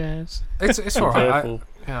 Careful, Jez. It's alright.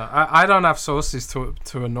 I don't have sources to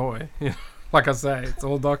annoy. You know? Like I say, it's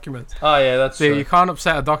all documents. Oh yeah, that's So true. you can't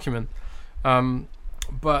upset a document.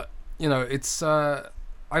 But you know, it's.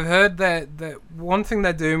 I've heard that one thing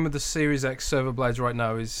they're doing with the Series X server blades right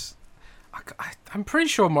now is, I'm pretty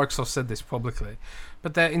sure Microsoft said this publicly,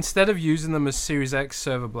 but they're, instead of using them as Series X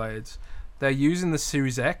server blades, they're using the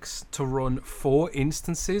Series X to run 4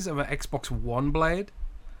 instances of an Xbox One blade.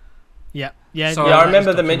 Yeah. So- Yeah, I that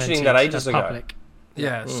remember them mentioning that ages That's ago. public.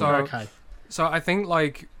 Yeah. Mm. So Okay. So I think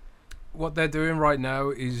like what they're doing right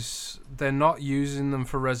now is they're not using them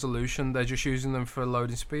for resolution; they're just using them for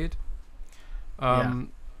loading speed.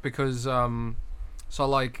 Because so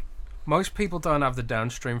like most people don't have the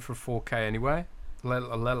downstream for 4K anyway, let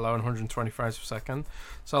alone 120 frames per second.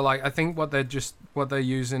 So like I think what they're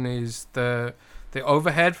using is the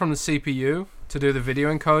overhead from the CPU to do the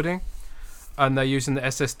video encoding, and they're using the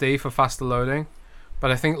SSD for faster loading. But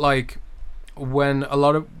I think like when a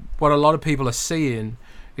lot of people are seeing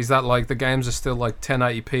is that like the games are still like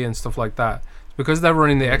 1080p and stuff like that, because they're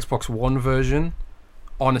running the Xbox One version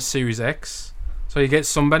on a Series X. So you get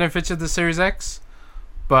some benefits of the Series X,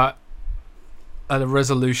 but at a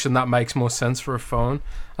resolution that makes more sense for a phone.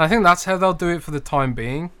 And I think that's how they'll do it for the time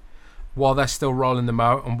being, while they're still rolling them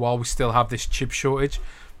out and while we still have this chip shortage,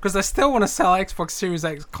 because they still want to sell Xbox Series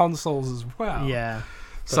X consoles as well. Yeah.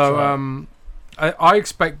 So right. I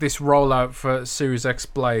expect this rollout for Series X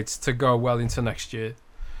blades to go well into next year.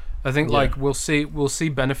 I think like we'll see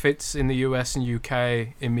benefits in the US and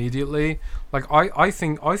UK immediately. Like I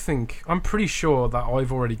think I'm pretty sure that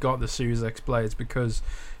I've already got the Series X blades, because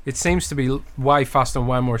it seems to be way faster and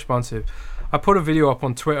way more responsive. I put a video up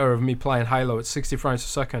on Twitter of me playing Halo at 60 frames per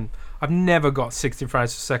second. I've never got 60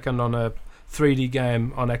 frames per second on a 3D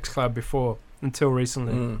game on xCloud before until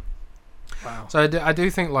recently. Wow. So I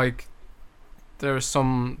do think like there are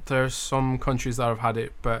some countries that have had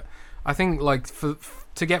it, but I think like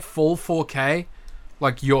to get full 4K,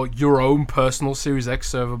 like your own personal Series X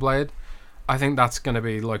server blade, I think that's going to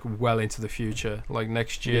be like well into the future, like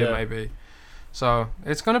next year maybe. So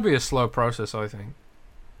it's going to be a slow process, I think.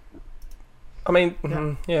 I mean,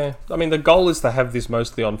 I mean, the goal is to have this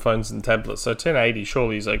mostly on phones and tablets, so 1080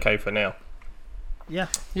 surely is okay for now. Yeah.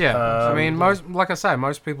 Yeah, I mean, most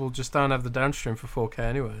people just don't have the downstream for 4K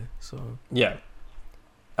anyway. So Yeah.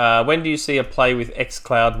 When do you see a play with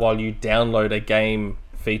xCloud while you download a game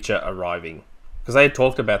feature arriving? Because they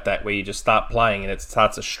talked about that, where you just start playing and it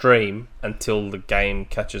starts a stream until the game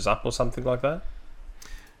catches up or something like that.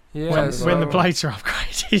 yeah, When the blades are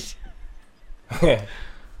upgraded. Yeah.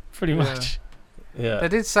 Pretty much. Yeah. they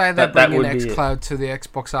did say they're That bringing would be xCloud to the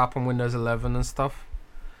Xbox app on Windows 11 and stuff.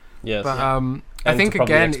 Yes. But I And think to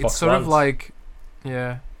probably again, Xbox it's sort of Ones. like,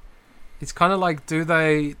 it's kind of like, do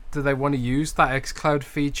they want to use that xCloud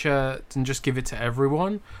feature and just give it to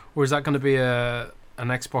everyone, or is that going to be an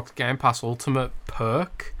Xbox Game Pass Ultimate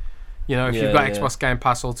perk? You know, if you've got Xbox Game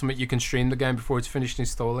Pass Ultimate, you can stream the game before it's finished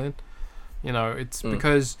installing. You know, it's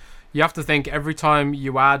because you have to think every time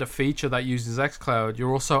you add a feature that uses xCloud,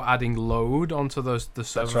 you're also adding load onto the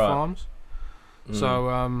server farms. So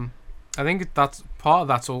I think that's part of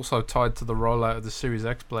that's also tied to the rollout of the Series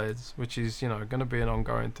X blades, which is going to be an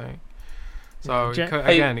ongoing thing. So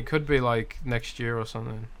it could be like next year or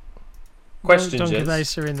something. Question, Don Jez.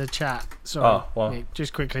 Cavesa in the chat. Sorry, well. Nick,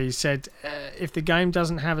 just quickly, he said if the game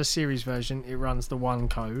doesn't have a series version, it runs the one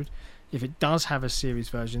code. If it does have a series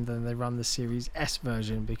version, then they run the Series S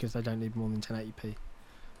version, because they don't need more than 1080p.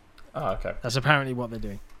 Oh, okay. That's apparently what they're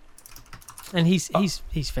doing. And he's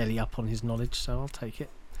fairly up on his knowledge, so I'll take it.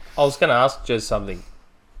 I was going to ask Jez something.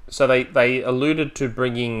 So they alluded to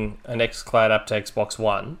bringing an xCloud app to Xbox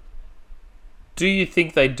One. Do you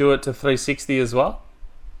think they do it to 360 as well?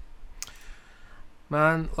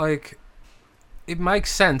 Man, like, it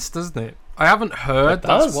makes sense, doesn't it? I haven't heard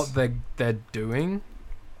that's what they're doing,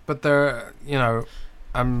 but they're,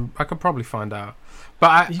 I could probably find out.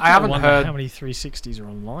 But I haven't heard how many 360s are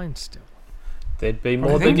online still. There'd be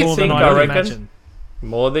more than you think, I reckon.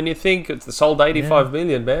 More than you think. It's sold 85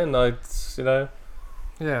 million, man. Yeah,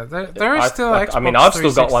 there is still Xbox. I mean, I've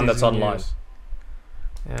still got one that's in online. use.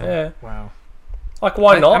 Yeah. Wow. Like,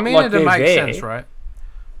 why not? I mean, like, it makes there. sense, right?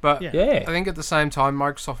 But Yeah. I think at the same time,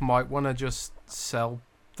 Microsoft might want to just sell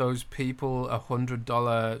those people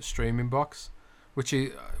 $100 streaming box which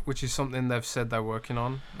is something they've said they're working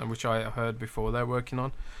on, and which I heard before they're working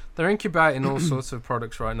on. They're incubating all sorts of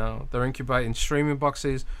products right now. They're incubating streaming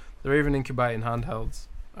boxes. They're even incubating handhelds.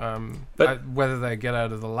 Whether they get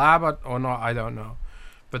out of the lab or not, I don't know.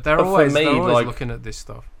 But they're always looking at this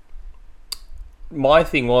stuff. My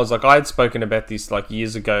thing was, like, I had spoken about this like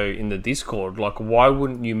years ago in the Discord. Like, why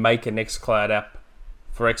wouldn't you make an xCloud app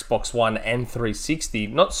for Xbox One and 360?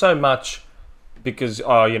 Not so much because,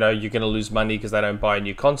 you're going to lose money because they don't buy a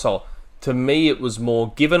new console. To me, it was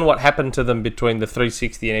more, given what happened to them between the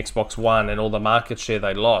 360 and Xbox One and all the market share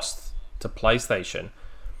they lost to PlayStation,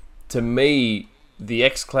 to me, the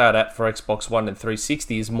xCloud app for Xbox One and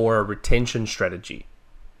 360 is more a retention strategy.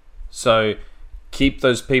 So keep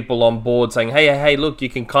those people on board saying, hey, look, you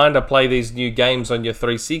can kind of play these new games on your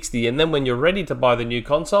 360, and then when you're ready to buy the new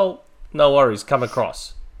console, no worries, come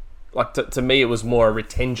across. Like, to me, it was more a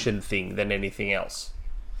retention thing than anything else.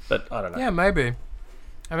 But I don't know. Yeah, maybe.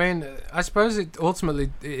 I mean, I suppose it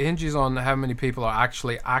hinges on how many people are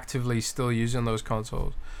actually actively still using those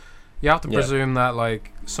consoles. You have to presume that,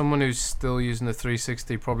 like, someone who's still using the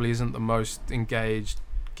 360 probably isn't the most engaged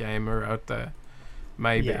gamer out there.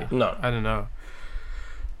 Maybe. Yeah. No. I don't know.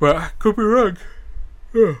 But I could be wrong.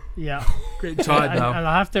 Yeah. Getting tired now.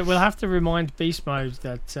 And we'll have to remind Beast Mode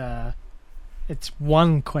that it's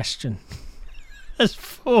one question. There's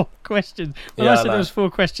 4 questions. When I said there was 4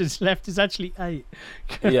 questions left, it's actually 8.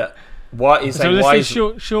 Yeah. Let's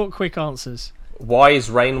do short, quick answers. Why is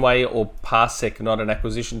Rainway or Parsec not an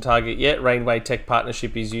acquisition target yet? Rainway Tech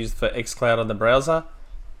Partnership is used for xCloud on the browser.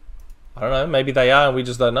 I don't know. Maybe they are, and we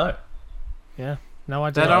just don't know. Yeah. No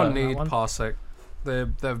idea. They don't need Parsec. They're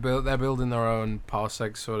building their own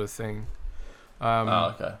Parsec sort of thing.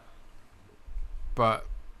 Okay. But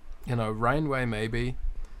Rainway maybe.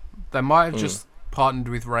 They might have just partnered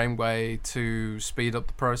with Rainway to speed up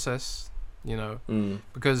the process.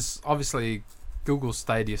 Because obviously Google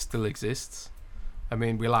Stadia still exists. I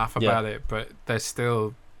mean, we laugh about it, but it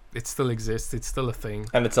still exists. It's still a thing,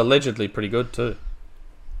 and it's allegedly pretty good too.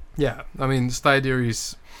 Yeah, I mean, Stadia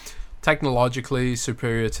is technologically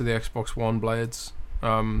superior to the Xbox One blades.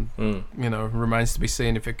 Remains to be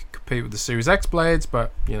seen if it can compete with the Series X blades,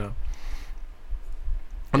 but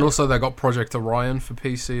and also they got Project Orion for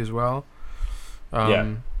PC as well,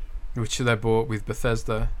 which they bought with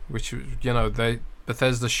Bethesda, which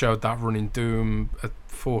Bethesda showed that running Doom at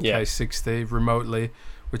 4K 60 remotely,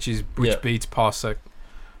 which beats Parsec,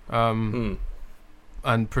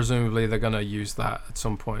 and presumably they're gonna use that at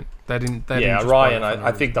some point. They didn't Orion.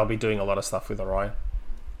 I think they'll be doing a lot of stuff with Orion.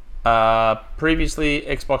 Previously,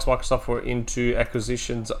 Xbox, Microsoft were into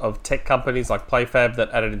acquisitions of tech companies like PlayFab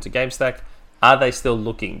that added into GameStack. Are they still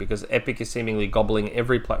looking? Because Epic is seemingly gobbling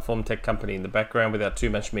every platform tech company in the background without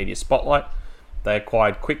too much media spotlight. They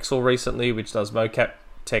acquired Quixel recently, which does mocap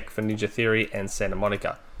tech for Ninja Theory and Santa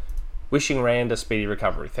Monica. Wishing Rand a speedy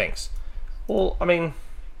recovery. Thanks. Well, I mean,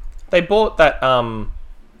 they bought that.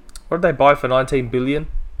 What did they buy for 19 billion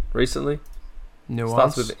recently? Nuance.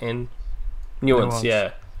 Starts with N. Nuance,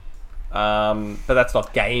 yeah. But that's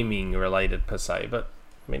not gaming related per se. But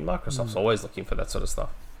I mean, Microsoft's always looking for that sort of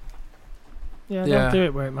stuff. Yeah, they'll do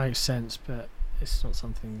it where it makes sense, but it's not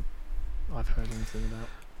something I've heard anything about.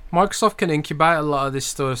 Microsoft can incubate a lot of this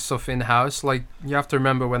sort of stuff in-house. Like, you have to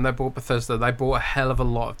remember when they bought Bethesda, they bought a hell of a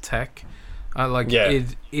lot of tech.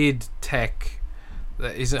 id Tech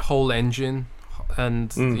is a whole engine,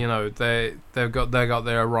 and they got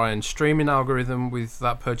their Orion streaming algorithm with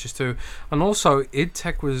that purchase too, and also id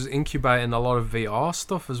Tech was incubating a lot of VR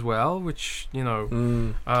stuff as well, which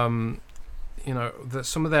that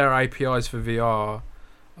some of their APIs for VR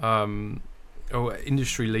or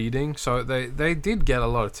industry leading, so they did get a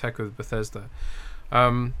lot of tech with Bethesda.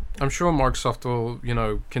 I'm sure Microsoft will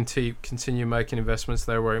continue making investments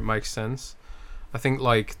there where it makes sense. I think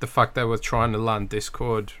like the fact they were trying to land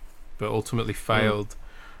Discord but ultimately failed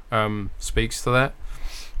speaks to that.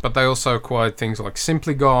 But they also acquired things like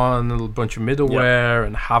Simply Gone, a bunch of middleware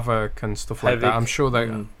and Havoc and stuff like that. I'm sure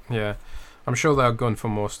they're going for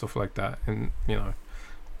more stuff like that, and I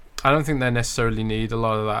don't think they necessarily need a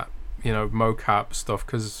lot of that mocap stuff,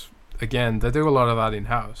 because again they do a lot of that in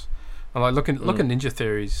house. And like look at Ninja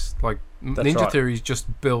Theories. Like Theories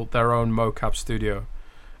just built their own mocap studio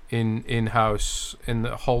in house in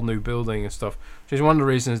a whole new building and stuff, which is one of the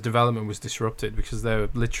reasons development was disrupted, because they're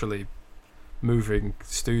literally moving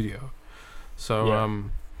studio. So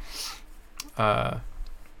okay,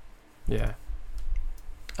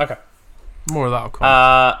 more of that will come.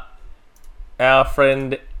 Our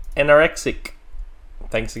friend Anorexic,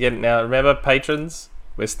 thanks again. Now remember, patrons,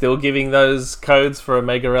 we're still giving those codes for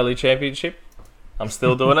Omega Rally Championship. I'm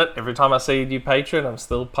still doing it. Every time I see a new patron, I'm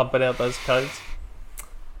still pumping out those codes.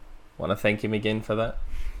 Want to thank him again for that.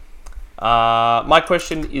 My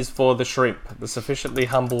question is for the shrimp, the sufficiently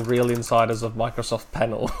humble real insiders of Microsoft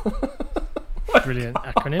panel. Brilliant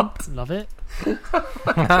acronym. Love it.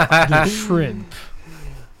 The shrimp.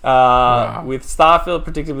 Wow. With Starfield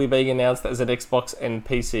particularly being announced as an Xbox and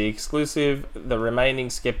PC exclusive, the remaining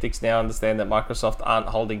skeptics now understand that Microsoft aren't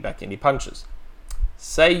holding back any punches.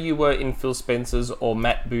 Say you were in Phil Spencer's or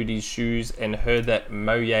Matt Booty's shoes and heard that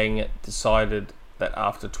Mojang decided that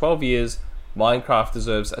after 12 years, Minecraft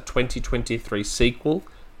deserves a 2023 sequel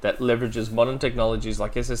that leverages modern technologies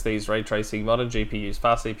like SSDs, ray tracing, modern GPUs,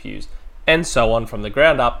 fast CPUs, and so on from the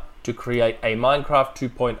ground up to create a Minecraft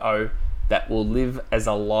 2.0 that will live as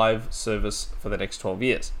a live service for the next 12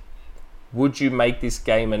 years. Would you make this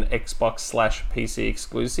game an Xbox/PC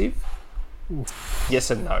exclusive? Oof. Yes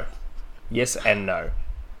and no. Yes and no.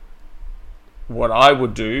 What I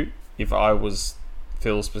would do, if I was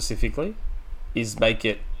Phil specifically, is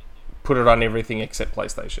put it on everything except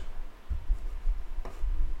PlayStation.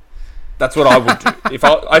 That's what I would do.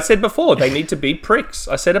 I said before, they need to be pricks.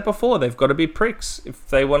 I said it before, they've got to be pricks if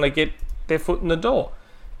they want to get their foot in the door.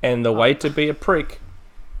 And the way to be a prick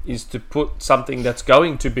is to put something that's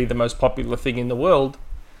going to be the most popular thing in the world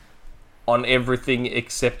on everything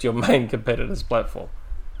except your main competitor's platform.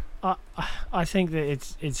 I think that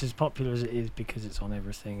it's as popular as it is because it's on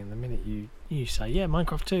everything. And the minute you say, yeah,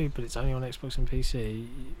 Minecraft 2, but it's only on Xbox and PC,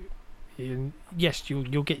 yes,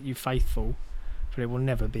 you'll get you faithful, but it will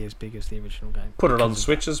never be as big as the original game. Put it on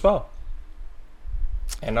Switch as well.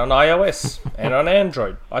 And on iOS. And on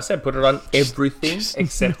Android. I said put it on everything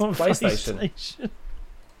except PlayStation.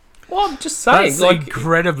 Well, I'm just saying. That's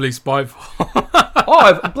incredibly spiteful.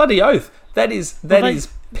 Bloody oath. That is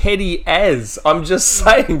petty as. I'm just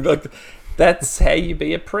saying, that's how you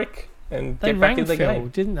be a prick and they get back in the Phil, game.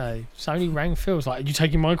 Didn't they? Sony rang Phil. Was like, "Are you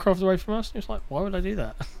taking Minecraft away from us?" And it's like, why would I do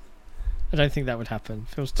that? I don't think that would happen.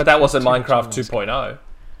 But that wasn't Minecraft 2.0.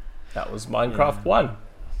 That was Minecraft 1.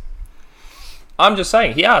 I'm just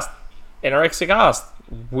saying, he asked, Anorexic asked,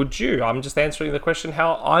 would you? I'm just answering the question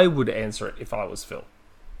how I would answer it if I was Phil.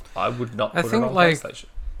 I would not put it on PlayStation.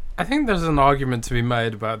 I think there's an argument to be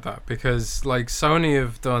made about that because, Sony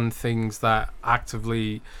have done things that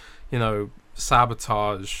actively,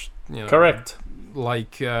 sabotage. Correct.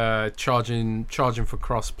 Charging for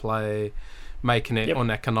crossplay, making it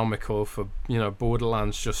uneconomical for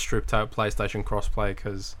Borderlands. Just stripped out PlayStation crossplay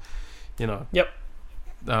because, they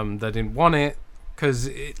didn't want it because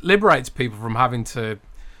it liberates people from having to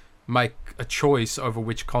make a choice over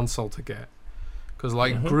which console to get. Because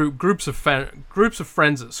groups of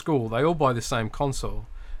friends at school, they all buy the same console,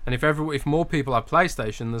 and if more people have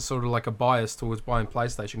PlayStation, there's sort of like a bias towards buying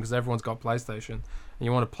PlayStation because everyone's got PlayStation, and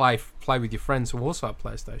you want to play with your friends who also have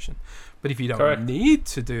PlayStation. But if you don't need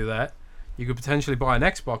to do that, you could potentially buy an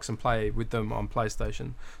Xbox and play with them on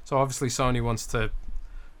PlayStation. So obviously Sony wants to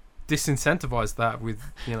disincentivize that with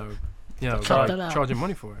charging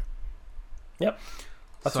money for it. Yep,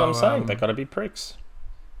 that's what I'm saying. They've got to be pricks.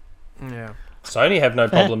 Yeah. Sony have no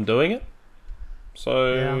problem doing it,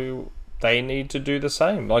 so they need to do the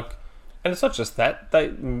same. And it's not just that.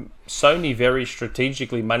 Sony very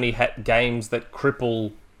strategically money hat games that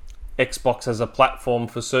cripple Xbox as a platform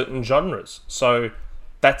for certain genres. So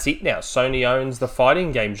that's it now. Sony owns the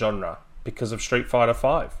fighting game genre because of Street Fighter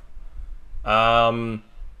V.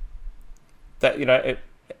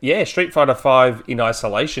 Street Fighter V in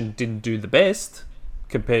isolation didn't do the best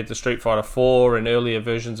compared to Street Fighter 4 and earlier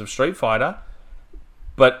versions of Street Fighter.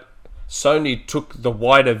 But Sony took the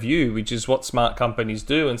wider view, which is what smart companies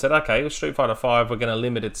do, and said, okay, with Street Fighter V, we're going to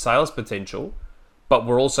limit its sales potential, but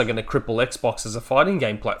we're also going to cripple Xbox as a fighting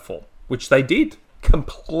game platform, which they did.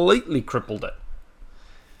 Completely crippled it.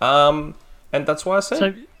 And that's why I said...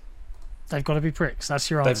 So, they've got to be pricks.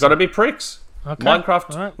 That's your answer. They've got to be pricks. Okay.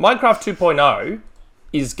 Minecraft 2.0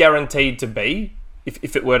 is guaranteed to be,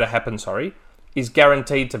 if it were to happen, is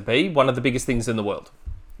guaranteed to be one of the biggest things in the world.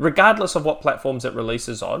 Regardless of what platforms it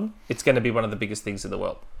releases on, it's going to be one of the biggest things in the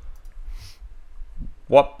world.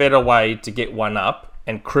 What better way to get one up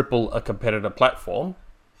and cripple a competitor platform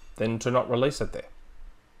than to not release it there?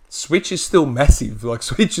 Switch is still massive.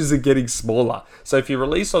 Switches are getting smaller. So if you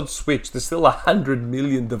release on Switch, there's still 100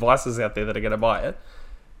 million devices out there that are going to buy it.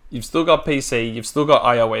 You've still got PC, you've still got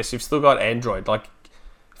iOS, you've still got Android.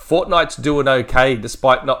 Fortnite's doing okay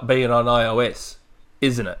despite not being on iOS,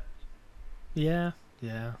 isn't it? Yeah.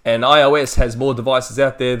 And iOS has more devices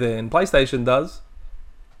out there than PlayStation does.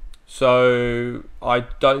 So I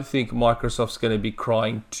don't think Microsoft's going to be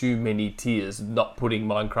crying too many tears not putting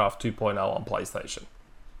Minecraft 2.0 on PlayStation.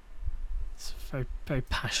 Very, very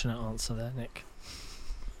passionate answer there, Nick.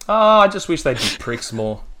 Oh, I just wish they'd be pricks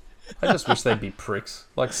more. I just wish they'd be pricks.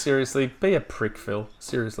 Like, seriously, be a prick, Phil.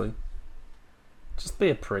 Seriously. Just be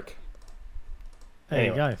a prick. There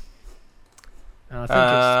you go. And I think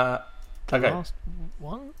it's the last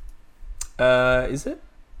one. Is it?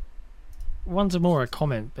 One's more a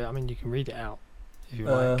comment, but I mean, you can read it out if you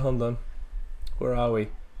like. Hold on. Where are we?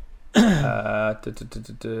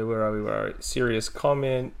 Where are we? Serious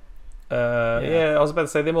comment. Yeah, I was about to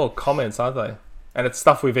say they're more comments, aren't they? And it's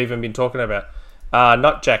stuff we've even been talking about.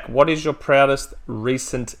 Not Jack. What is your proudest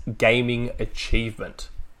recent gaming achievement?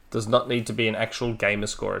 Does not need to be an actual gamer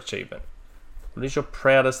score achievement. What is your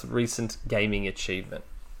proudest recent gaming achievement?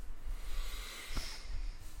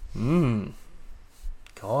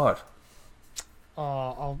 God.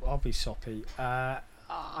 Oh, I'll be soppy. I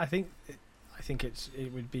think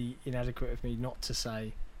it would be inadequate of me not to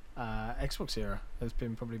say Xbox era has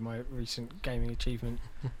been probably my recent gaming achievement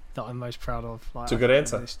that I'm most proud of. Like, it's a good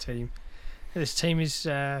answer. This team is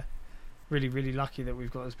really, really lucky that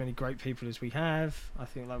we've got as many great people as we have. I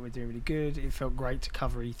think like we're doing really good. It felt great to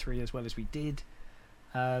cover E3 as well as we did.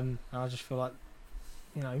 And I just feel like,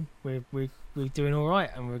 you know, we're doing all right,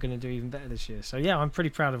 and we're going to do even better this year. So yeah, I'm pretty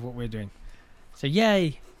proud of what we're doing. So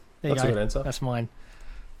yay! There That's you go. A good answer. That's mine.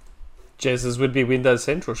 Jez's would be Windows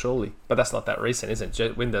Central, surely, but that's not that recent, is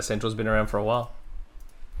it? Windows Central's been around for a while.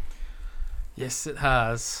 Yes, it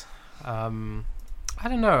has. I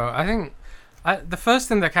don't know. I think the first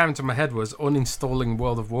thing that came into my head was uninstalling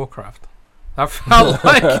World of Warcraft. I felt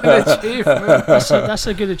like an achievement. That's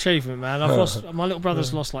a good achievement, man. My little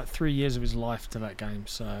brother's lost like 3 years of his life to that game,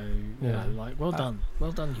 so you know, like, well done,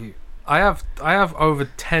 you. I have over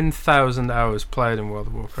 10,000 hours played in World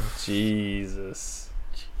of Warcraft. Jesus.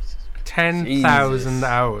 10,000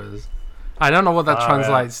 hours. I don't know what that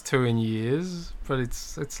translates to in years, but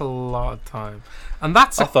it's a lot of time. And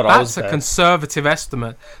that's a conservative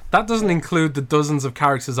estimate. That doesn't include the dozens of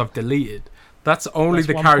characters I've deleted. That's only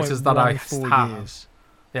the characters that I have. Years.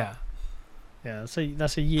 Yeah. Yeah, so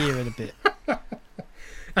that's a year and a bit.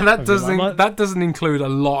 And that doesn't include a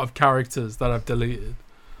lot of characters that I've deleted.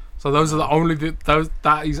 So those are the only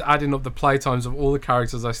that is adding up the playtimes of all the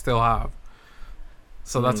characters I still have.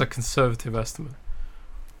 So that's a conservative estimate.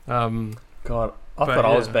 God, I thought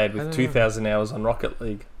I was bad with 2,000 hours on Rocket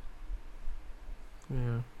League.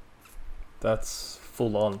 Yeah. That's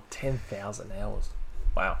full on 10,000 hours.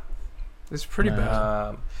 Wow. It's pretty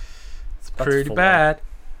bad. It's pretty bad.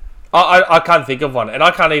 I can't think of one, and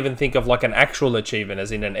I can't even think of like an actual achievement,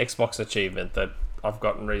 as in an Xbox achievement that I've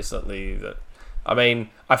gotten recently. I mean,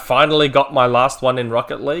 I finally got my last one in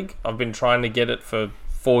Rocket League. I've been trying to get it for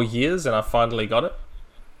 4 years, and I finally got it.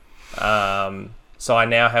 So I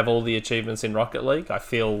now have all the achievements in Rocket League. I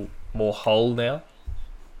feel more whole now.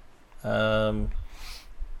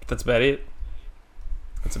 That's about it.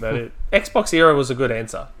 Xbox era was a good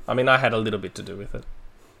answer. I mean, I had a little bit to do with it.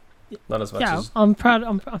 Not as much as... I'm proud.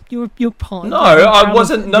 You're part. No, I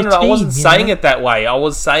wasn't. No, I wasn't saying it that way. I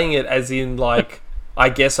was saying it as in, like, I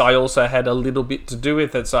guess I also had a little bit to do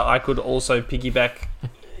with it, so I could also piggyback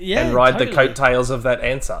and ride the coattails of that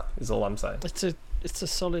answer. Is all I'm saying. It's a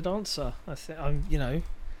solid answer. I think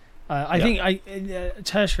I think a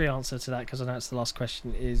tertiary answer to that, because I know it's the last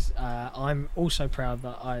question, is I'm also proud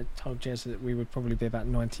that I told Jez that we would probably be about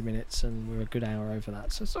 90 minutes, and we were a good hour over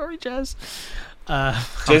that. So sorry, Jez. I'm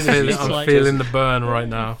feeling the burn right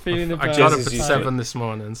now. I got up at 7 this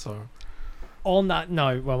morning, so. On that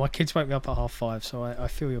note, well, my kids woke me up at 5:30, so I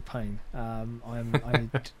feel your pain. I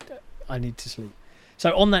need to sleep.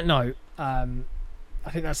 So on that note, I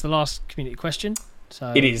think that's the last community question.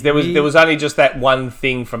 So it is. There was only just that one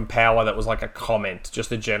thing from Power that was like a comment, just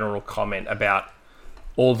a general comment about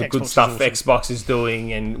all the good stuff Xbox is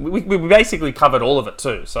doing, and we basically covered all of it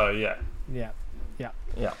too. So yeah.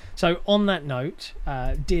 So on that note,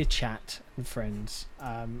 dear chat and friends,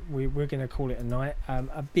 we're going to call it a night.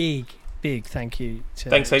 A big thank you to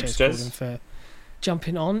Jez Corden for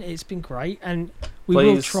jumping on. It's been great, and we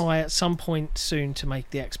will try at some point soon to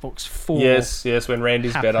make the Xbox 4. Yes, when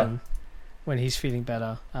Randy's better. When he's feeling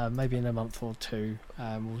better, maybe in a month or two,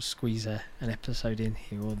 we'll squeeze an episode in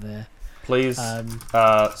here or there. Please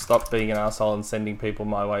stop being an arsehole and sending people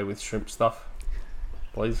my way with shrimp stuff.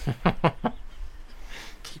 Please.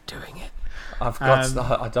 Keep doing it. I've got.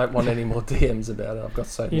 I don't want any more DMs about it. I've got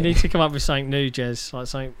so many. You need to come up with something new, Jez, like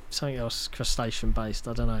something else crustacean based.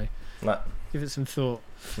 I don't know. No. Give it some thought.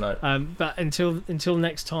 No. But until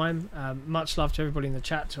next time, much love to everybody in the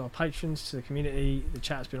chat, to our patrons, to the community. The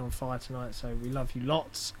chat's been on fire tonight, so we love you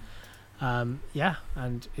lots. And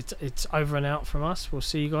it's over and out from us. We'll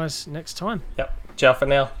see you guys next time. Yep. Ciao for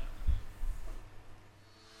now.